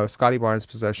have Scotty Barnes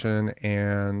possession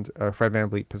and Fred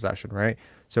VanVleet possession, right?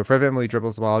 So Fred VanVleet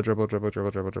dribbles the ball, dribble,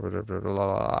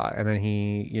 and then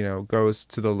he goes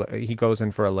to he goes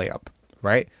in for a layup,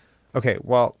 right? Okay.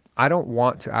 Well, I don't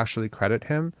want to actually credit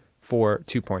him for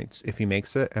 2 points if he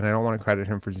makes it, and I don't want to credit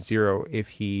him for 0 if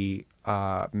he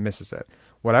misses it.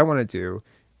 What I want to do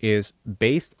is,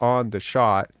 based on the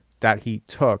shot that he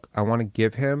took, I want to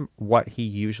give him what he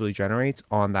usually generates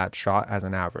on that shot as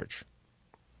an average.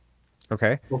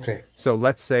 Okay? Okay. So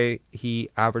let's say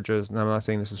he averages, and I'm not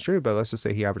saying this is true, but let's just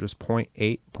say he averages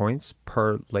 0.8 points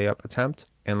per layup attempt.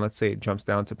 And let's say it jumps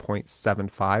down to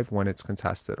 0.75 when it's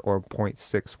contested, or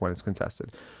 0.6 when it's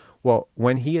contested. Well,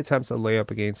 when he attempts a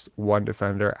layup against one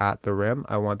defender at the rim,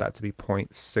 I want that to be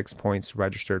 0.6 points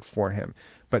registered for him.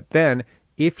 But then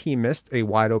if he missed a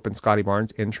wide open Scotty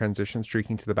Barnes in transition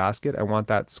streaking to the basket, I want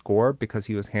that score, because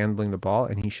he was handling the ball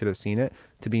and he should have seen it,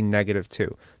 to be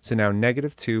 -2. So now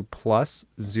 -2 plus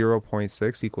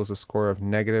 0.6 equals a score of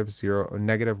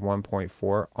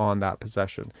 -1.4 on that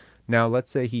possession. Now, let's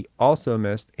say he also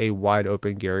missed a wide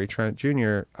open Gary Trent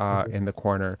Jr. In the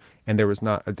corner, and there was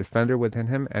not a defender within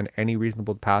him, and any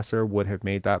reasonable passer would have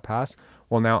made that pass.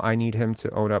 Well, now I need him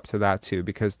to own up to that too,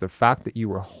 because the fact that you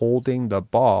were holding the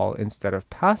ball instead of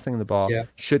passing the ball Yeah.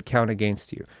 should count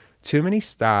against you. Too many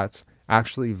stats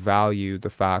actually value the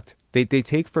fact they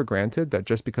take for granted that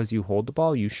just because you hold the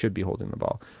ball, you should be holding the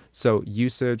ball. So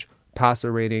usage,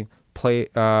 passer rating, play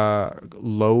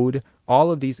load,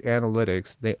 all of these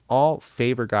analytics, they all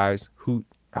favor guys who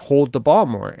hold the ball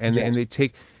more, and Yes. they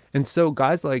take, and so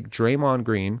guys like Draymond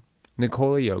Green,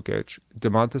 Nikola Jokic,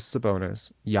 Domantas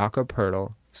Sabonis, Jakob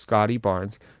Poeltl, Scotty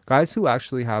Barnes, guys who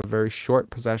actually have very short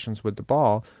possessions with the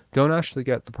ball, don't actually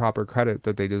get the proper credit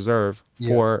that they deserve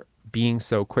for being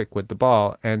so quick with the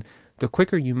ball. And the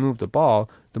quicker you move the ball,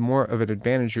 the more of an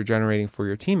advantage you're generating for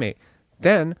your teammate.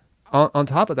 Then on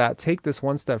top of that, take this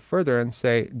one step further and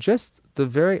say, just the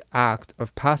very act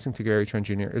of passing to Gary Trent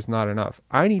Jr. is not enough.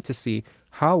 I need to see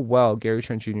how well Gary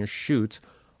Trent Jr. shoots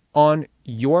on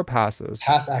your passes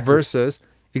Pass accuracy. versus,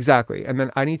 exactly. And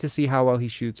then I need to see how well he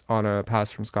shoots on a pass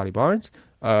from Scotty Barnes,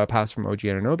 a pass from OG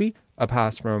Anunoby, a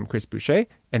pass from Chris Boucher.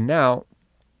 And now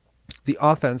the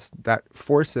offense that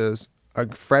forces a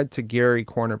Fred to Gary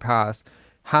corner pass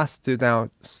has to now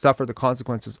suffer the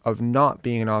consequences of not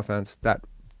being an offense that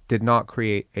did not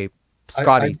create a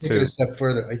Scotty I take it to. a step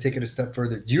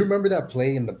further. Do you remember that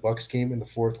play in the Bucks game in the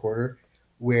fourth quarter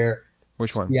where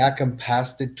Which one? Siakam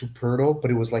passed it to Poeltl,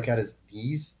 but it was like at his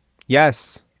knees,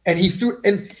 Yes. and he threw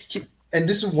and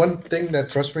this is one thing that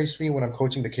frustrates me when I'm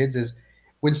coaching the kids is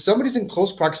when somebody's in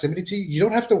close proximity to you, you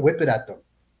don't have to whip it at them,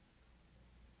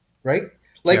 right?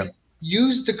 Like Yeah.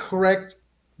 use the correct,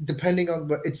 depending on,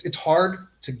 but it's hard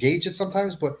to gauge it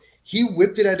sometimes. But he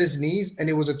whipped it at his knees, and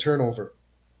it was a turnover,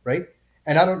 right?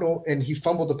 And I don't know, and he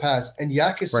fumbled the pass. And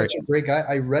Yak is such a great guy.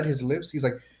 I read his lips. He's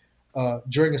like,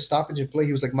 during a stoppage in play,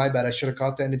 he was like, "My bad, I should have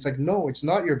caught that." And it's like, no, it's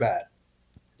not your bad.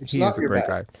 It's He not is a your great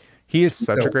bad. guy. He is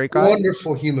such a great guy.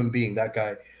 Wonderful human being, that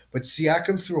guy. But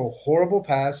Siakam threw a horrible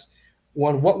pass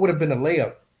on what would have been a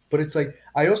layup. But it's like,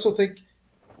 I also think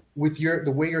with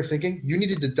the way you're thinking, you need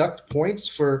to deduct points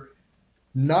for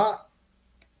not,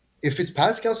 if it's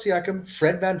Pascal Siakam,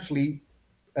 Fred VanVleet,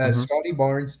 Scotty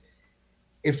Barnes,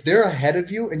 if they're ahead of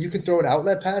you and you can throw an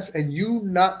outlet pass and you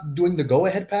not doing the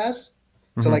go-ahead pass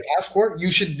to like half court,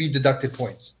 you should be deducted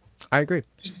points. I agree.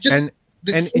 Just And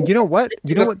you know what?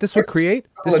 You know what this would create?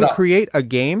 This would create a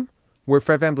game where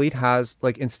Fred VanVleet has,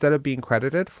 like, instead of being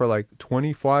credited for like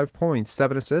 25 points,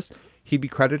 7 assists, he'd be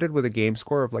credited with a game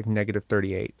score of like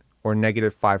 -38 or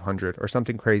 -500 or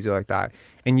something crazy like that.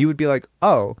 And you would be like,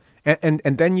 oh, and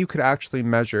then you could actually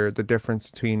measure the difference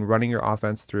between running your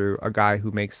offense through a guy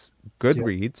who makes good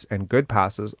reads and good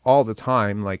passes all the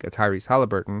time, like a Tyrese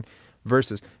Halliburton,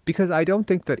 versus, because I don't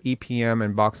think that EPM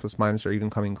and box plus minus are even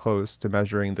coming close to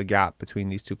measuring the gap between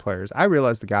these two players. I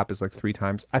realize the gap is like 3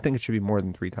 times. I think it should be more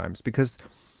than 3 times, because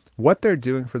what they're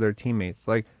doing for their teammates,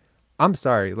 like, I'm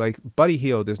sorry, like Buddy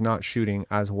Hield is not shooting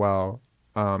as well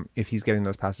if he's getting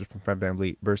those passes from Fred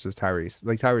VanVleet versus Tyrese.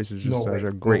 Like, Tyrese is just such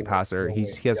a great passer. He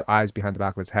has eyes behind the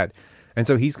back of his head. And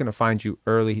so he's going to find you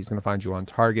early. He's going to find you on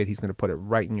target. He's going to put it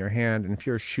right in your hand. And if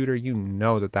you're a shooter, you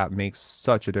know that that makes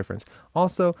such a difference.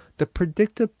 Also, the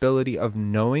predictability of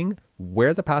knowing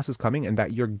where the pass is coming and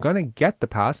that you're going to get the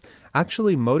pass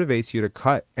actually motivates you to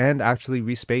cut and actually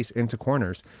respace into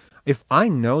corners. If I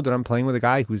know that I'm playing with a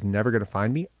guy who's never going to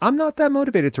find me, I'm not that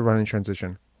motivated to run in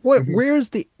transition. What? Mhm.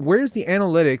 Where's the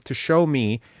analytic to show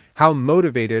me how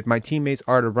motivated my teammates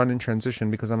are to run in transition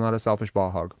because I'm not a selfish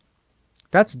ball hog?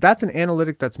 That's an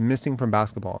analytic that's missing from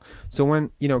basketball. So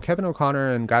when, Kevin O'Connor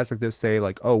and guys like this say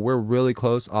like, "Oh, we're really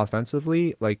close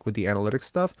offensively," like with the analytics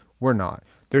stuff, we're not.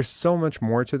 There's so much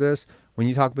more to this. When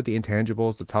you talk about the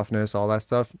intangibles, the toughness, all that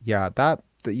stuff, yeah,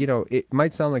 it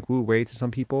might sound like woo wei to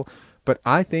some people, but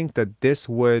I think that this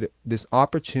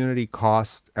opportunity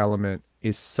cost element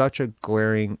is such a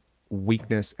glaring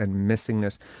weakness and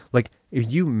missingness. Like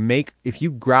if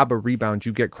you grab a rebound,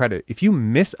 you get credit. If you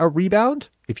miss a rebound,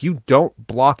 if you don't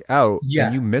block out and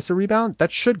Yeah, you miss a rebound,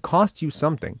 that should cost you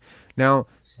something. Now,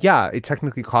 yeah, it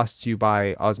technically costs you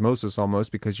by osmosis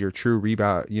almost because your true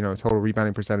rebound, total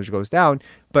rebounding percentage goes down.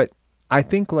 But I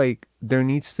think like there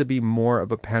needs to be more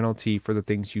of a penalty for the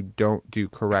things you don't do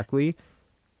correctly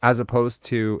as opposed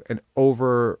to an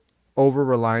over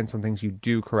reliance on things you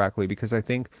do correctly, because I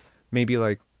think maybe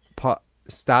like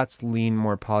stats lean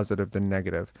more positive than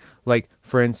negative. Like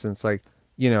for instance, like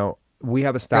we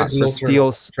have a stat Fred's for low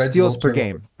turnover. Fred's steals low per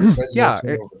turnover. game. Fred's low Yeah,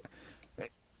 turnover.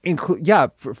 include yeah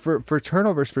for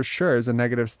turnovers for sure is a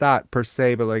negative stat per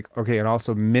se, but like okay, and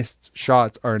also missed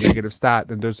shots are a negative stat,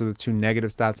 and those are the two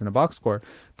negative stats in a box score.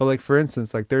 But like for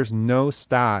instance, like there's no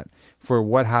stat for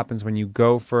what happens when you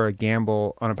go for a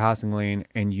gamble on a passing lane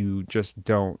and you just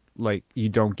don't, like you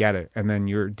don't get it and then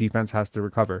your defense has to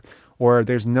recover, or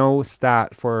there's no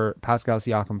stat for Pascal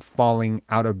Siakam falling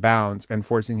out of bounds and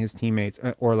forcing his teammates,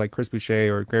 or like Chris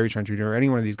Boucher or Gary Trent Jr. or any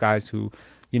one of these guys who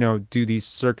do these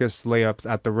circus layups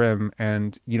at the rim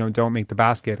and, don't make the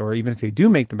basket, or even if they do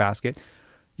make the basket,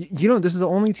 this is the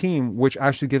only team which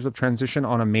actually gives up transition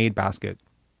on a made basket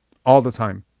all the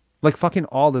time. Like fucking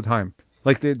all the time.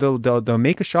 Like they'll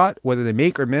make a shot, whether they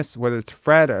make or miss, whether it's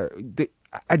Fred or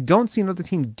I don't see another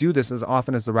team do this as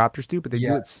often as the Raptors do, but they do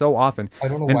Yeah, it so often. I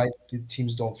don't know And why the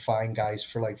teams don't find guys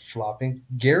for like flopping.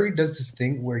 Gary does this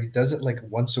thing where he does it like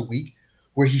once a week,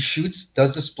 where he shoots,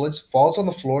 does the splits, falls on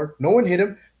the floor. No one hit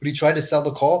him, but he tried to sell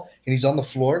the call, and he's on the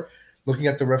floor looking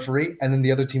at the referee, and then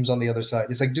the other team's on the other side.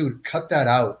 It's like, dude, cut that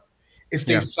out. If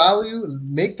they yeah, foul you,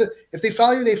 if they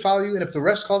foul you, they foul you, and if the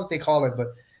refs call it, they call it. But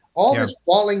all yeah. this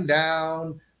falling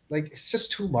down, like it's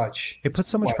just too much. It It's puts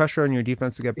so too much much. pressure on your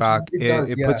defense to get back. It It does,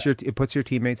 it yeah. puts your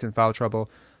teammates in foul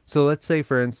trouble. So let's say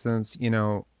for instance,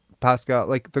 Pascal,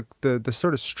 like the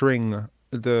sort of string,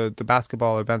 the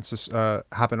basketball events just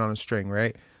happen on a string,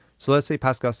 right? So let's say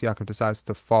Pascal Siakam decides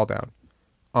to fall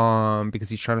down because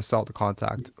he's trying to sell the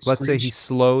contact. Let's say Screech. he's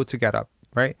slow to get up,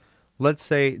 right? Let's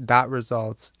say that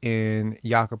results in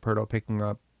Jakob picking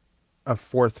up a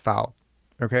fourth foul.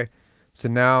 Okay. So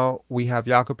now we have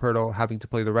Jakob having to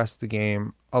play the rest of the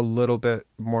game a little bit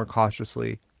more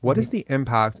cautiously. What is Mhm. the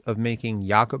impact of making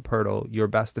Jakob your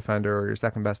best defender or your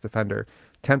second best defender,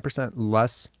 10%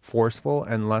 less forceful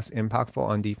and less impactful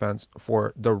on defense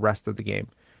for the rest of the game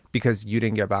because you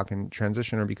didn't get back in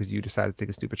transition or because you decided to take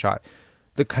a stupid shot?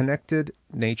 The connected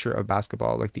nature of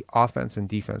basketball, like the offense and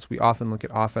defense, we often look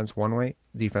at offense one way,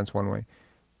 defense one way.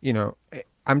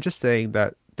 I'm just saying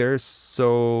that there's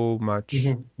so much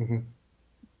Mhm. Mhm.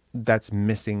 that's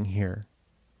missing here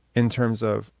in terms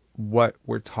of what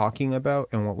we're talking about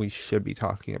and what we should be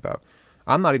talking about.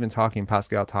 I'm not even talking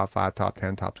Pascal top 5, top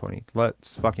 10, top 20.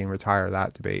 Let's fucking retire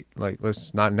that debate. Like,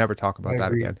 let's not never talk I about that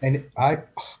agree. again. And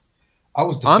I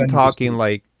was I'm defending this talking dude.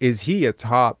 like, is he a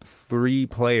top 3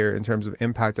 player in terms of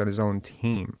impact on his own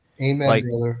team? Amen, Like,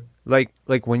 brother.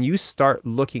 like when you start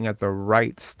looking at the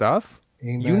right stuff,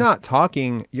 Amen. you're not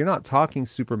talking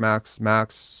super max,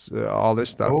 all this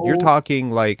stuff. You're No,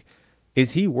 talking like,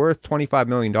 is he worth $25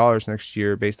 million next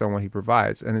year based on what he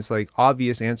provides? And it's like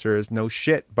obvious answer is no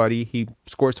shit, buddy. He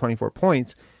scores 24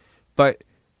 points, but by the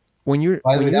when way, you're that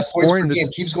points per scoring game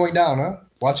keeps going down, huh?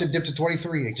 Watch it dip to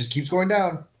 23. It just keeps going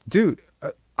down. dude,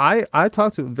 I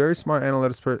talked to a very smart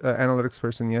analytics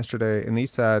person yesterday, and he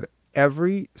said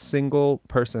every single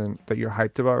person that you're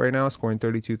hyped about right now scoring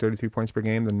 32, 33 points per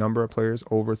game, the number of players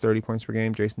over 30 points per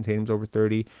game, Jason Tatum's over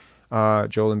 30,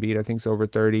 Joel Embiid I think is over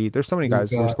 30. There's so many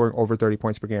guys who are Luca, scoring over 30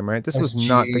 points per game, right? This was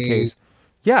not the SGA, case.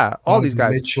 Yeah, all these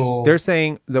Donovan guys, they're Mitchell.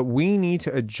 saying that we need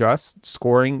to adjust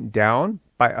scoring down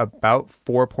by about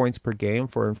 4 points per game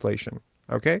for inflation.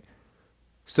 Okay.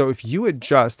 So if you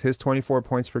adjust his 24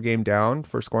 points per game down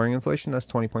for scoring inflation, that's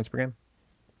 20 points per game.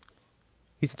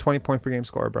 He's a 20 point per game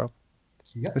scorer, bro.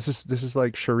 Yeah. This is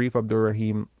like Sharif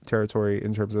Abdurrahim territory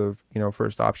in terms of,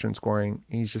 first option scoring.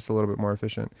 He's just a little bit more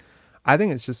efficient. I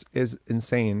think it's just is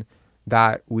insane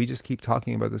that we just keep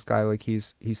talking about this guy like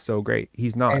he's so great.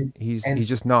 He's not. and He's and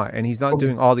just not, and he's not from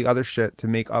doing all the other shit to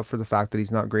make up for the fact that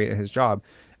he's not great at his job.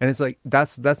 And it's like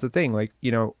that's the thing. Like,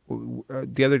 you know,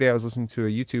 the other day I was listening to a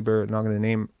YouTuber, not going to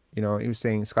name, you know, he was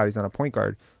saying Scotty's not a point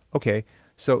guard. Okay,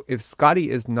 so if Scotty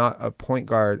is not a point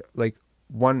guard, like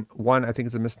one I think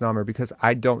is a misnomer, because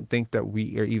I don't think that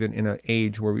we are even in an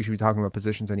age where we should be talking about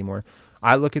positions anymore.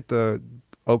 I look at the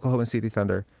Oklahoma City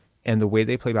Thunder and the way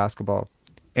they play basketball,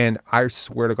 and I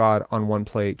swear to God, on one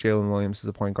play, Jalen Williams is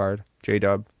a point guard,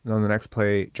 J-Dub. And on the next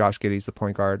play, Josh Giddey's the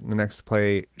point guard. And the next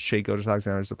play, Shea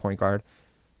Gilgeous-Alexander is the point guard.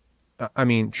 I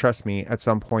mean, trust me, at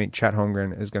some point, Chet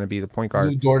Holmgren is going to be the point guard.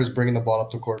 Lou Dort is bringing the ball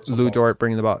up the court. Lou Dort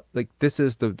bringing the ball. Like, this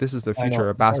is the I future know.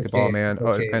 of basketball, Okay. man.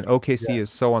 Okay. And OKC Yeah. is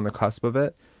so on the cusp of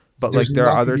it. But There's like, there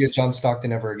are not going to be a others. John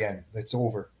Stockton ever again. It's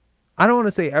over. I don't want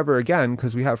to say ever again,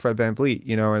 because we have Fred VanVleet,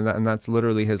 you know, and that's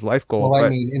literally his life goal. Well, I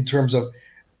But mean, in terms of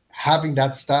having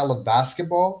that style of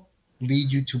basketball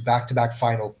lead you to back-to-back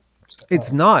final.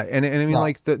 it's not. And I mean, No.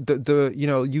 like, the you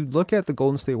know, you look at the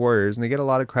Golden State Warriors, and they get a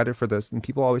lot of credit for this. And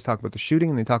people always talk about the shooting,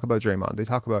 and they talk about Draymond. They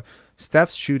talk about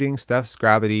Steph's shooting, Steph's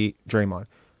gravity, Draymond.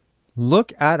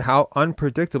 Look at how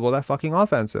unpredictable that fucking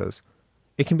offense is.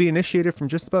 It can be initiated from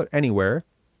just about anywhere.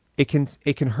 It can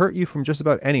hurt you from just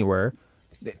about anywhere.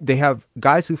 They have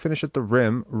guys who finish at the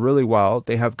rim really well.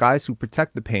 They have guys who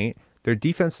protect the paint. Their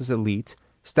defense is elite.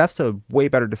 Steph's a way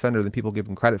better defender than people give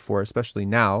him credit for, especially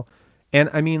now. And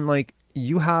I mean, like,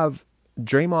 you have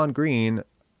Draymond Green,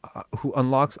 who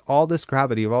unlocks all this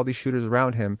gravity of all these shooters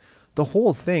around him. The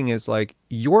whole thing is like,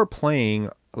 you're playing,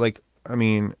 like, I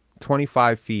mean,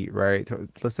 25 feet, right?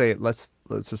 Let's say, let's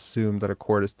assume that a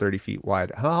court is 30 feet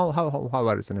wide. How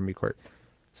wide is an NBA court?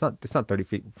 It's not 30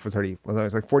 feet for 30. Well,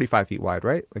 it's like 45 feet wide,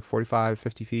 right? Like 45,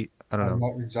 50 feet. I don't know. I'm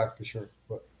not exactly sure,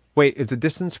 but Wait, if the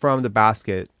distance from the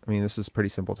basket, I mean, this is pretty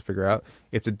simple to figure out.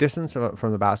 If the distance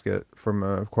from the basket from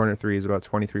a corner three is about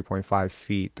 23.5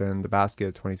 feet, then the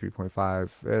basket 23.5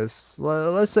 is,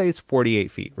 let's say it's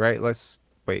 48 feet, right? Let's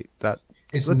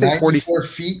it's say it's 40. 94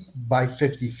 feet by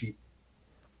 50 feet.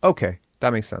 Okay,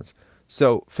 that makes sense.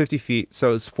 So 50 feet.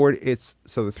 So it's 40.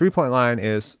 So the 3-point line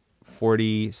is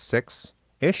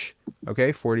 46-ish.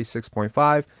 Okay,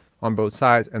 46.5 on both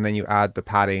sides, and then you add the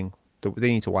padding. They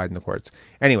need to widen the courts.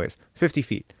 Anyways, 50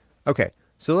 feet. Okay,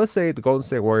 so let's say the Golden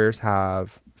State Warriors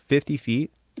have 50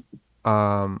 feet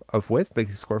of width. They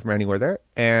can score from anywhere there.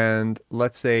 And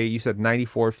let's say you said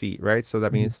 94 feet, right? So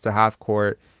that means the half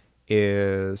court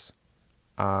is,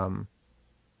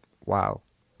 wow.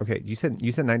 Okay, you said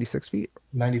 96 feet?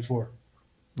 94.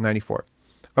 94.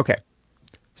 Okay,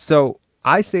 so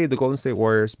I say the Golden State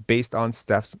Warriors, based on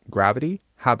Steph's gravity,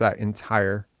 have that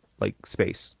entire like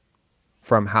space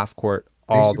from half court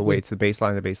all the way to the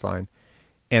baseline,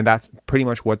 and that's pretty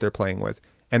much what they're playing with,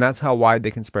 and that's how wide they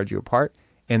can spread you apart,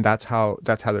 and that's how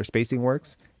their spacing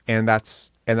works, and that's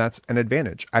an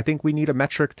advantage. I think we need a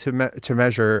metric to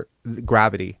measure the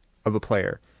gravity of a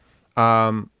player.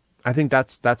 I think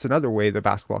that's another way that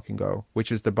basketball can go,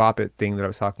 which is the bop it thing that I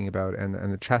was talking about, and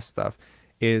the chess stuff,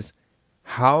 is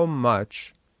how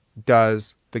much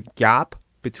does the gap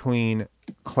between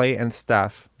Clay and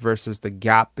Steph versus the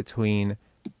gap between,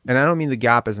 and I don't mean the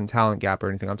gap as in talent gap or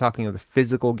anything, I'm talking of the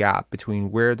physical gap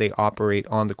between where they operate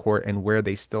on the court and where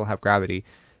they still have gravity,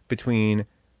 between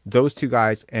those two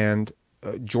guys and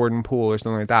Jordan Poole or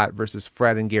something like that versus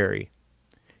Fred and Gary,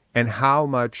 and how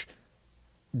much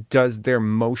does their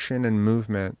motion and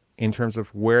movement in terms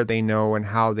of where they know and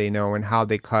how they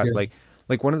cut. Yeah.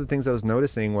 Like one of the things I was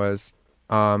noticing was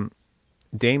Dame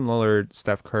Lillard,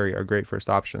 Steph Curry are great first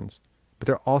options, but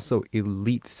they're also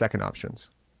elite second options.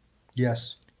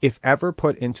 Yes. If ever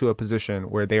put into a position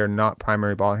where they are not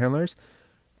primary ball handlers,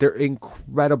 they're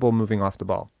incredible moving off the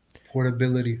ball.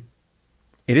 Portability.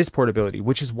 It is portability,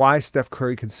 which is why Steph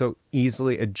Curry can so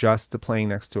easily adjust to playing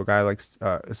next to a guy like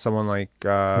someone like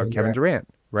Kevin Durant,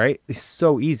 right? It's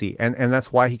so easy. And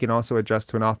that's why he can also adjust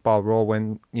to an off-ball role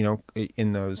when, you know,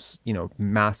 in those, you know,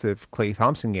 massive Klay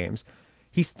Thompson games.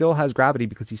 He still has gravity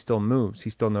because he still moves. He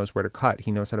still knows where to cut.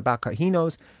 He knows how to back cut. He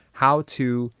knows how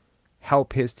to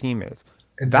help his teammates.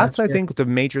 And That's I think, the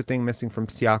major thing missing from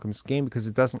Siakam's game, because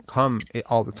it doesn't come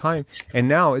all the time. And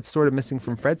now it's sort of missing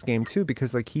from Fred's game too,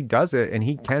 because like he does it and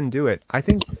he can do it. I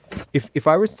think if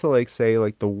I was to like say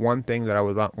like the one thing that I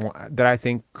would want, that I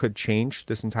think could change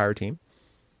this entire team,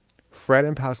 Fred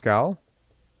and Pascal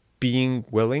being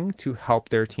willing to help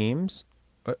their team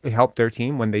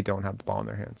when they don't have the ball in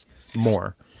their hands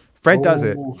more. Fred does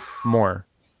it more.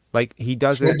 Like he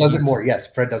does Fred it. does it more. Yes,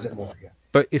 Fred does it more. Yeah.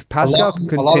 But if Pascal could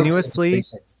continuously,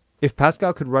 if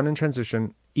Pascal could run in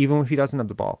transition, even if he doesn't have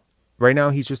the ball, Right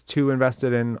now, he's just too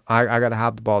invested in, I got to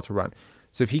have the ball to run.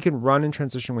 So if he can run in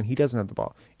transition when he doesn't have the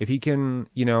ball, if he can,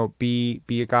 be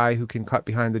a guy who can cut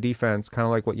behind the defense, kind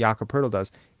of like what Jakob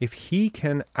does, if he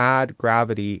can add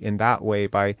gravity in that way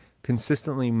by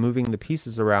consistently moving the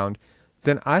pieces around,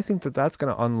 then I think that that's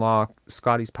going to unlock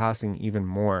Scotty's passing even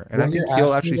more. And I What think you're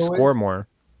he'll asking actually though score is more.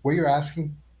 what you're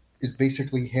asking is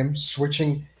basically him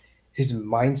switching his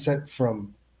mindset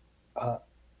from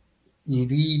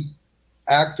lead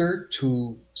actor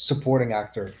to supporting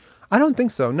actor. I don't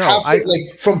think so. No, Halfway,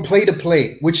 like from play to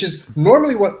play, which is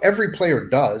normally what every player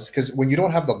does. Because when you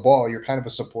don't have the ball, you're kind of a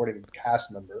supporting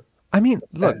cast member. I mean,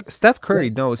 look, Steph Curry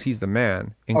knows he's the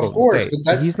man in Of Golden course, State.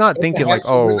 but that's He's not what the thinking heck. like,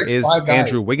 So there's oh, like is five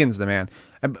Andrew guys. Wiggins the man?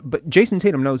 But Jason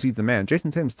Tatum knows he's the man.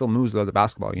 Jason Tatum still moves without the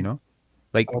basketball,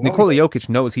 Like I don't know. Nikola Jokic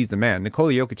knows he's the man.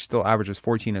 Nikola Jokic still averages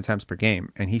 14 attempts per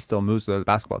game, and he still moves without the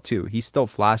basketball too. He still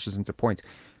flashes into points.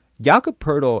 Jakob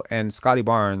Poeltl and Scotty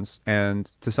Barnes,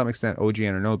 and to some extent OG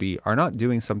Anunoby, are not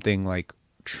doing something like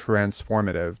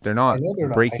transformative. They're I not know they're not. I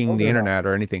know breaking the they're not. internet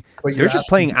or anything. But They're you're just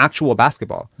playing asking. actual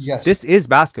basketball. Yes. This is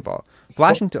basketball. But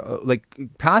Flashing to like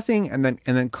passing and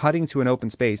then cutting to an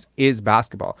open space is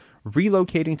basketball.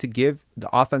 Relocating to give the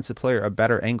offensive player a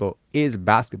better angle is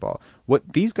basketball. What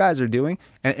these guys are doing,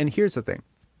 and here's the thing.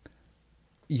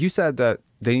 You said that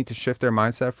they need to shift their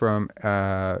mindset from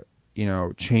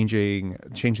changing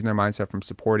their mindset from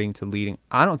supporting to leading.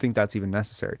 I don't think that's even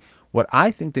necessary. What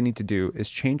I think they need to do is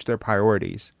change their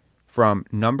priorities from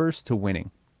numbers to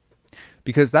winning.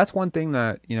 Because that's one thing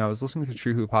that, I was listening to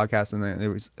True Who podcast, and then there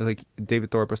was like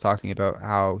David Thorpe was talking about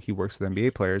how he works with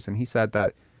NBA players, and he said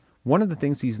that one of the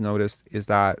things he's noticed is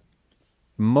that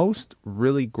most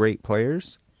really great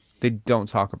players, they don't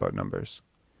talk about numbers.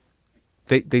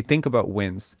 They think about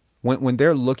wins. When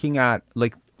they're looking at,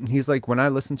 like, he's like, when I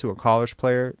listen to a college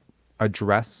player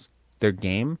address their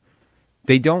game,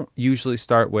 they don't usually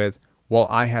start with, well,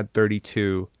 I had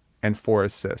 32 and 4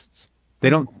 assists. They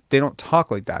don't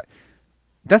talk like that.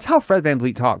 That's how Fred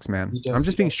VanVleet talks, man. I'm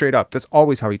just being straight up. That's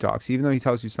always how he talks. Even though he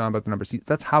tells you it's not about the numbers,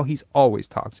 that's how he's always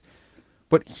talked.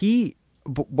 But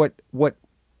what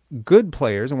good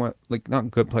players, and what, like, not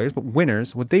good players, but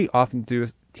winners, what they often do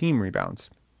is team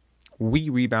rebounds. We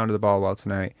rebounded the ball well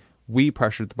tonight. We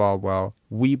pressured the ball well.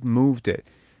 We moved it.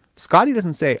 Scotty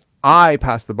doesn't say, I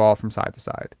passed the ball from side to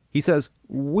side. He says,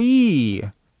 we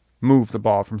move the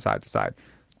ball from side to side.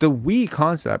 The we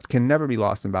concept can never be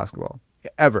lost in basketball,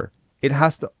 ever. It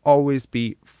has to always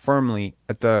be firmly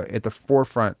at the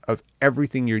forefront of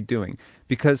everything you're doing,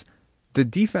 because the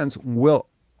defense will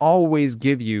always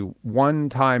give you one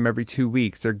time every 2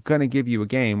 weeks. They're going to give you a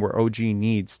game where OG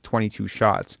needs 22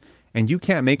 shots, and you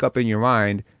can't make up in your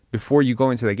mind before you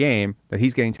go into the game that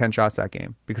he's getting 10 shots that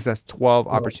game, because that's 12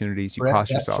 opportunities you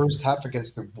cost yourself. That first half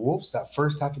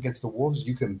against the Wolves,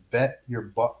 you can bet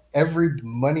every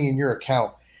money in your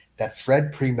account that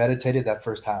Fred premeditated that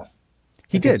first half.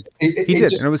 He did. He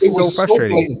did. And it was so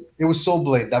frustrating. It was so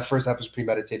blatant. That first half was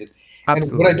premeditated.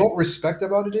 Absolutely. And what I don't respect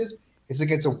about it is it's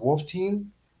against a Wolf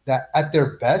team that at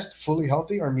their best, fully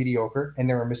healthy, are mediocre, and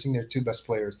they were missing their 2 best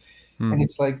players. And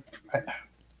it's like,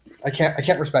 I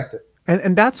can't respect it.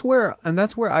 And that's where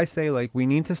I say, like, we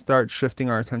need to start shifting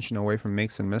our attention away from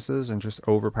makes and misses and just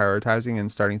over prioritizing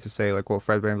and starting to say, like, well,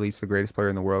 Fred VanVleet's the greatest player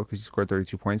in the world because he scored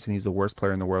 32 points, and he's the worst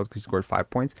player in the world because he scored 5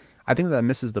 points. I think that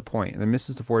misses the point, and it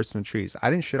misses the forest from the trees. I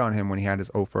didn't shit on him when he had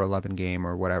his 0 for 11 game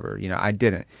or whatever. I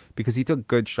didn't, because he took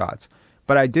good shots.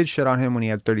 But I did shit on him when he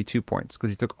had 32 points because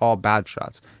he took all bad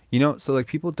shots. So, like,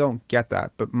 people don't get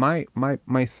that. But my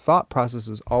thought process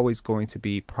is always going to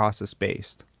be process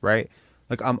based, right?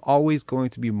 Like, I'm always going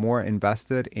to be more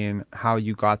invested in how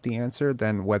you got the answer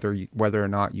than whether or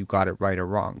not you got it right or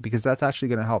wrong, because that's actually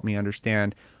going to help me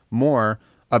understand more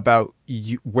about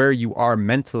where you are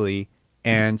mentally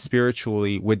and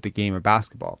spiritually with the game of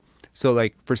basketball. So,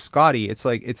 like, for Scotty, it's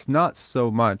like, it's not so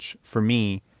much for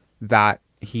me that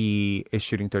he is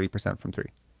shooting 30% from 3.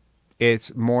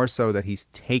 It's more so that he's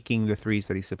taking the threes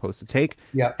that he's supposed to take,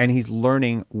 and he's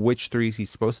learning which threes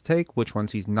he's supposed to take, which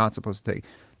ones he's not supposed to take.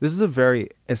 This is a very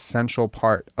essential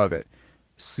part of it.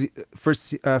 For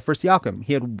Siakam,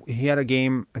 he had a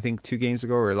game, I think 2 games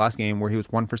ago or last game, where he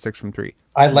was 1 for 6 from 3.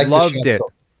 I loved it.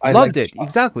 Loved it.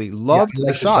 Exactly. Loved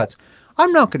the shots.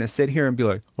 I'm not going to sit here and be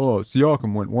like, oh,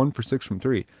 Siakam went 1 for 6 from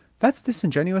 3. That's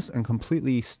disingenuous and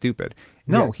completely stupid.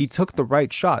 No, he took the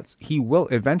right shots. He will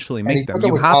eventually make them.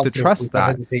 You have to trust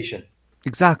that.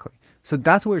 Exactly. So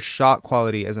that's where shot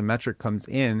quality as a metric comes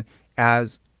in,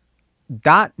 as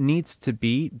that needs to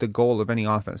be the goal of any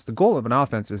offense. The goal of an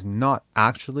offense is not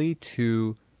actually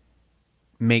to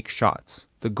make shots.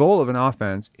 The goal of an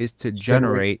offense is to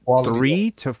Generate generate quality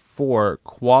 3 to 4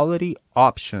 quality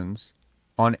options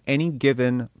on any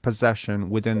given possession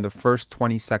within the first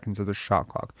 20 seconds of the shot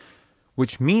clock.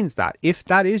 Which means that if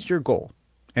that is your goal,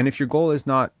 and if your goal is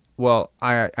not, well,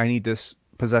 I need this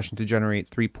possession to generate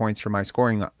 3 points for my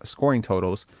scoring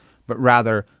totals, but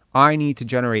rather I need to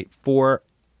generate 4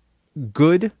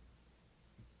 good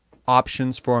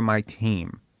options for my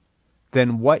team,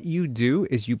 then what you do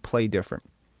is you play different.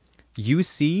 You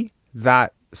see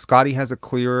that Scotty has a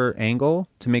clearer angle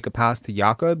to make a pass to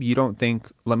Jakob. You don't think,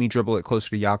 let me dribble it closer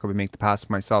to Jakob and make the pass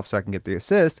to myself so I can get the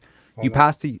assist. You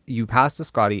pass to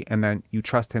Scotty, and then you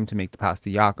trust him to make the pass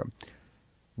to Jakob.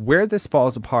 Where this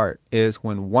falls apart is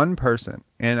when one person,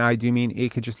 and I do mean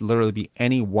it could just literally be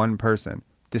any one person,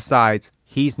 decides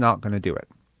he's not going to do it,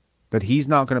 that he's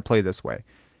not going to play this way.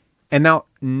 And now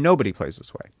nobody plays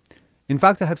this way. In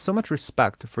fact, I have so much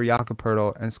respect for Jakob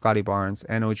Poeltl and Scotty Barnes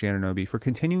and OG Anunoby for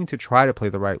continuing to try to play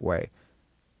the right way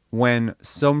when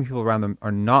so many people around them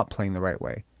are not playing the right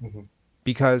way.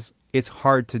 Because it's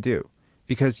hard to do.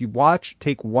 Because you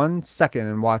take 1 second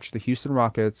and watch the Houston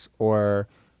Rockets or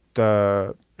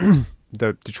the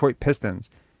the Detroit Pistons,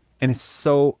 and it's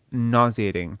so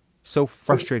nauseating, so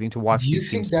frustrating to watch these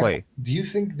teams play. Do you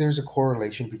think there's a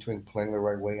correlation between playing the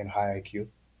right way and high IQ?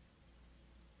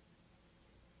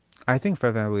 I think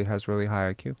VanVleet has really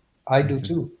high IQ. I do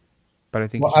too. But I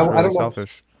think he's just really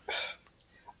selfish.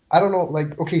 I don't know.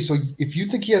 Like, okay, so if you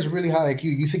think he has really high IQ,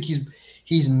 you think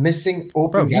he's missing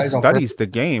open guys on purpose? He studies the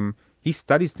game. He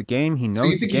studies the game. He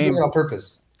knows the game. So you think he's doing it on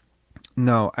purpose?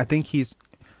 No, I think he's,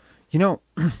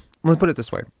 let's put it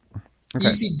this way. Okay.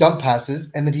 Easy dump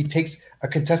passes, and then he takes a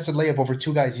contested layup over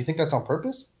 2 guys. You think that's on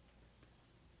purpose?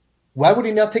 Why would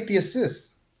he not take the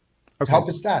assist to help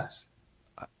his stats?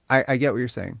 I get what you're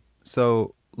saying.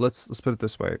 So let's put it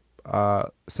this way.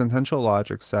 Sentential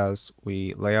logic says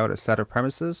we lay out a set of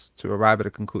premises to arrive at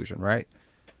a conclusion, right?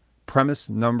 Premise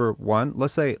number 1,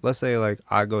 let's say like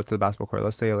I go to the basketball court.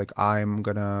 Let's say like I'm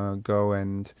gonna go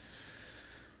and,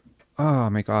 oh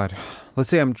my God, let's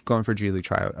say I'm going for G League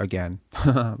tryout again.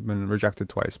 I've been rejected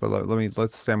twice, but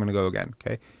let's say I'm gonna go again.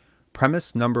 Okay.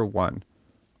 Premise number 1,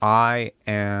 I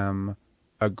am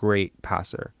a great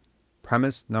passer.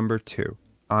 Premise number 2,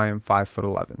 I am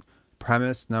 5'11".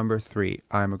 Premise number 3,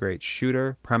 I'm a great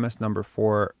shooter. Premise number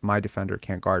 4, my defender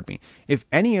can't guard me. If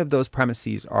any of those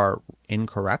premises are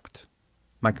incorrect,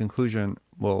 my conclusion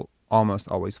will almost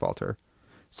always falter.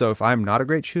 So if I'm not a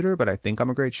great shooter, but I think I'm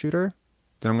a great shooter,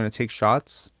 then I'm going to take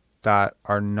shots that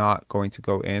are not going to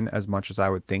go in as much as I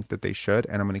would think that they should.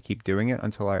 And I'm going to keep doing it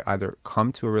until I either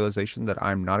come to a realization that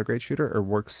I'm not a great shooter or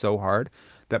work so hard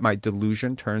that my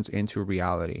delusion turns into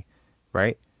reality,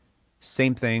 right?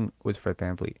 Same thing with Fred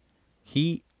VanVleet.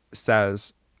 He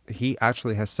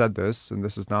actually has said this, and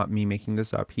this is not me making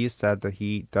this up. He has said that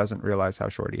he doesn't realize how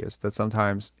short he is, that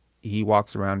sometimes he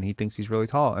walks around and he thinks he's really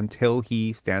tall until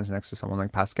he stands next to someone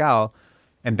like Pascal.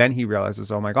 And then he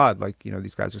realizes, oh my God, like,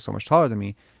 these guys are so much taller than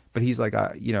me. But he's like,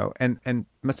 and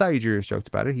Masai Ujiri's joked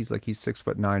about it. He's like, he's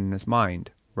 6'9" in his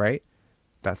mind, right?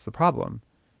 That's the problem.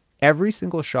 Every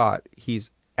single shot he's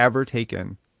ever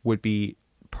taken would be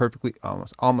perfectly,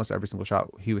 almost every single shot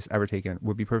he was ever taken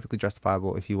would be perfectly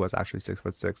justifiable if he was actually 6'6",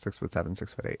 6'7",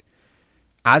 6'8".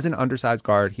 As an undersized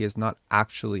guard, he has not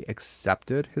actually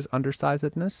accepted his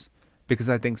undersizedness because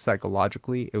I think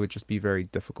psychologically it would just be very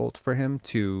difficult for him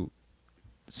to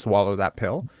swallow that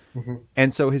pill.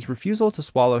 And so his refusal to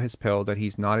swallow his pill that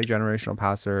he's not a generational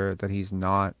passer, that he's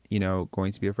not,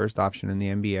 going to be a first option in the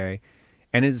NBA,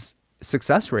 and his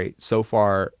success rate so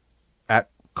far at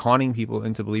conning people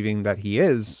into believing that he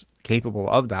is capable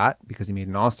of that because he made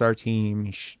an all-star team,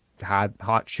 he had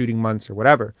hot shooting months or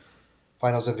whatever.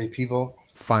 Finals MVP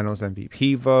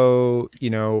vote,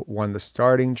 won the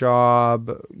starting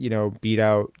job, beat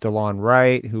out DeLon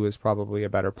Wright, who was probably a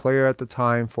better player at the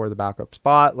time for the backup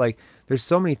spot. Like, there's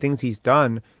so many things he's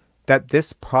done that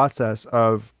this process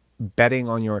of betting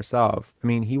on yourself, I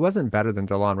mean, he wasn't better than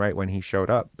DeLon Wright when he showed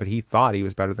up, but he thought he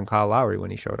was better than Kyle Lowry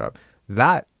when he showed up.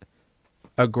 That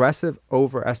aggressive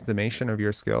overestimation of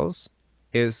your skills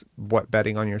is what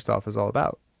betting on yourself is all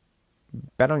about.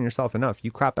 Bet on yourself enough,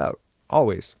 you crap out.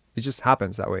 Always. It just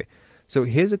happens that way. So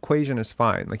his equation is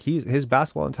fine. Like, his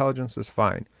basketball intelligence is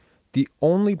fine. The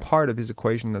only part of his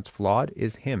equation that's flawed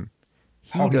is him.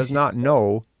 He does not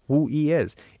know who he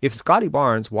is. If Scotty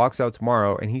Barnes walks out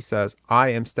tomorrow and he says, I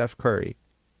am Steph Curry.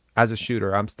 As a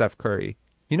shooter, I'm Steph Curry.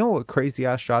 You know what crazy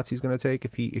ass shots he's going to take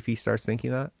if he starts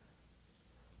thinking that?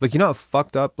 Like, how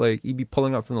fucked up, like, you'd be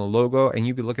pulling up from the logo and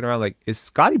you'd be looking around like, did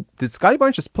Scotty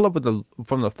Barnes just pull up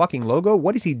from the fucking logo?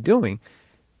 What is he doing?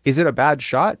 Is it a bad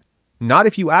shot? Not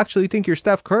if you actually think you're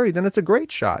Steph Curry, then it's a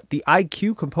great shot. The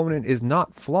IQ component is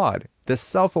not flawed. The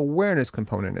self-awareness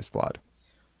component is flawed.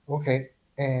 Okay,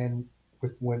 and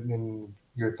with when in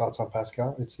your thoughts on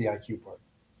Pascal, it's the IQ part.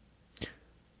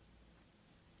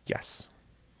 Yes.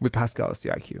 With Pascal, it's the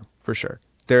IQ, for sure.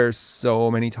 There's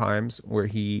so many times where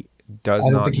he does I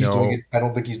don't not think he's doing know. it. I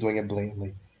don't think he's doing it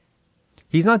blatantly.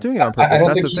 He's not doing it on I purpose. don't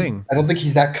That's think the he's. thing. I don't think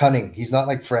he's that cunning. He's not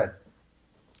like Fred.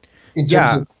 In terms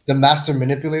Yeah, of the master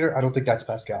manipulator, I don't think that's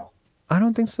Pascal. I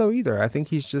don't think so either. I think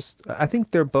he's just, I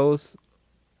think they're both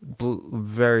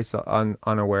very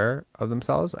unaware of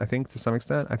themselves. I think to some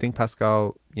extent, I think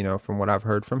Pascal, from what I've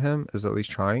heard from him, is at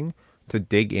least trying to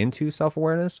dig into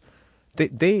self-awareness.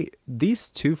 These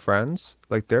two friends,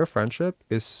 like their friendship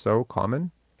is so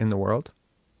common in the world.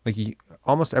 Like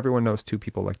almost everyone knows two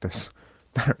people like this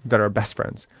that are best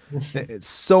friends.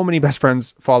 So many best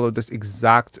friends follow this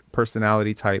exact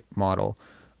personality type model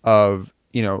of,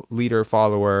 leader,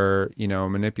 follower,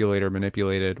 manipulator,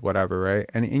 manipulated, whatever, right?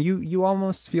 And you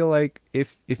almost feel like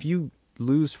if you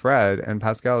lose Fred and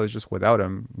Pascal is just without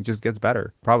him, it just gets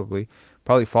better, probably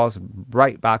falls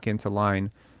right back into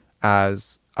line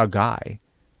as a guy.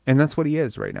 And that's what he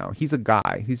is right now. He's a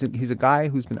guy. He's a guy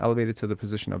who's been elevated to the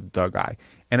position of the guy.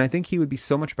 And I think he would be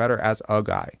so much better as a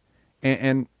guy.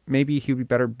 And maybe he would be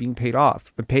better being paid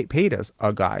as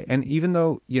a guy. And even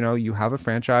though, you have a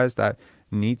franchise that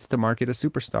needs to market a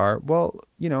superstar, well,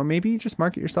 maybe you just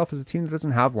market yourself as a team that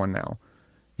doesn't have one now,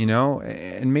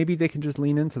 and maybe they can just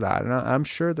lean into that. And I'm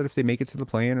sure that if they make it to the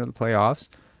play-in or the playoffs,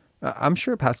 I'm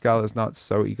sure Pascal is not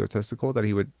so egotistical that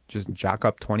he would just jack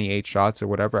up 28 shots or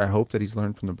whatever. I hope that he's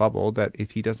learned from the bubble that if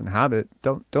he doesn't have it,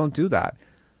 don't do that.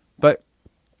 But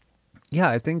yeah,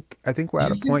 I think we're Do at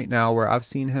you a think? point now where I've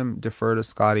seen him defer to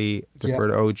Scotty, Yeah. defer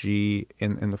to OG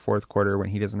in the fourth quarter when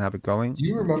he doesn't have it going. Do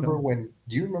you remember when?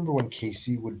 Do you remember when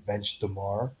Casey would bench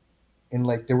DeMar? In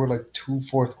like there were like two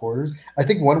fourth quarters. I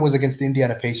think one was against the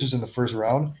Indiana Pacers in the first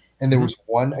round, and there Mhm. was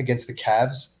one against the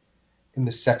Cavs in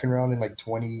the second round in like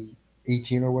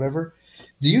 2018 or whatever.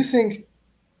 Do you think?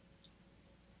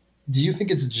 Do you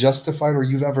think it's justified, or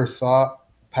you've ever thought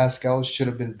Pascal should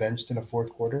have been benched in a fourth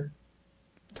quarter?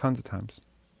 Tons of times.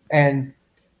 And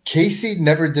Casey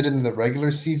never did it in the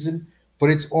regular season, but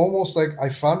it's almost like I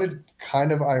found it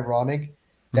kind of ironic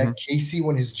Hmm. that Casey,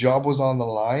 when his job was on the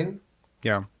line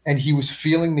Yeah, and he was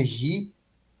feeling the heat,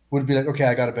 would be like, okay,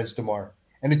 I got to bench DeMar.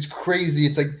 And it's crazy.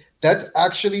 It's like that's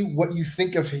actually what you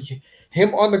think of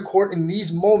him on the court in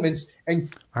these moments,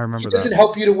 and I he remember that. doesn't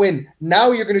help you to win.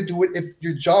 Now you're going to do it if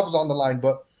your job's on the line.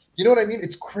 But you know what I mean?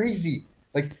 It's crazy.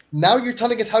 Like now you're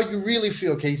telling us how you really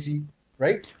feel, Casey,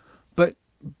 right? But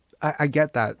I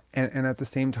get that, and at the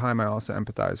same time, I also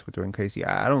empathize with Dwayne Casey.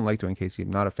 I don't like Dwayne Casey.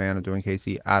 I'm not a fan of Dwayne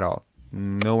Casey at all.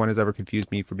 No one has ever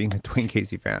confused me for being a Dwayne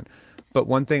Casey fan. But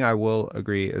one thing I will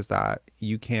agree is that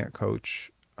you can't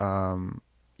coach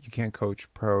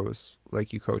pros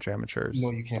like you coach No, amateurs.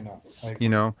 you cannot. I you agree.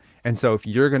 know? And so if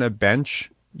you're gonna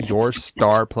bench your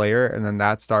star player and then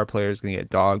that star player is gonna get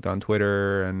dogged on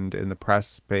Twitter and in the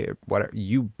press, whatever,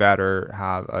 you better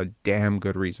have a damn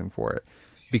good reason for it,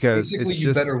 because Basically,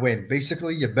 you better win.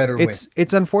 Basically, you better win.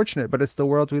 it's unfortunate, but it's the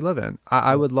world we live in.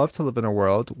 I Yeah. would love to live in a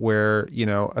world where,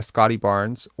 a Scotty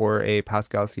Barnes or a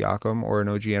Pascal Siakam or an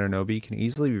OG Anunoby can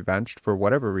easily be benched for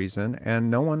whatever reason and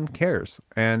no one cares.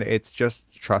 And it's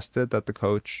just trusted that the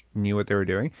coach knew what they were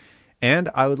doing. And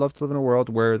I would love to live in a world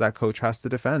where that coach has to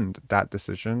defend that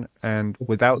decision and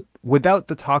without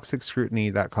the toxic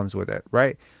scrutiny that comes with it,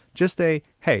 right? Just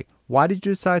hey, why did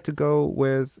you decide to go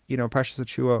with, Precious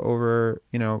Achua over,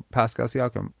 Pascal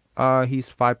Siakam?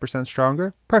 He's 5%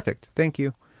 stronger. Perfect. Thank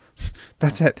you.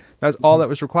 That's it. That's all that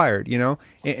was required, and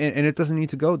it doesn't need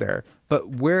to go there. But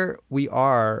where we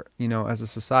are, as a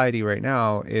society right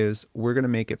now is we're going to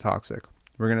make it toxic.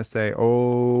 We're going to say,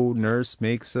 oh, Nurse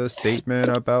makes a statement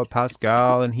about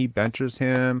Pascal and he benches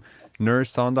him.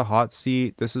 Nurse on the hot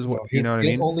seat. This is what, No, you know what I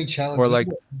he'll mean? only challenge. Or like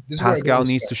This is where I don't Pascal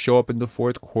needs to respect. show up in the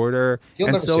fourth quarter. He'll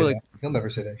And never so say like, that. He'll never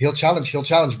say that. He'll challenge. He'll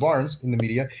challenge Barnes in the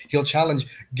media. He'll challenge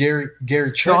Gary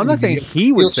no, Trent I'm in the not saying media.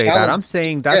 he would He'll say that. challenge. I'm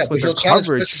saying Yeah, that's but what their he'll challenge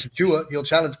Precious coverage. Achua. He'll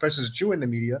challenge Precious Achua in the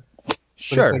media. But it's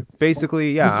Sure. like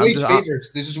Basically, who yeah. plays favorites.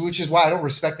 This is which is why I don't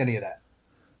respect any of that.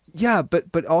 Yeah,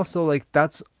 but also like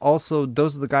that's also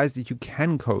those are the guys that you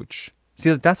can coach. See,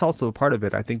 like, that's also a part of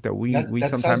it. I think that we That sounds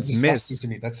sometimes disgusting miss. to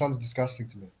me. That sounds disgusting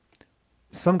to me.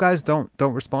 Some guys don't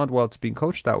respond well to being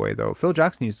coached that way though. Phil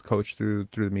Jackson used to coach through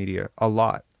the media a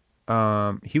lot.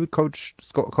 He would coach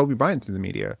Kobe Bryant through the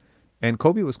media, and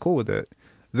Kobe was cool with it.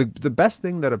 The best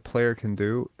thing that a player can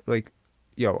do, like,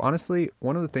 honestly,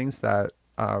 one of the things that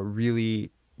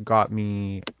really got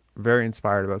me very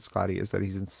inspired about Scotty is that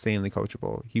he's insanely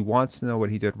coachable. He wants to know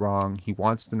what he did wrong. He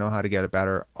wants to know how to get it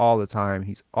better all the time.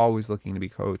 He's always looking to be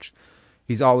coached.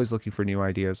 He's always looking for new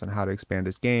ideas on how to expand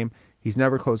his game. He's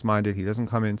never closed-minded. He doesn't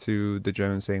come into the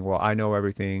gym and saying, "Well, I know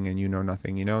everything and you know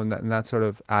nothing," you know, and that sort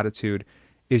of attitude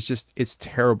is just, it's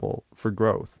terrible for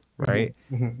growth, right?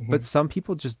 But some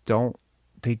people just don't,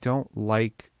 they don't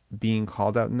like being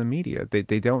called out in the media. They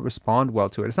don't respond well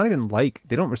to it. It's not even like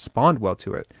they don't respond well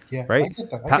to it, Yeah, I right?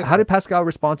 get that. I get How that. did Pascal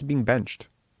respond to being benched?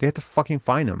 They had to fucking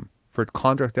fine him for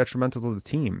conduct detrimental to the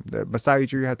team. Masai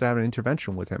Ujiri had to have an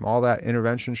intervention with him. All that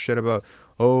intervention shit about,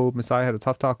 oh, Masai had a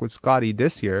tough talk with Scotty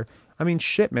this year. I mean,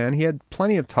 shit, man. He had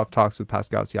plenty of tough talks with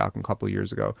Pascal Siakam a couple of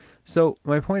years ago. So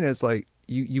my point is, like,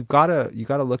 you gotta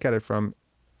look at it from,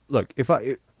 look,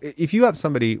 if you have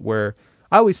somebody where,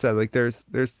 I always said, like, there's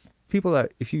people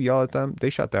that if you yell at them, they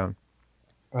shut down,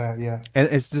 Yeah. and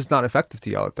it's just not effective to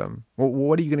yell at them. Well,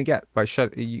 what are you gonna get by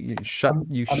you I'm shut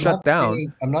not down?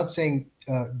 saying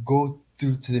go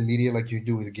through to the media like you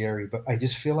do with Gary, but I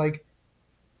just feel like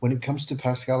when it comes to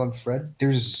Pascal and Fred,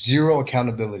 there's zero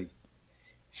accountability.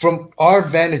 From our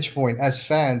vantage point as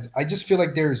fans, I just feel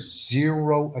like there's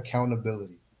zero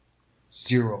accountability.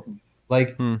 Zero.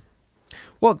 Like, Hmm.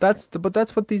 Well, but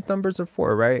that's what these numbers are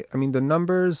for, right? I mean, the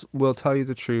numbers will tell you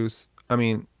the truth. I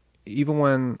mean, even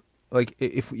when, like,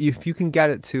 if you can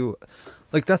get it to,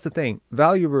 like, that's the thing.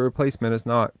 Value of a replacement is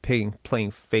not playing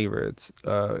favorites.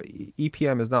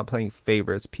 EPM is not playing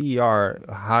favorites. PER,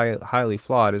 highly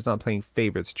flawed, is not playing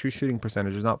favorites. True shooting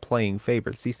percentage is not playing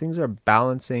favorites. These things are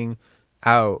balancing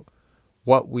out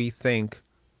what we think,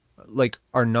 like,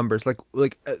 our numbers,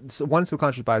 so one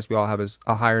subconscious bias we all have is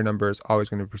a higher number is always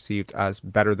going to be perceived as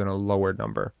better than a lower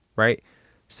number, right?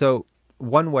 So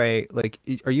one way, like,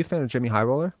 are you a fan of Jimmy High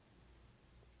Roller?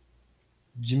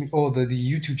 Jimmy, oh, the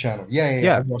YouTube channel. Yeah. I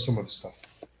Yeah. know some of the stuff.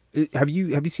 Have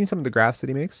you seen some of the graphs that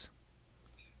he makes?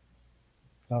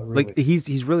 Not Like, really.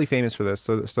 he's really famous for this.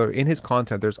 So in his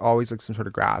content there's always like some sort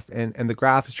of graph, and the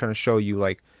graph is trying to show you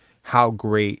like how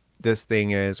great this thing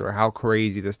is or how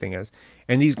crazy this thing is.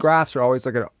 And these graphs are always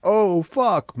like an oh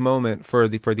fuck moment for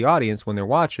the audience when they're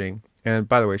watching. And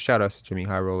by the way, shout out to Jimmy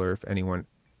High Roller if anyone,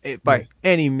 if Yeah. by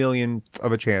any million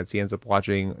of a chance he ends up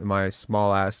watching my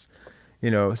small ass,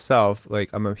 self.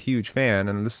 Like, I'm a huge fan,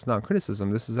 and this is not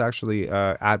criticism, this is actually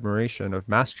admiration of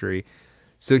mastery.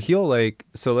 So he'll, like,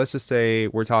 so let's just say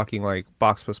we're talking like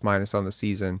box plus minus on the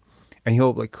season, and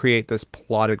he'll like create this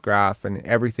plotted graph, and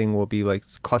everything will be like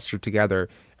clustered together,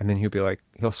 and then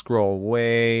he'll scroll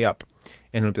way up,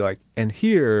 and it'll be like, and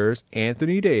here's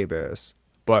Anthony Davis,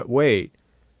 but wait,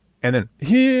 and then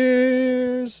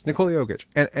here's Nikola Jokic,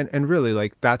 and really,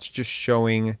 like, that's just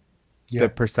showing the Yeah.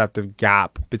 perceptive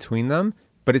gap between them,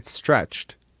 but it's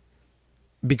stretched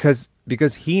because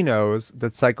he knows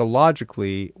that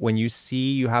psychologically, when you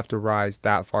see you have to rise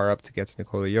that far up to get to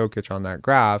Nikola Jokic on that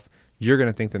graph, you're going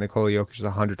to think that Nikola Jokic is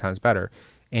 100 times better,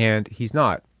 and he's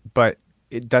not. But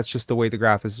that's just the way the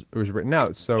graph was written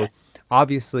out. So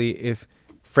obviously, if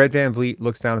Fred VanVleet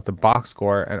looks down at the box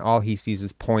score and all he sees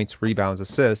is points, rebounds,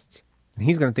 assists,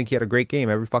 he's going to think he had a great game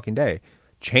every fucking day.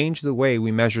 Change the way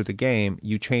we measure the game,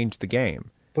 you change the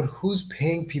game. But who's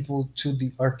paying people to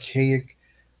the archaic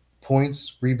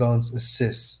points, rebounds,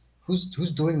 assists? Who's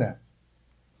doing that?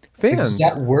 Like, does Fans,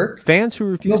 that work? fans who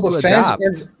No, refuse to but fans adapt.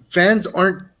 aren't fans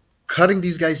aren't cutting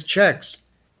these guys checks.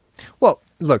 Well,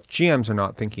 look, GMs are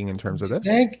not thinking in terms of this.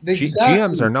 GMs are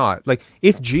Exactly. not. Like,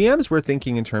 if GMs were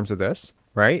thinking in terms of this,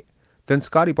 right, then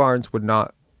Scotty Barnes would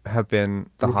not have been the Rookie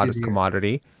of the hottest year.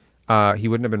 commodity. He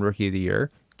wouldn't have been Rookie of the Year.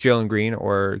 Jalen Green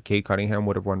or Kate Cunningham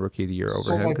would have won Rookie of the Year over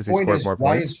So him my because they point scored is, more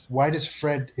points. why does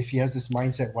Fred, if he has this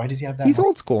mindset, why does he have that He's mindset?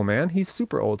 old school, man. He's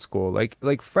super old school.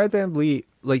 Like Fred VanVleet.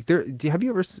 Like, have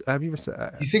you ever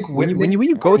You think when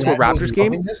you go to a Orlando Raptors is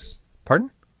game? loving this?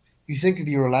 Pardon? You think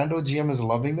the Orlando GM is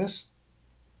loving this?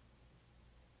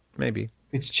 Maybe.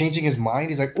 It's changing his mind.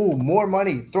 He's like, "Oh, more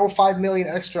money. Throw 5 million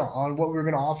extra on what we're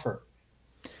gonna offer."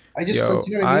 I just like, Yo,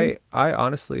 you know what I mean? I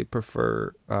honestly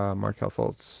prefer Markel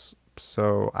Fultz.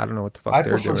 So I don't know what the fuck I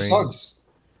they're prefer doing. Suggs.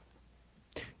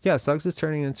 Yeah, Suggs is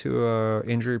turning into a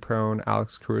injury-prone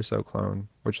Alex Caruso clone,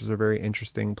 which is a very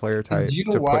interesting player And do type you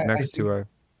know to put why I next think to a.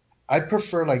 I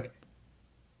prefer like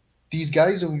these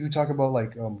guys when you talk about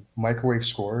like microwave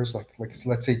scorers, like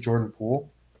let's say Jordan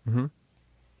Poole. Mhm.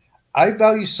 I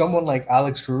value someone like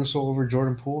Alex Caruso over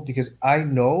Jordan Poole because I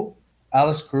know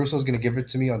Alex Caruso is going to give it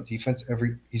to me on defense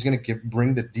every. He's going to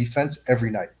bring the defense every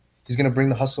night. He's going to bring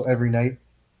the hustle every night.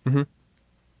 Mhm.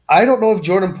 I don't know if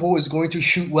Jordan Poole is going to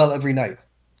shoot well every night.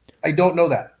 I don't know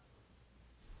that.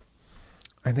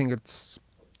 I think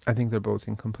they're both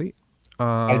incomplete.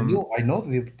 I Um, know, I know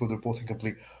that they're both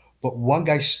incomplete. but one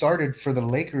guy started for the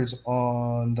Lakers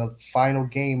on the final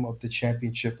game of the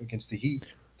championship against the Heat.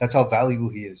 That's how valuable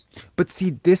he is. But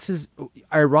see, this is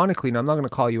ironically, and I'm not going to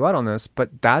call you out on this,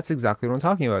 but that's exactly what I'm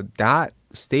talking about. That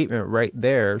statement right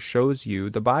there shows you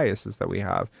the biases that we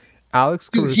have. Alex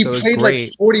Dude, he Caruso is played like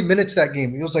great. 40 minutes that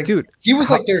game. It was like, Dude, he was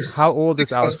like their how old is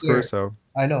sixth Alex best player. Caruso?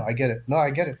 I know, I get it. No,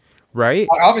 I get it. Right?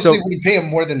 I obviously So wouldn't pay him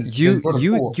more than Jordan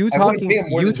Poole. I wouldn't pay him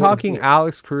more than Jordan talking Poole.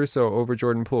 Alex Caruso over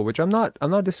Jordan Poole, which I'm not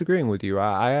disagreeing with you.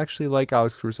 I actually like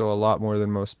Alex Caruso a lot more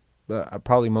than most,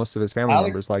 probably most of his family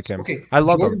members like him. Okay, I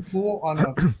love Jordan him. Poole on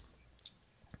a,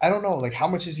 I don't know, like how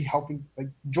much is he helping? Like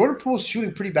Jordan Poole's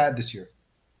shooting pretty bad this year.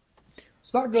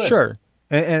 It's not good. Sure.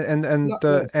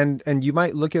 Good. And you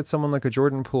might look at someone like a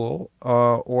Jordan Poole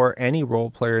or any role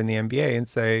player in the NBA and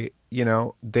say, you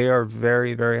know, they are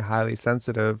very, very highly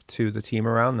sensitive to the team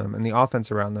around them and the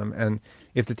offense around them. And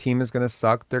if the team is going to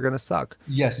suck, they're going to suck.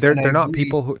 Yes, They're and I not agree.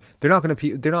 people who they're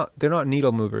not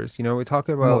needle movers. You know, we talk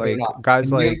about No, they're like not.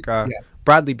 guys And like yeah,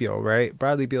 Bradley Beal, right?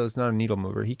 Bradley Beal is not a needle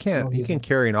mover. no, he He can isn't.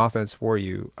 carry an offense for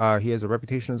you. He has a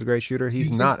reputation as a great shooter. Do you He's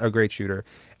think? not a great shooter.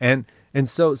 And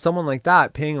so someone like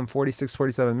that, paying him 46,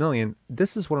 47 million,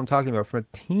 this is what I'm talking about from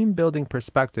a team building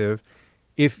perspective.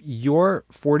 If your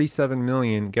 47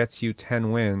 million gets you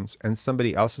 10 wins and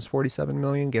somebody else's 47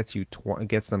 million gets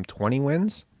them 20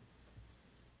 wins,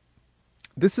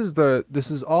 this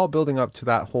is all building up to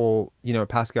that whole, you know,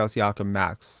 Pascal Siakam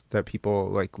max that people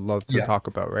like love to Yeah. talk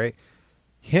about, right?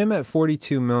 Him at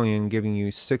 42 million giving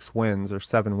you 6 wins or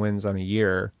 7 wins on a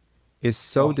year is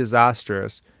so Oh,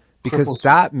 disastrous because cripples.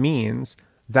 that means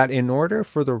that in order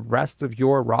for the rest of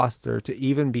your roster to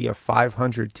even be a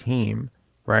 500 team,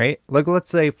 right? Like let's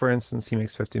say for instance he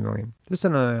makes 50 million. Just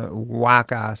in a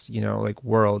whack ass, you know, like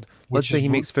world. Let's say he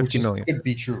makes 50 million. Could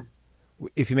be true.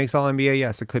 If he makes all NBA,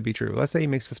 yes, it could be true. Let's say he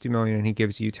makes 50 million and he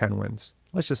gives you 10 wins.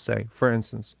 Let's just say, for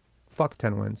instance, fuck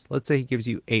 10 wins. Let's say he gives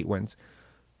you 8 wins.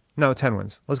 No, 10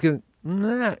 wins. Let's give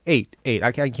him 8. 8.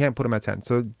 I can't put him at 10.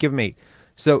 So give him 8.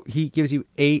 So he gives you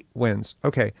 8 wins.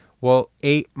 Okay. Well,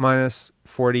 8 minus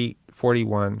 40,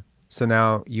 41. So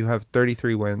now you have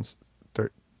 33 wins.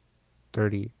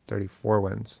 34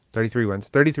 wins. 33 wins.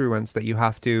 33 wins that you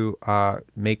have to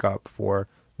make up for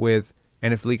with,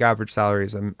 and if league average salary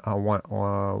is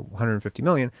 150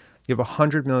 million, you have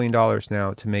 $100 million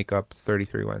now to make up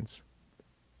 33 wins.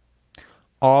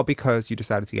 All because you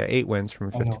decided to get 8 wins from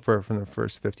from the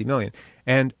first 50 million.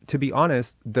 And to be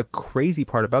honest, the crazy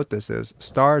part about this is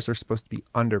stars are supposed to be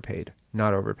underpaid,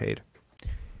 not overpaid.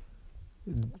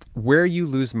 Where you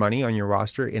lose money on your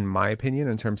roster, in my opinion,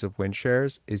 in terms of win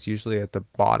shares, is usually at the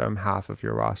bottom half of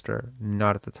your roster,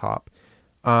 not at the top.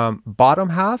 Bottom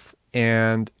half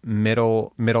and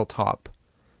middle top.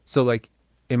 So like,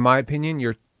 in my opinion,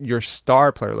 your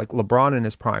star player, like LeBron in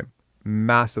his prime,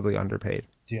 massively underpaid.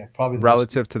 Yeah, probably the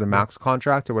Relative to the best. max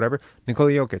contract or whatever.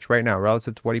 Nikola Jokic right now,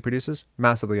 relative to what he produces,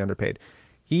 massively underpaid.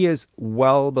 He is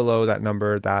well below that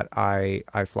number that I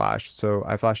flashed. So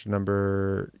I flashed a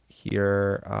number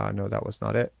here. No, that was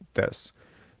not it. This.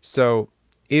 So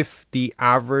if the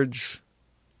average,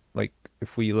 like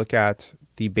if we look at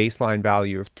the baseline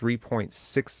value of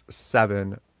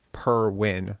 3.67 per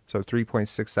win, so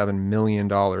 $3.67 million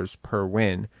per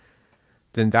win,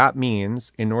 then that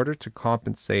means in order to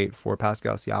compensate for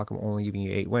Pascal Siakam only giving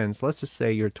you 8 wins, let's just say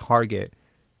your target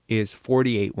is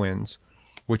 48 wins,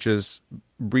 which is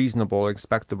reasonable,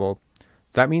 expectable.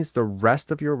 That means the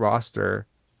rest of your roster,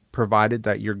 provided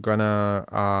that you're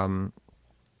gonna,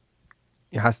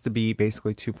 it has to be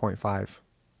basically 2.5.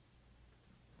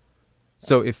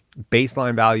 So if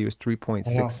baseline value is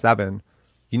 3.67,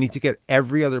 you need to get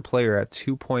every other player at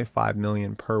 2.5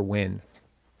 million per win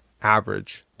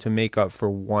average to make up for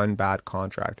one bad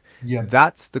contract. Yeah.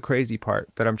 That's the crazy part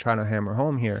that I'm trying to hammer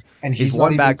home here. And is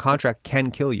one bad contract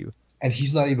can kill you. And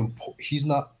he's not.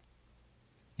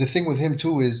 The thing with him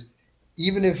too is,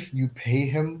 even if you pay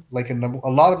him like a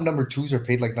lot of number 2s are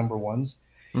paid like number 1s.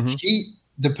 Mm-hmm. He,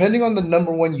 depending on the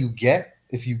number 1 you get,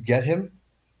 if you get him,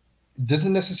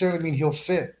 doesn't necessarily mean he'll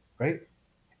fit, right?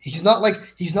 He's not like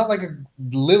a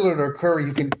Lillard or Curry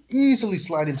who can easily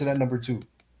slide into that number 2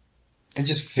 and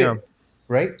just fit, Yeah.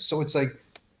 right? So it's like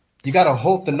you got to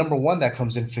hope the number 1 that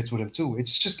comes in fits with him too.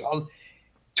 It's just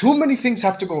too many things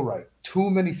have to go right.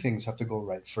 Too many things have to go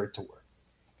right for it to work,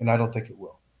 and I don't think it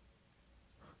will.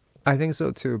 I think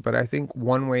so too, but I think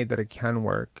one way that it can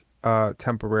work,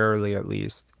 temporarily at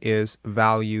least, is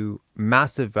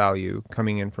massive value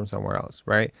coming in from somewhere else,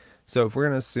 right? So if we're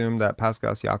going to assume that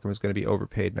Pascal Siakam is going to be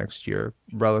overpaid next year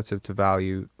relative to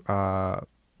value,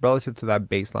 relative to that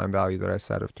baseline value that I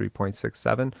said of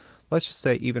 3.67, let's just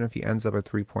say even if he ends up at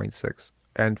 3.6,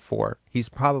 and 4. He's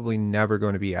probably never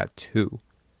going to be at 2.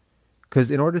 Because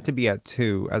in order to be at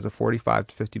 2 as a 45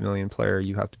 to 50 million player,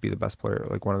 you have to be the best player,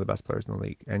 like one of the best players in the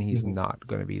league. And he's Mhm. not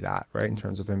going to be that, right, in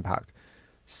terms of impact.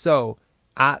 So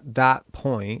at that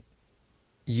point,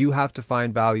 you have to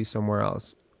find value somewhere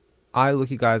else. I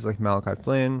look at guys like Malachi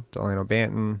Flynn, Delano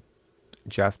Banton,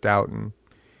 Jeff Doughton.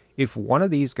 If one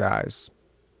of these guys,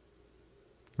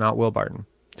 not Will Barton,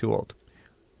 too old,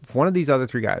 if one of these other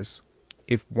 3 guys,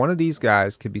 if one of these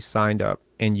guys could be signed up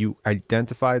and you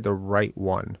identify the right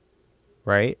one,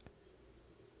 right?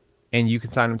 And you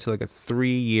can sign him to like a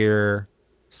 3-year,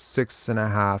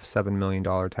 $6.5–7 million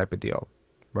type of deal,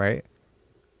 right?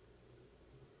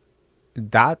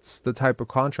 That's the type of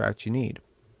contract you need.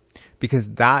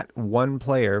 Because that one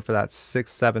player for that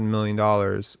 $6–7 million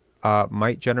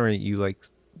might generate you like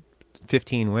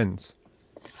 15 wins.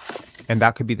 And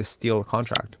that could be the steal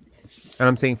contract. And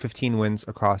I'm saying 15 wins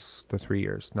across the 3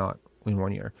 years, not in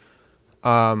 1 year.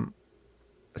 Someone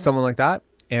like that.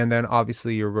 And then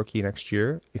obviously your rookie next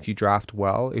year, if you draft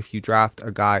well, if you draft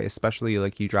a guy, especially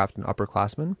like you draft an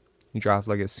upperclassman, you draft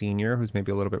like a senior who's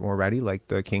maybe a little bit more ready, like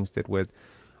the Kings did with,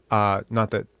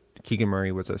 not that Keegan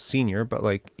Murray was a senior, but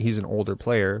like he's an older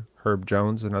player. Herb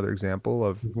Jones, another example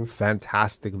of Mhm.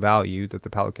 fantastic value that the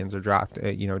Pelicans are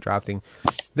drafting.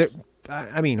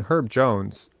 I mean, Herb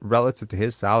Jones, relative to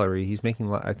his salary, he's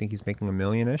making, I think he's making a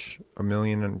million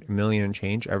and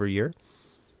change every year.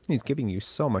 He's giving you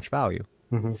so much value.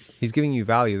 Mhm. He's giving you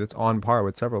value that's on par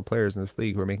with several players in this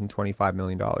league who are making $25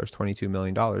 million, $22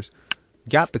 million.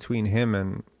 Gap between him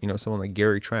and, someone like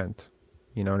Gary Trent,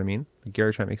 you know what I mean?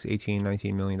 Gary Trent makes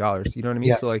 $18–19 million. You know what I mean?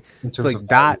 Yeah, So like, in so terms of like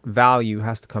value. that value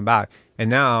has to come back. And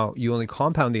now you only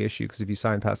compound the issue because if you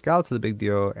sign Pascal to the big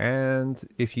deal, and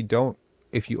if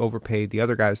you overpay the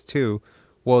other guys too,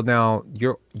 well, now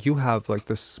you have like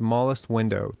the smallest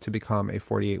window to become a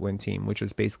 48-win team, which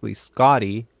is basically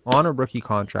Scotty on a rookie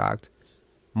contract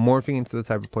morphing into the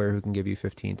type of player who can give you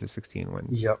 15 to 16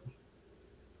 wins. Yep.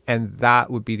 And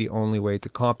that would be the only way to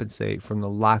compensate from the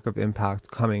lack of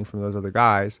impact coming from those other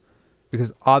guys.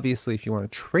 Because obviously, if you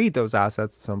want to trade those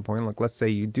assets at some point, like let's say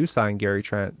you do sign Gary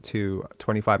Trent to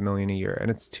 25 million a year and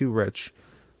it's too rich,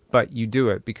 but you do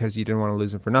it because you didn't want to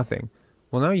lose him for nothing.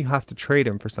 Well, now you have to trade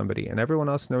him for somebody, and everyone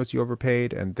else knows you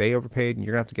overpaid, and they overpaid, and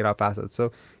you're gonna have to get off assets.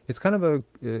 So it's kind of a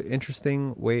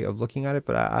interesting way of looking at it.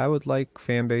 But I would like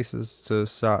fan bases to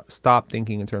stop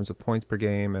thinking in terms of points per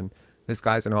game, and this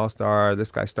guy's an all-star,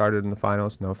 this guy started in the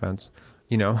finals, no offense,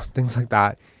 things like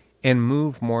that, and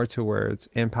move more towards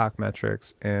impact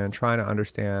metrics and trying to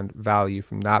understand value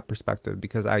from that perspective.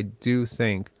 Because I do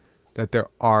think that there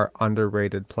are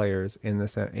underrated players in the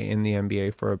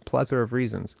NBA for a plethora of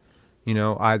reasons.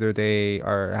 Either they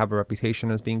have a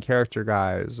reputation as being character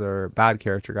guys or bad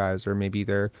character guys, or maybe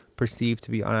they're perceived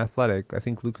to be unathletic. I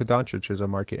think Luka Doncic is a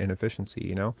market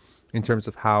inefficiency, in terms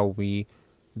of how we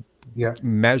Yeah.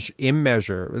 measure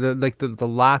the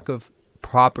lack of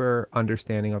proper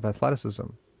understanding of athleticism,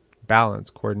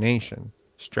 balance, coordination,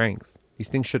 strength. These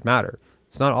things should matter.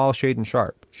 It's not all Shaden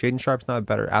Sharp. Shaden Sharp's not a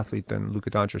better athlete than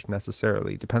Luka Doncic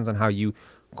necessarily. It depends on how you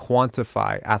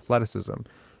quantify athleticism.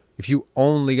 If you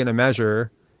only going to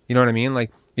measure, you know what I mean?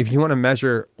 Like if you want to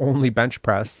measure only bench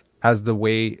press as the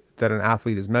way that an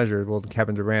athlete is measured, well,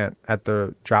 Kevin Durant at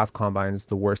the draft combine is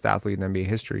the worst athlete in NBA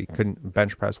history. Couldn't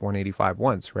bench press 185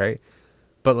 once, right?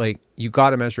 But like you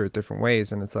got to measure it different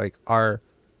ways, and it's like our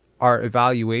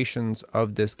evaluations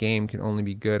of this game can only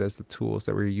be good as the tools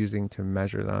that we're using to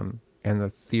measure them and the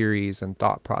theories and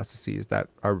thought processes that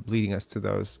are leading us to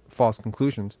those false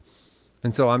conclusions.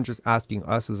 And so I'm just asking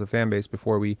us as a fan base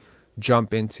before we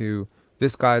jump into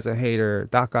this guy's a hater,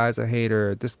 that guy's a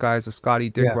hater, this guy's a Scotty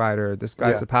Dick Yeah. Rider, this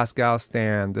guy's Yeah. a Pascal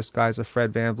Stan, this guy's a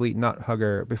Fred VanVleet nut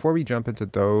hugger. Before we jump into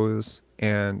those,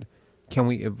 and can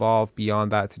we evolve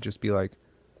beyond that to just be like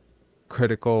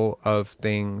critical of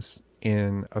things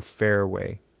in a fair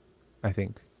way? I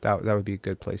think that would be a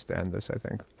good place to end this, I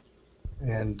think.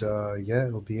 And yeah,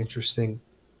 it'll be interesting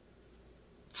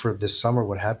for this summer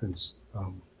what happens.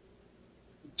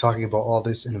 Talking about all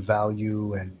this in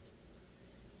value, and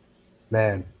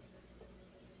man,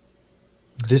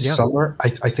 this Yeah, summer,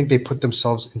 I think they put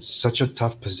themselves in such a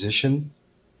tough position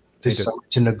they this did. summer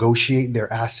to negotiate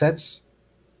their assets.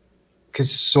 Because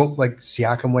so like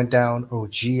Siakam went down,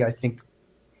 OG I think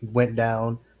he went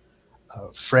down,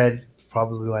 Fred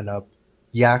probably went up,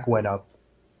 Yak went up,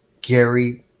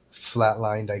 Gary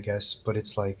flatlined, I guess. But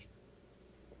it's like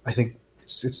I think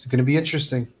it's going to be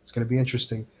interesting. It's going to be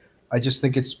interesting. I just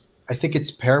think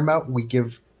it's paramount we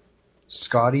give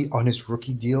Scotty on his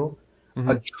rookie deal Hmm.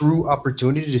 a true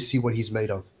opportunity to see what he's made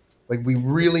of. Like we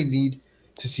really need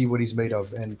to see what he's made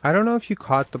of. And I don't know if you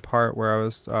caught the part where I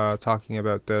was talking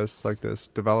about this, like this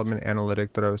development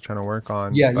analytic that I was trying to work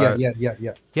on, but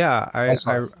yeah. yeah, I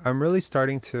saw it. I'm really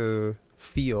starting to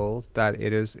feel that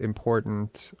it is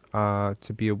important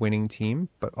to be a winning team,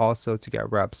 but also to get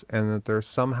reps, and that there's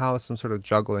somehow some sort of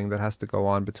juggling that has to go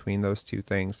on between those two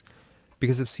things.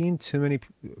 Because I've seen too many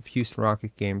Houston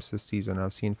Rocket games this season.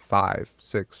 I've seen five,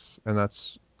 six, and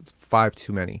that's five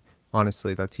too many.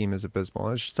 Honestly, that team is abysmal.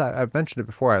 It's just I've mentioned it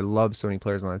before. I love so many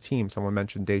players on that team. Someone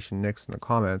mentioned Dacian Nix in the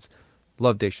comments.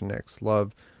 Love Dacian Nix.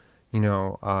 Love,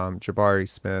 Jabari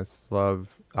Smith. Love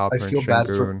I Alperen feel bad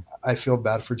for Şengün. I feel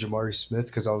bad for Jamari Smith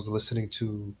because I was listening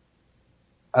to,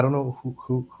 I don't know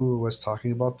who was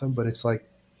talking about them, but it's like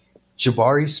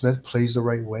Jabari Smith plays the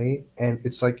right way, and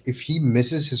it's like if he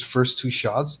misses his first two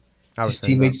shots, I was his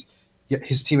saying that. teammates, yeah,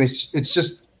 his teammates. It's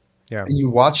just Yeah. you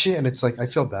watch it, and it's like I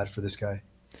feel bad for this guy.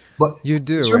 But You in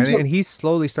do, and terms of, and he's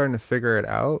slowly starting to figure it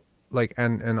out. Like,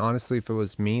 and honestly, if it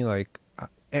was me, like,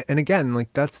 and again,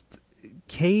 like that's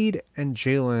Cade and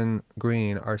Jalen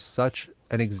Green are such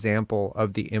an example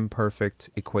of the imperfect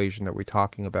equation that we're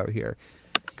talking about here,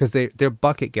 because they're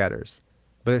bucket getters,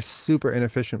 but they're super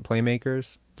inefficient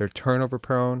playmakers. They're turnover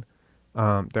prone.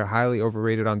 They're highly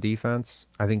overrated on defense.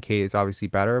 I think Cade is obviously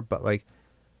better, but like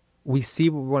we see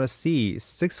what we want to see.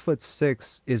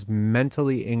 6'6" is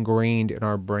mentally ingrained in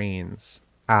our brains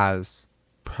as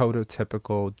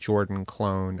prototypical Jordan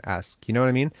clone-esque. You know what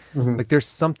I mean? mhm, Like there's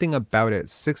something about it.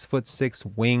 6'6"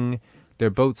 wing. They're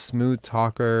both smooth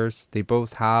talkers. They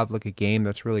both have like a game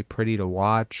that's really pretty to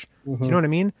watch. Do you know mhm, what I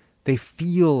mean? They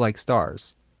feel like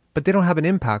stars, but they don't have an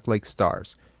impact like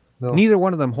stars. no, Neither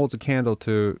one of them holds a candle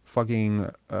to fucking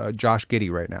Josh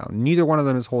Giddey right now. Neither one of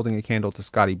them is holding a candle to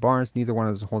Scotty Barnes. Neither one of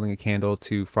them is holding a candle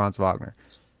to Franz Wagner.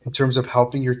 in terms of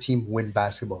helping your team win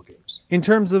basketball games. In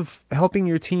terms of helping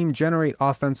your team generate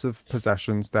offensive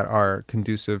possessions that are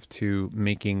conducive to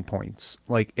making points,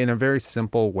 like in a very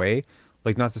simple way,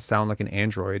 like not to sound like an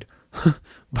android,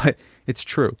 but it's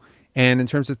true. And in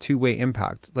terms of two-way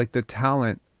impact, like the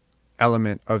talent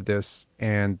element of this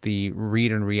and the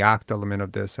read and react element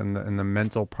of this and the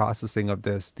mental processing of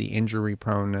this, the injury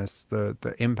proneness, the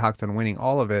impact on winning,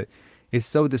 all of it is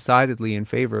so decidedly in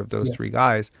favor of those Yeah, three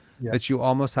guys yeah. that you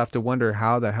almost have to wonder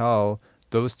how the hell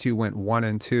those two went 1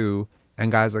 and 2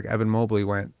 and guys like Evan Mobley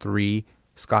went 3,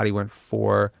 Scotty went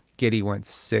 4, Giddy went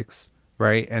 6,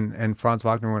 right? And Franz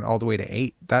Wagner went all the way to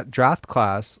 8. That draft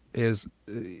class is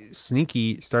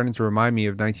sneaky, starting to remind me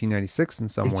of 1996 in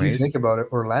some If you ways. think about it,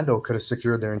 Orlando could have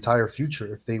secured their entire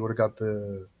future if they would have got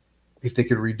if they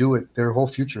could redo it. Their whole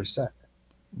future is set.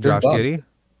 They're Josh done. Giddey.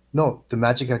 No, the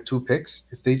Magic had two picks.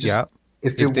 If they just, Yeah.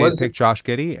 if it If they had wasn't, picked Josh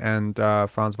Giddey and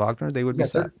Franz Wagner, they would be yeah,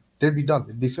 set. they'd be done.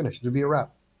 They'd be finished. There'd be a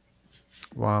wrap.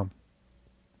 Wow.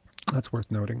 That's worth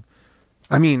noting.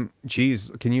 I mean, geez,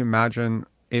 can you imagine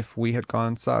if we had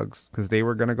gone Suggs? Because they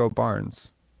were going to go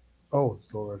Barnes. Oh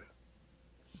Lord.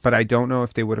 But I don't know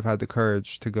if they would have had the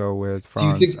courage to go with Do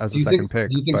you Franz think? as Do a you think? second pick.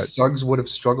 Do you think But Suggs would have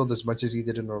struggled as much as he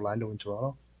did in Orlando and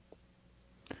Toronto?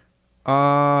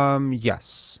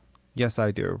 yes. Yes,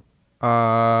 I do.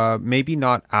 Maybe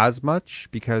not as much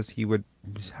because he would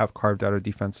have carved out a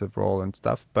defensive role and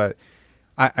stuff, but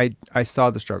I saw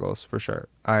the struggles for sure.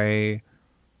 I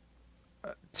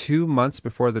 2 months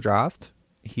before the draft,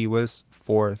 he was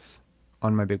fourth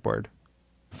on my big board.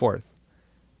 Fourth.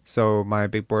 So my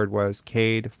big board was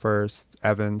Cade first,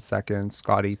 Evan second,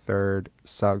 Scotty third,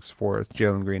 Suggs fourth,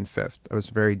 Jalen Green fifth. I was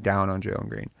very down on Jalen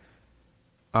Green.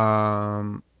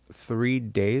 3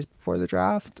 days before the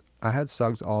draft, I had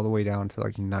Suggs all the way down to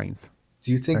like ninth.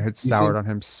 Do you I think? had Do you soured think? on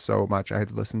him so much. I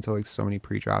had listened to like so many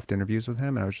pre-draft interviews with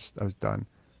him, and I was done.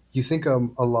 You think a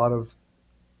lot of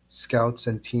scouts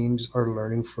and teams are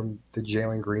learning from the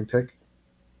Jalen Green pick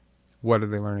What are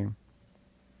they learning?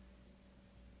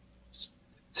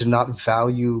 to not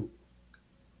value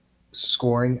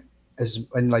scoring as,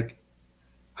 and like,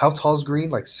 how tall is Green?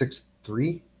 Like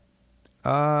 6'3"?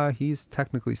 He's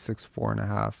technically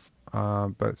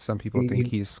 6'4.5. But some people think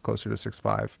He he's closer to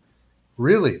 6'5".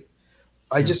 really.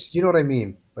 I Yeah. just, you know what I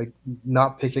mean? Like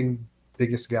not picking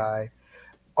biggest guy.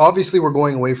 Obviously, we're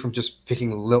going away from just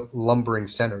picking lumbering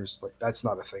centers. Like that's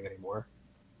not a thing anymore.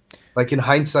 Like in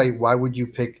hindsight, why would you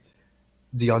pick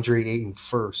DeAndre Ayton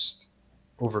first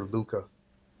over Luca?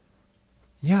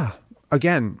 Yeah.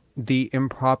 Again, the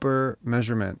improper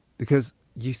measurement because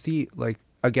you see like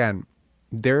again,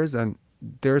 there's an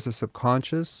there's a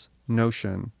subconscious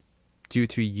notion due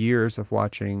to years of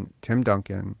watching Tim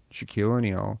Duncan, Shaquille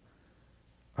O'Neal,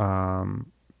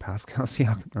 Pascal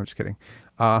Siakam. No, I'm just kidding.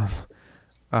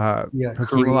 Uh, Yeah,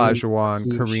 Hakeem Kareem, Olajuwon,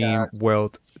 Hakeem, Shaq. Kareem,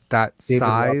 Wilt. that David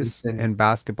size Robinson. and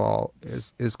basketball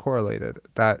is correlated.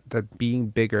 That being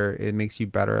bigger, it makes you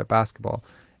better at basketball,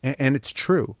 and it's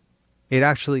true. It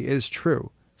actually is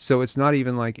true. So it's not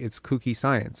even like it's kooky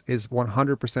science. It's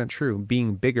 100% true.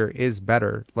 Being bigger is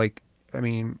better. Like, I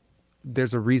mean,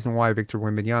 there's a reason why Victor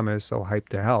Wembanyama is so hyped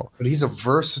to hell. But he's a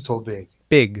versatile big.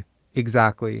 Big,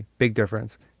 exactly. Big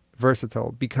difference.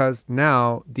 Versatile, because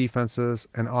now defenses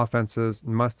and offenses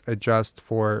must adjust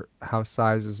for how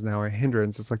size is now a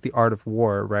hindrance. It's like the art of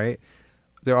war, right?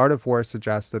 The art of war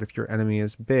suggests that if your enemy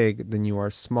is big, then you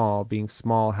are small. Being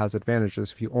small has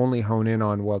advantages. If you only hone in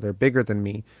on, well, they're bigger than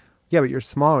me, yeah, but you're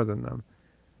smaller than them.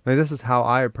 Like, this is how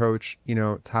I approach,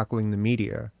 tackling the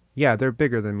media. Yeah, they're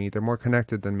bigger than me. They're more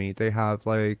connected than me. They have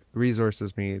like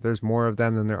resources than me. There's more of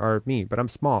them than there are of me, but I'm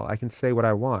small. I can say what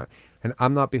I want and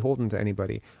I'm not beholden to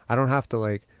anybody. I don't have to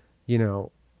like, you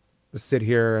know, sit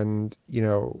here and,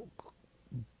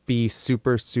 be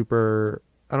super, super,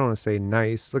 I don't want to say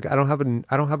nice. Like I don't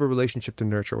have a relationship to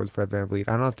nurture with Fred VanVleet.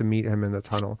 I don't have to meet him in the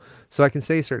tunnel. So I can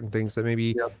say certain things that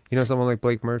maybe, Yeah. someone like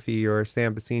Blake Murphy or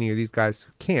Sam Bassini or these guys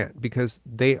can't, because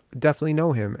they definitely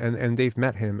know him and they've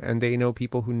met him and they know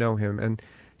people who know him, and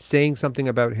saying something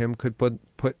about him could put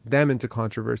them into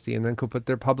controversy and then could put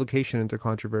their publication into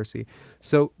controversy.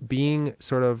 So being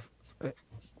sort of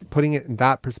putting it in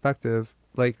that perspective,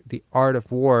 like the art of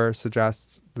war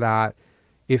suggests that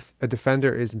if a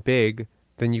defender is big,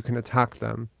 then you can attack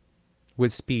them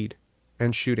with speed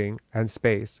and shooting and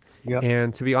space. Yeah.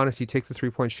 And to be honest, you take the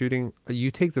 3-point shooting, you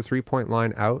take the 3-point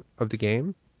line out of the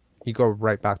game, you go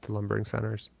right back to lumbering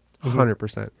centers.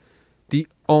 100%. The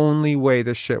only way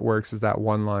this shit works is that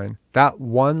one line. That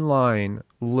one line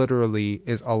literally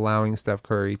is allowing Steph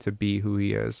Curry to be who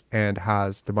he is and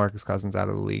has DeMarcus Cousins out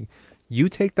of the league. You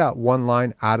take that one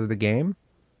line out of the game,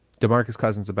 DeMarcus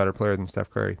Cousins is a better player than Steph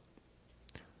Curry.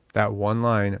 That one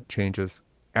line changes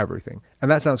everything. And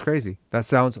that sounds crazy. That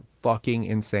sounds fucking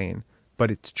insane,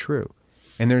 but it's true.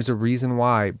 And there's a reason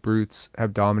why brutes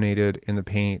have dominated in the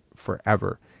paint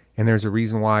forever. And there's a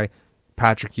reason why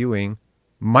Patrick Ewing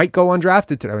might go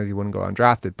undrafted today. I mean, he wouldn't go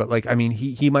undrafted, but like, I mean,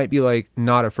 he might be like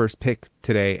not a first pick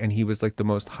today, and he was like the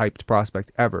most hyped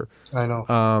prospect ever. I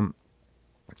know.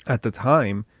 At the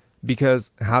time,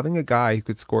 because having a guy who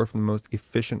could score from the most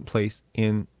efficient place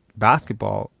in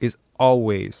basketball is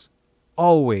always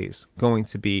going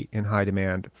to be in high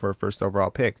demand for a first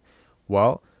overall pick.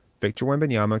 Well, Victor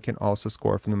Wembanyama can also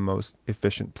score from the most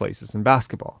efficient places in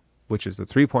basketball, which is the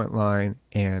 3-point line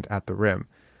and at the rim.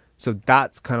 So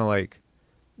that's kind of like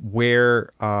where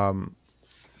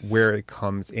it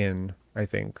comes in, I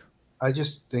think. I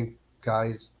just think,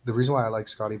 guys, the reason why I like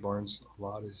Scotty Barnes a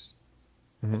lot is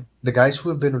the guys who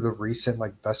have been the recent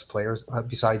like best players,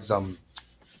 besides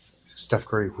Steph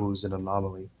Curry, who's an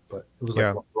anomaly, but it was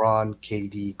like LeBron,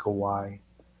 KD, Kawhi,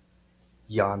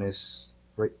 Giannis,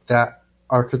 right? That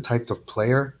archetype of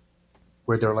player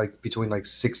where they're like between like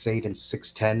 6'8" and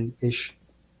 6'10" ish,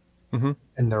 and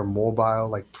they're mobile,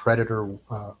 like predator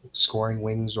scoring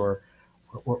wings or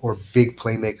big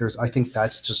playmakers. I think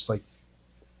that's just like,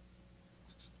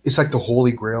 it's like the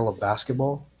holy grail of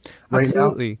basketball right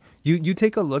Absolutely. now. You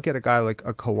take a look at a guy like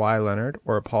a Kawhi Leonard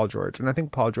or a Paul George, and I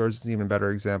think Paul George is an even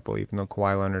better example, even though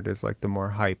Kawhi Leonard is like the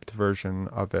more hyped version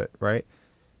of it, right?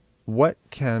 What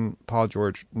can Paul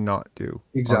George not do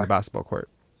on the basketball court?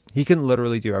 He can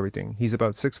literally do everything. He's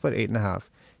about 6'8.5".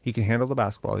 He can handle the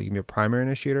basketball. He can be a primary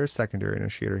initiator, a secondary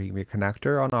initiator. He can be a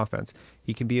connector on offense.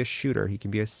 He can be a shooter. He can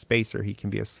be a spacer. He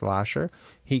can be a slasher.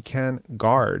 He can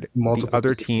guard the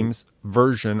other team's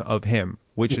version of him,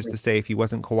 which is to say, if he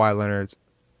wasn't Kawhi Leonard's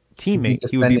teammate,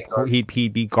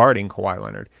 he'd be guarding Kawhi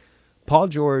Leonard. Paul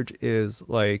George is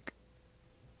like,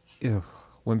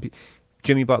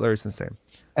 Jimmy Butler is the same.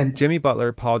 And Jimmy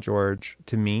Butler, Paul George,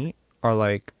 to me, are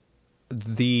like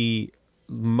two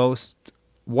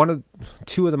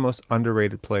of the most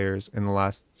underrated players in the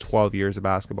last 12 years of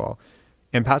basketball.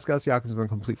 And Pascal Siakam is on the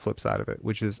complete flip side of it,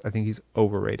 which is, I think he's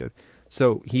overrated.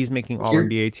 So he's making all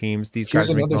NBA teams. These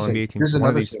guys are making all NBA teams. Here's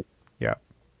another thing. Yeah.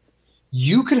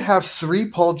 You could have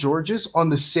 3 Paul Georges on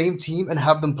the same team and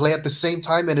have them play at the same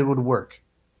time, and it would work.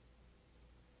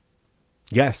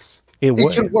 Yes, it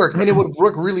would. It could work, and it would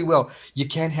work really well. You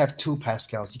can't have 2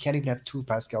 Pascals. You can't even have 2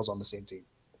 Pascals on the same team.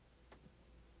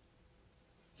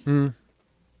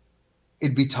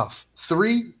 It'd be tough.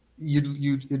 3,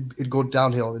 it'd go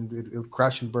downhill and it would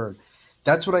crash and burn.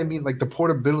 That's what I mean, like the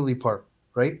portability part,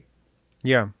 right?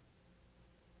 Yeah.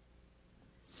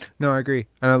 No, I agree.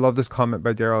 And I love this comment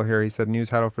by Daryl here. He said, new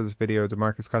title for this video,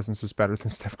 DeMarcus Cousins is better than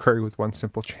Steph Curry with one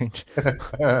simple change.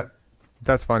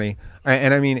 That's funny.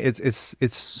 And I mean,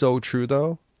 it's so true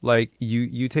though. Like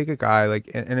you take a guy like,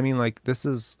 and I mean like this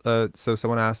is so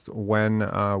someone asked when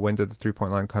did the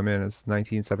 3-point line come in? It's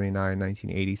 1979,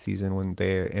 1980 season when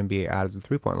the NBA added the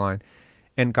 3-point line,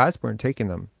 and guys weren't taking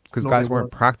them because No, they guys weren't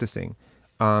weren't. practicing.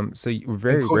 So you And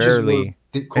very rarely,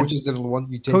 and coaches didn't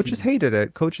want you taking coaches them. hated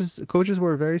it. Coaches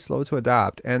were very slow to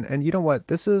adapt. And you know what?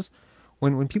 This is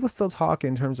when people still talk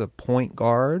in terms of point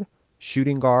guard,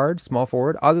 shooting guard, small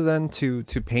forward, other than to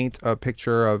paint a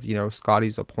picture of, you know,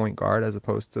 Scotty's a point guard as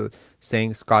opposed to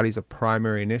saying Scotty's a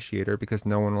primary initiator, because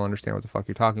no one will understand what the fuck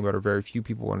you're talking about, or very few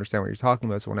people will understand what you're talking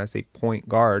about. So when I say point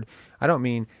guard, I don't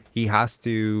mean he has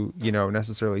to, you know,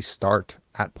 necessarily start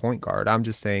at point guard. I'm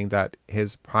just saying that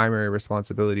his primary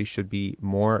responsibility should be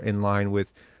more in line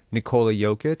with Nikola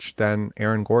Jokic than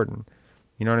Aaron Gordon.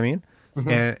 You know what I mean?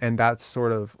 Mhm. And that's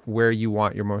sort of where you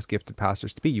want your most gifted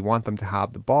passers to be. You want them to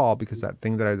have the ball, because that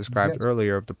thing that I described Yes,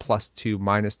 earlier of the +2,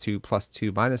 -2,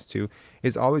 +2, -2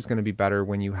 is always going to be better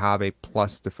when you have a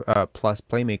plus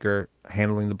playmaker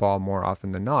handling the ball more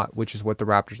often than not, which is what the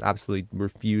Raptors absolutely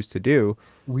refuse to do.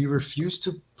 we refuse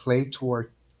to play to our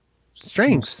team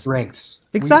Strengths. strengths.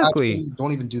 We Exactly. actually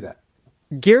don't even do that.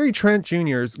 Gary Trent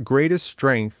Jr.'s greatest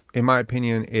strength, in my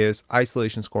opinion, is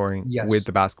isolation scoring with Yes,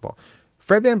 the basketball.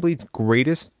 Fred VanVleet's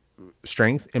greatest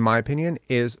strength, in my opinion,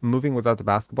 is moving without the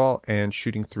basketball and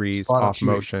shooting threes spot up off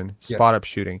shooting. motion, Yeah, spot up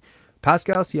shooting.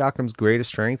 Pascal Siakam's greatest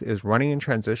strength is running in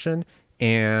transition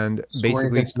and scoring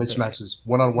basically against mismatches,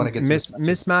 one on one against mismatches.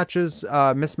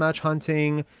 mismatches, mismatch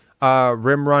hunting,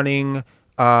 rim running,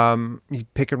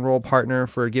 pick and roll partner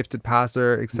for a gifted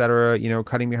passer, etc. You know,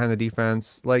 cutting behind the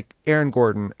defense, like Aaron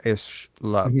Gordon ish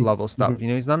Mhm, level stuff. mhm. You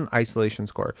know, he's not an isolation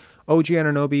scorer. OG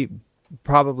Anunoby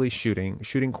probably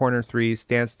shooting corner threes,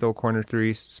 standstill corner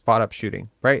threes, spot up shooting,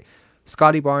 right?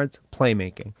 Scotty Barnes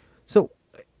playmaking. So,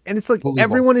 and it's like Bully ball.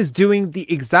 everyone is doing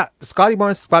the exact. Scotty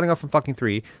Barnes spotting up from fucking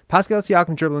three. Pascal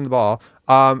Siakam dribbling the ball.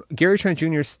 Gary Trent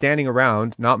Jr. standing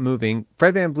around, not moving.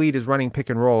 Fred VanVleet is running pick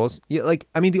and rolls. Yeah, like,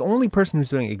 I mean, the only person who's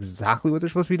doing exactly what they're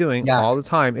supposed to be doing all Yak. the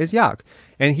time is Yak,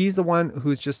 and he's the one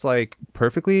who's just like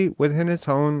perfectly within his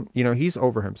own. You know, he's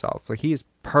over himself. Like, he is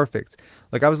perfect.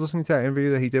 Like, I was listening to that interview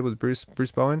that he did with Bruce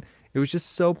Bowen. It was just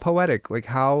so poetic. Like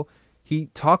how he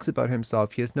talks about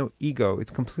himself. He has no ego.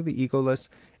 It's completely egoless,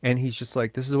 and he's just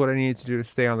like, this is what I need to do to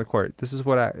stay on the court. This is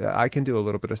what I can do a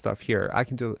little bit of stuff here. I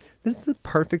can do. This is the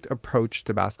perfect approach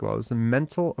to basketball. This is a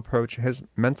mental approach. His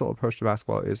mental approach to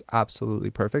basketball is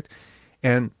absolutely perfect.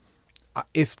 And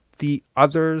if the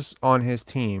others on his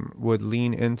team would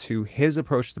lean into his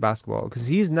approach to basketball, because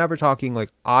he's never talking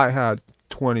like, I had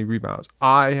 20 rebounds,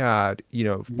 I had, you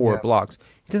know, 4 blocks.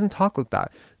 He doesn't talk like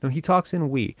that. No, he talks in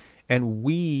we. And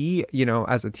we, you know,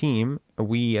 as a team,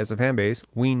 we as a fan base,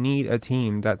 we need a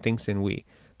team that thinks in we.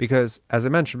 Because as I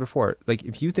mentioned before, like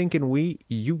if you think in we,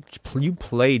 you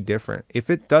play different. If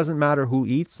it doesn't matter who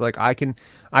eats, like I can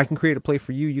create a play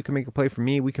for you, you can make a play for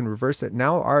me, we can reverse it.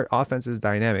 Now our offense is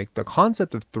dynamic. The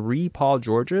concept of 3 Paul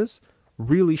Georges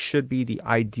really should be the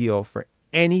ideal for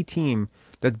any team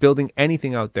that's building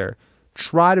anything out there.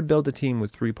 Try to build a team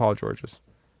with 3 Paul Georges.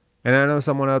 And I know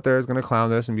someone out there is going to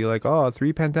clown this and be like, "Oh,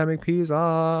 3 pandemic P's, you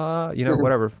know, Mhm.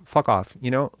 whatever, fuck off."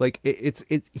 You know, like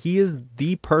he is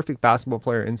the perfect basketball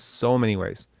player in so many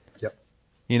ways. Yep.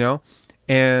 You know,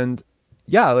 and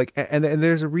yeah, like, and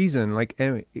there's a reason. Like,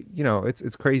 and you know,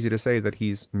 it's crazy to say that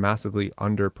he's massively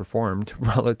underperformed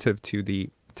relative to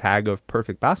the tag of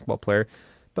perfect basketball player.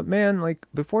 But man, like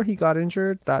before he got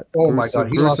injured, that Oh my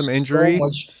God, gruesome injury,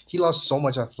 He lost so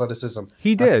much athleticism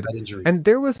he after did. that injury. And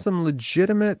there was some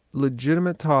legitimate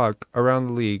talk around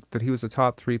the league that he was a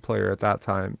top 3 player at that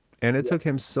time. And it Yeah. took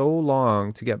him so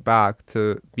long to get back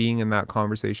to being in that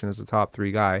conversation as a top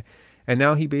 3 guy. And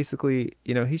now he basically,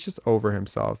 you know, he's just over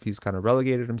himself. He's kind of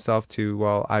relegated himself to,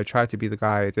 well, I tried to be the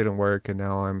guy, it didn't work, and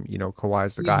now I'm, you know,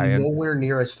 Kawhi's the He's guy. And nowhere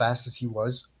near as fast as he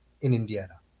was in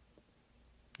Indiana.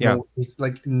 yeah, No, it's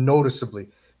like noticeably,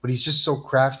 but he's just so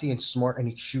crafty and smart, and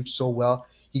he shoots so well.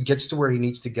 He gets to where he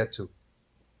needs to get to.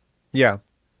 yeah,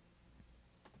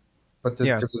 But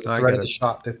yeah, because of the I threat get of the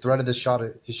it.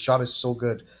 shot, his shot is so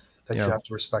good that you Yeah. have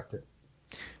to respect it.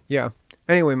 Yeah.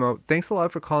 Anyway, Mo, thanks a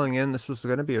lot for calling in. This was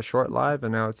going to be a short live,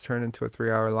 and now it's turned into a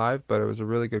 3-hour live. But it was a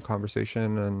really good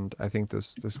conversation, and I think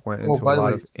this went Oh, into a by the lot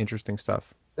way, of interesting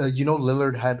stuff. you know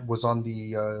Lillard had was on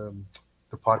the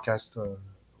podcast.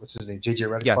 What's his name? JJ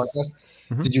Redick's Yes. podcast.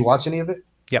 Hmm. Did you watch any of it?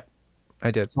 Yep, I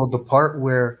did. So the part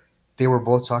where they were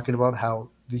both talking about how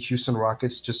the Houston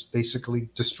Rockets just basically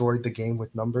destroyed the game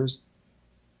with numbers.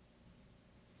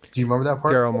 Do you remember that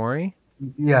part? Daryl Morey.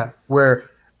 Yeah,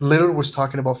 where Lillard was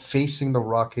talking about facing the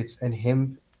Rockets and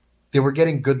him. They were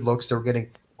getting good looks. They were getting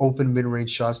open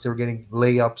mid-range shots. They were getting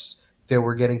layups. They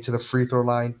were getting to the free throw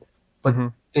line, but Mm-hmm.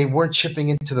 they weren't chipping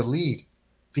into the lead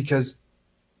because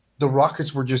the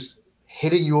Rockets were just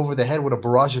hitting you over the head with a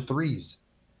barrage of threes.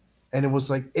 And it was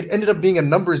like, it ended up being a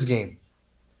numbers game.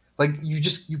 Like you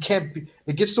can't,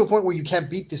 it gets to a point where you can't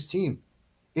beat this team.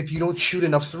 If you don't shoot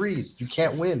enough threes, you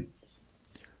can't win.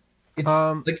 It's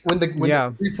like when the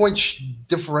Yeah, 3 point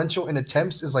differential in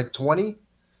attempts is like 20,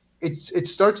 it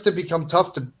starts to become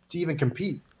tough to even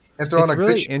compete if they're on it's a good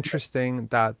really shooting night. interesting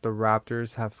that the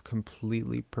Raptors have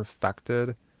completely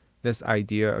perfected this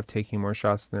idea of taking more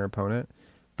shots than their opponent.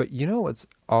 But you know what's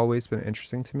always been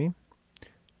interesting to me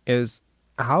is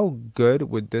how good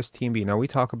would this team be? Now we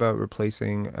talk about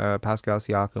replacing Pascal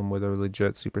Siakam with a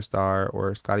legit superstar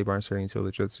or Scotty Barnes turning into a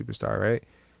legit superstar, right?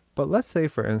 But let's say,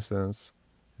 for instance,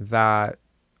 that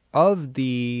of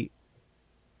the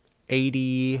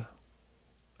 80,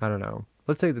 I don't know,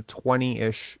 let's say the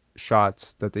 20-ish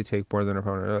shots that they take more than their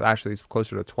opponent, or actually it's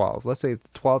closer to 12. Let's say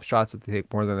 12 shots that they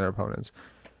take more than their opponents.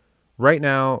 Right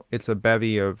now, it's a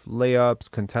bevy of layups,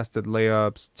 contested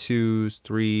layups, twos,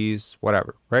 threes,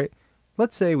 whatever, right?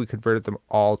 Let's say we converted them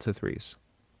all to threes.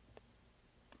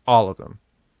 All of them,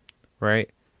 right?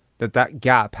 That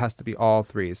gap has to be all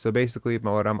threes. So basically,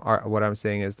 what I'm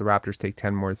saying is the Raptors take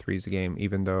 10 more threes a game,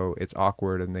 even though it's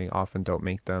awkward and they often don't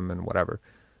make them and whatever.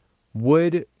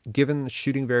 Would, given the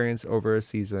shooting variance over a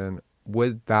season,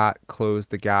 would that close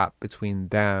the gap between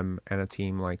them and a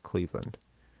team like Cleveland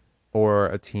or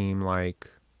a team like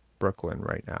Brooklyn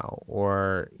right now,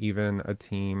 or even a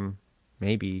team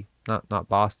maybe not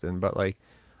Boston, but like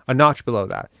a notch below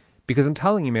that? Because I'm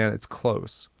telling you, man, it's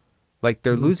close. Like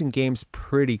they're Mhm. losing games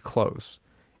pretty close.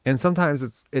 And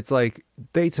sometimes it's like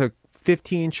they took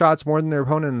 15 shots more than their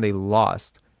opponent and they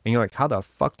lost. And you're like, how the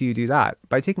fuck do you do that?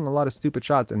 By taking a lot of stupid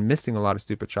shots and missing a lot of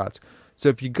stupid shots. So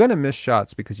if you're gonna miss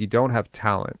shots because you don't have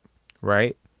talent,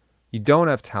 right? You don't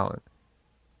have talent,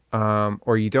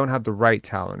 or you don't have the right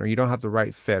talent, or you don't have the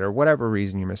right fit, or whatever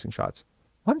reason you're missing shots.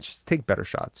 Why don't you just take better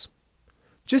shots?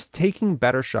 Just taking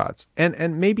better shots.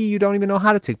 And maybe you don't even know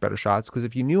how to take better shots, because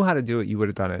if you knew how to do it, you would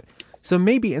have done it. So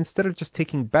maybe instead of just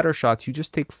taking better shots, you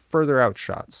just take further out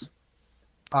shots,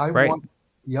 I right? want,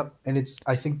 yep. And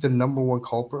I think the number one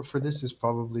culprit for this is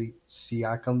probably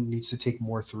Siakam needs to take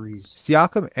more threes.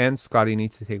 Siakam and Scotty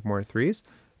need to take more threes.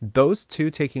 Those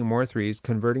two taking more threes,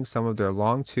 converting some of their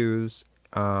long twos,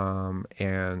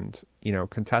 and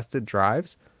contested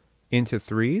drives into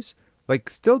threes. Like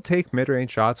still take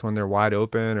mid-range shots when they're wide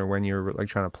open, or when you're like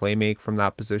trying to play make from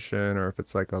that position, or if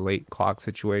it's like a late clock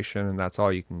situation and that's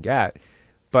all you can get.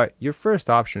 But your first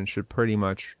option should pretty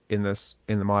much in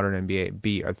the modern NBA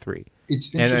be a three.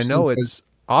 It's And I interesting know because it's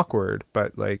awkward,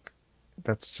 but like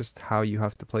that's just how you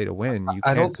have to play to win. You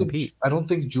can't compete. I don't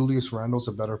think Julius Randle's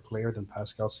a better player than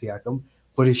Pascal Siakam,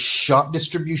 but his shot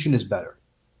distribution is better.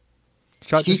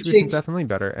 Shot He distribution is takes definitely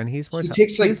better, and he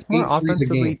takes like he's more 8 threes a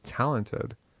offensively game.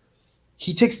 talented.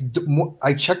 He takes more.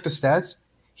 I checked the stats.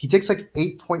 He takes like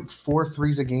 8.4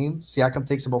 threes a game. Siakam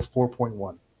takes about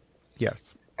 4.1.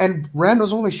 Yes. And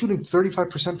Randall's only shooting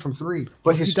 35% from three, Well,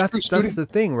 but see, his true that's shooting. the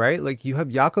thing, right? Like you have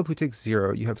Jakob who takes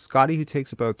 0, you have Scotty who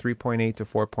takes about 3.8 to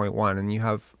 4.1, and you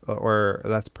have or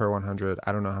that's per 100.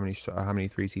 I don't know how many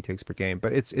threes he takes per game,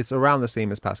 but it's around the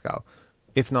same as Pascal,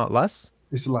 if not less.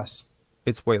 It's less,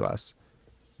 It's way less.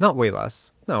 Not way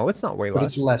less. No, it's not way but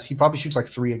it's less. less. He probably shoots like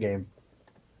three a game.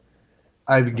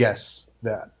 I would guess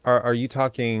that. Are you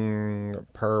talking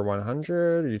per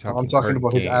 100? Are you I'm talking per talking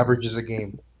about his game? averages a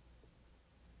game.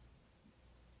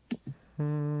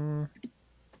 Hmm.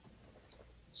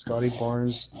 Scotty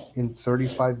Barnes in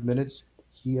 35 minutes,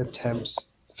 he attempts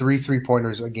three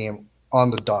 3-pointers a game on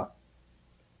the dot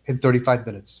in 35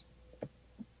 minutes.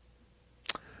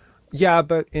 Yeah,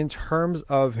 but in terms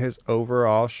of his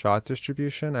overall shot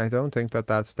distribution, I don't think that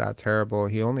that's that terrible.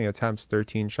 He only attempts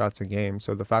 13 shots a game,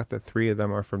 so the fact that 3 of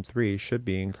them are from 3 should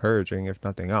be encouraging, if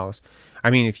nothing else. I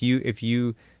mean, if you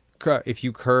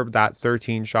curb that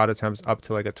 13 shot attempts up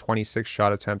to like a 26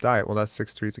 shot attempt diet, well, that's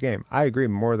 6 threes a game. I agree,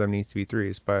 more of them needs to be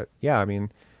threes, but yeah, I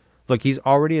mean, look, he's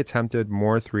already attempted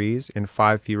more threes in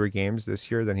 5 fewer games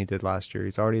this year than he did last year.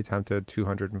 He's already attempted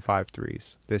 205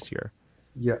 threes this year,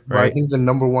 Yeah, but I right? think the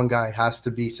number one guy has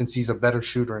to be, since he's a better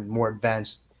shooter and more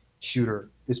advanced shooter,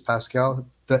 is Pascal.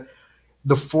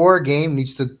 The four game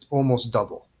needs to almost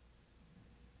double.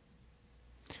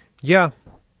 Yeah,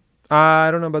 I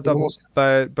don't know about double, Almost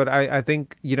but I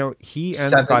think he and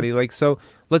 7. Scotty, like, so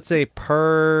let's say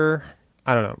per,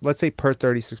 I don't know, let's say per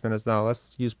 36 minutes now.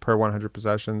 Let's use per 100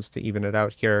 possessions to even it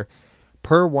out here.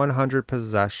 Per 100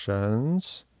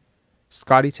 possessions,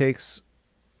 Scotty takes,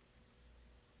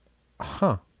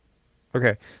 huh?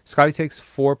 Okay, Scotty takes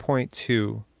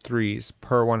 4.2 threes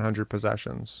per 100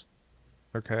 possessions.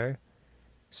 Okay.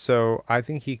 So I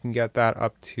think he can get that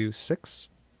up to 6.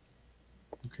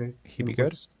 Okay. He'd be And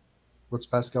good. what's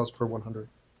Pascal's per 100?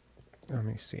 Let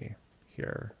me see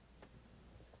here.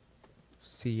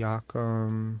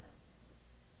 Siakam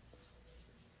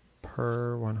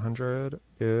per 100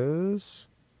 is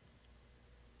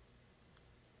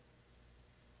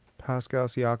Pascal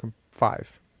Siakam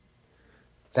 5.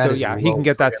 That So is yeah, he can low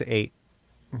get for that him. to 8.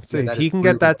 So Yeah, if that is he can get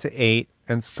really that low. to 8,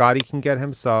 and Scotty can get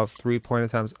himself 3-point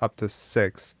attempts up to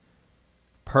 6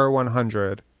 per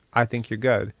 100, I think you're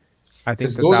good. I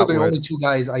think Because that those are that the would. only two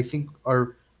guys I think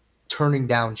are turning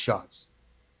down shots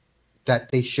that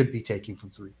they should be taking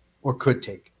from three or could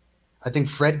take. I think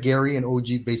Fred, Gary, and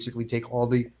OG basically take all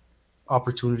the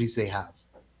opportunities they have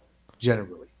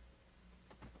generally.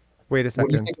 Wait a What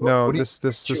do you second. think? No, What do you this think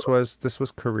this of this Chua? was this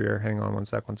was career. Hang on one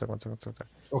sec, one sec, one sec, one sec, one sec.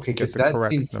 Okay, Get because the that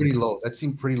correct seemed pretty number. low. That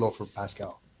seemed pretty low for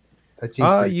Pascal. That seemed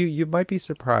pretty. You might be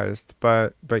surprised,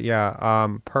 but yeah,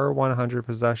 per 100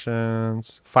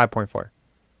 possessions, 5.4.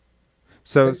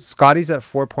 So Okay. Scotty's at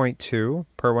 4.2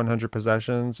 per 100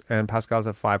 possessions, and Pascal's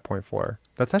at 5.4.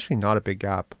 That's actually not a big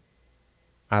gap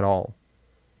at all.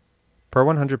 Per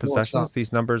 100 No, it's not. possessions,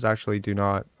 these numbers actually do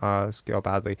not scale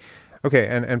badly. Okay,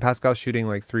 and Pascal's shooting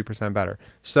like 3% better.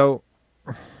 So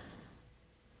I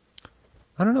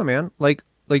don't know, man. Like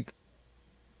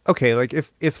okay, like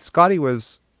if Scotty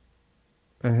was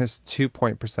and his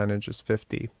 2-point percentage is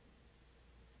 50,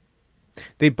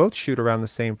 they both shoot around the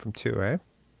same from two, eh?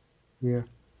 Yeah.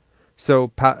 So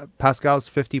Pascal's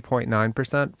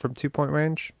 50.9% from 2-point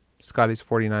range. Scotty's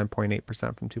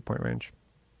 49.8% from 2-point range.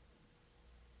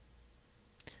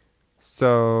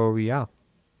 So yeah,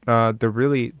 they're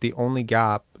really the only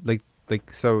gap.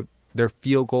 So their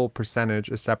field goal percentage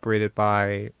is separated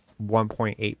by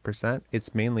 1.8%.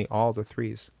 It's mainly all the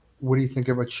threes. What do you think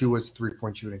about Chua's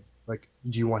 3-point shooting? Like,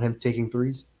 do you want him taking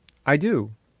threes? I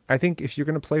do. I think if you're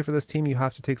going to play for this team, you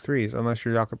have to take threes, unless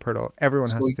you're Jakob. Everyone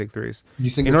has So to take threes. you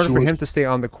think In order for Achua? him to stay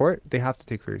on the court, they have to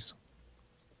take threes.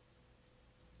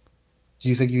 Do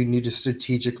you think you need to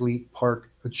strategically park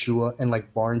Achua and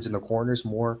like Barnes in the corners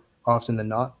more often than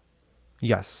not?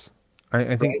 Yes.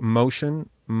 I think Right.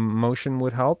 motion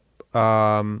would help.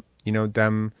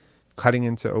 Them cutting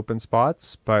into open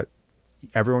spots, but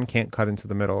everyone can't cut into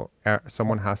the middle.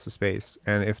 Someone has to space.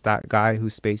 And if that guy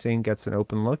who's spacing gets an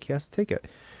open look, he has to take it.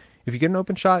 If you get an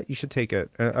open shot, you should take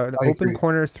it. An I open agree.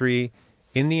 corner three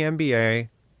in the NBA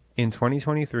in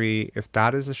 2023, if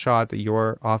that is a shot that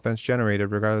your offense generated,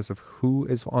 regardless of who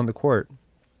is on the court,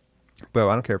 but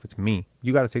I don't care if it's me,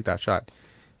 you got to take that shot.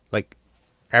 Like,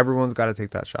 everyone's got to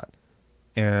take that shot.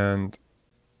 And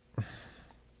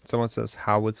someone says,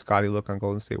 how would Scotty look on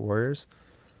Golden State Warriors?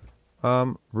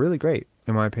 Really great,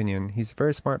 in my opinion. He's a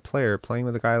very smart player, playing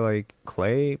with a guy like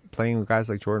Clay, playing with guys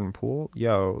like Jordan Poole.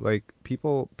 Yo, like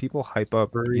people hype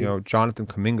up, Very. Jonathan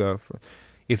Kuminga.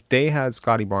 If they had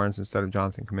Scotty Barnes instead of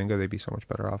Jonathan Kuminga, they'd be so much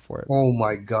better off for it. Oh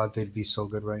my God, they'd be so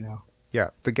good right now.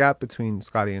 Yeah, the gap between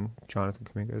Scotty and Jonathan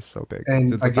Kuminga is so big. The,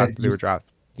 And the fact again, that they were drafted.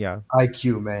 Yeah,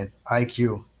 IQ, man,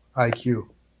 IQ, IQ.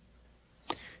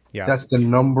 yeah. That's the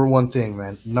number one thing,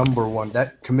 man. Number one.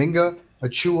 That Kaminga,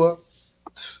 Achua.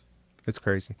 It's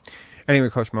crazy. Anyway,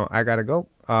 Coach Mo, I gotta go.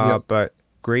 Yep. But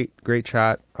great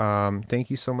chat. Thank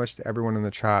you so much to everyone in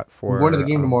the chat I'm going to the for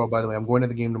game tomorrow. By the way, I'm going to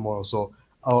the game tomorrow, so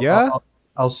I'll I'll, yeah. I'll,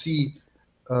 I'll see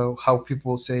how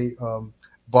people say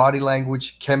body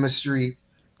language, chemistry,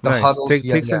 the Nice. huddles. Take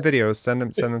Yeah, some yeah. videos. Send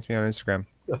them to me on Instagram.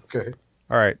 Okay.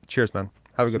 All right. Cheers, man.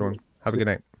 Have a good See one. Have a you.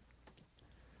 good night.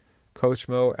 Coach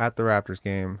Mo at the Raptors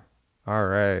game. All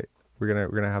right. We're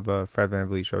gonna have a Fred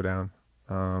VanVleet showdown.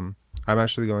 I'm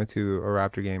actually going to a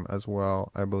Raptor game as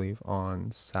well, I believe,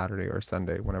 on Saturday or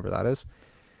Sunday, whenever that is.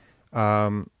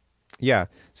 Um, yeah.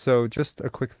 So just a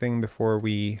quick thing before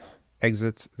we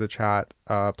exit the chat.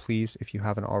 Please, if you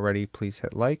haven't already, please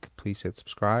hit like. Please hit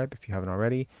subscribe if you haven't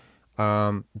already.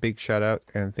 Big shout out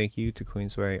and thank you to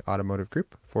Queensway Automotive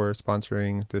Group for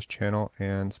sponsoring this channel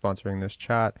and sponsoring this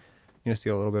chat. You see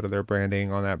a little bit of their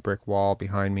branding on that brick wall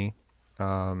behind me.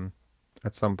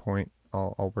 At some point,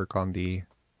 I'll work on the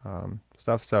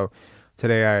stuff. So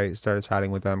today I started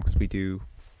chatting with them because we do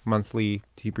monthly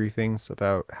debriefings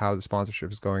about how the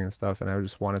sponsorship is going and stuff. And I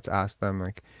just wanted to ask them,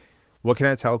 like, what can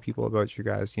I tell people about you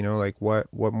guys? Like what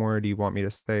more do you want me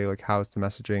to say? Like, how's the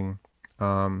messaging?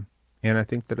 And I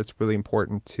think that it's really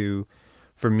important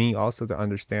for me also to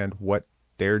understand what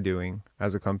they're doing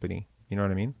as a company. You know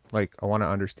what I mean? Like, I want to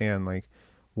understand, like,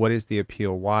 what is the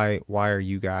appeal? Why are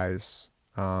you guys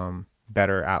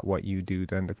better at what you do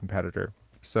than the competitor?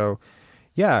 So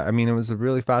yeah, I mean, it was a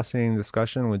really fascinating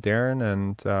discussion with Darren,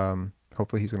 and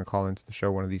hopefully he's going to call into the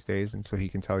show one of these days, and so he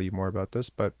can tell you more about this.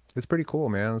 But it's pretty cool,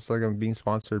 man. It's like I'm being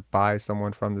sponsored by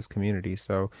someone from this community.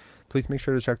 So please make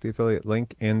sure to check the affiliate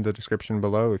link in the description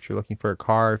below if you're looking for a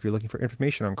car, if you're looking for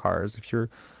information on cars, if you're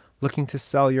looking to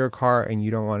sell your car and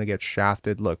you don't want to get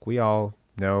shafted. Look, we all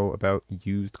know about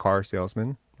used car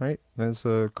salesmen, right? There's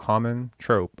a common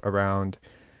trope around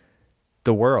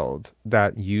the world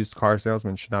that used car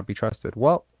salesmen should not be trusted.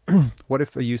 Well, what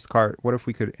if what if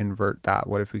we could invert that?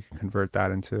 What if we could convert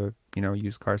that into,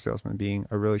 used car salesman being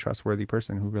a really trustworthy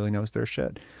person who really knows their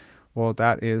shit? Well,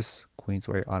 that is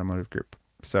Queensway Automotive Group.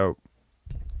 So,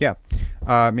 yeah,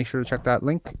 make sure to check that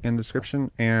link in the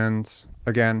description. And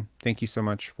again, thank you so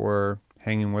much for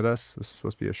hanging with us. This was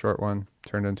supposed to be a short one,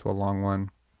 turned into a long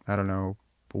one. I don't know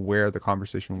where the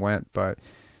conversation went, but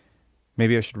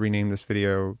maybe I should rename this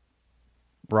video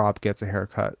Rob Gets a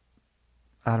Haircut.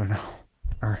 I don't know.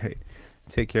 All right.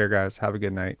 Take care, guys. Have a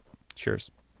good night. Cheers.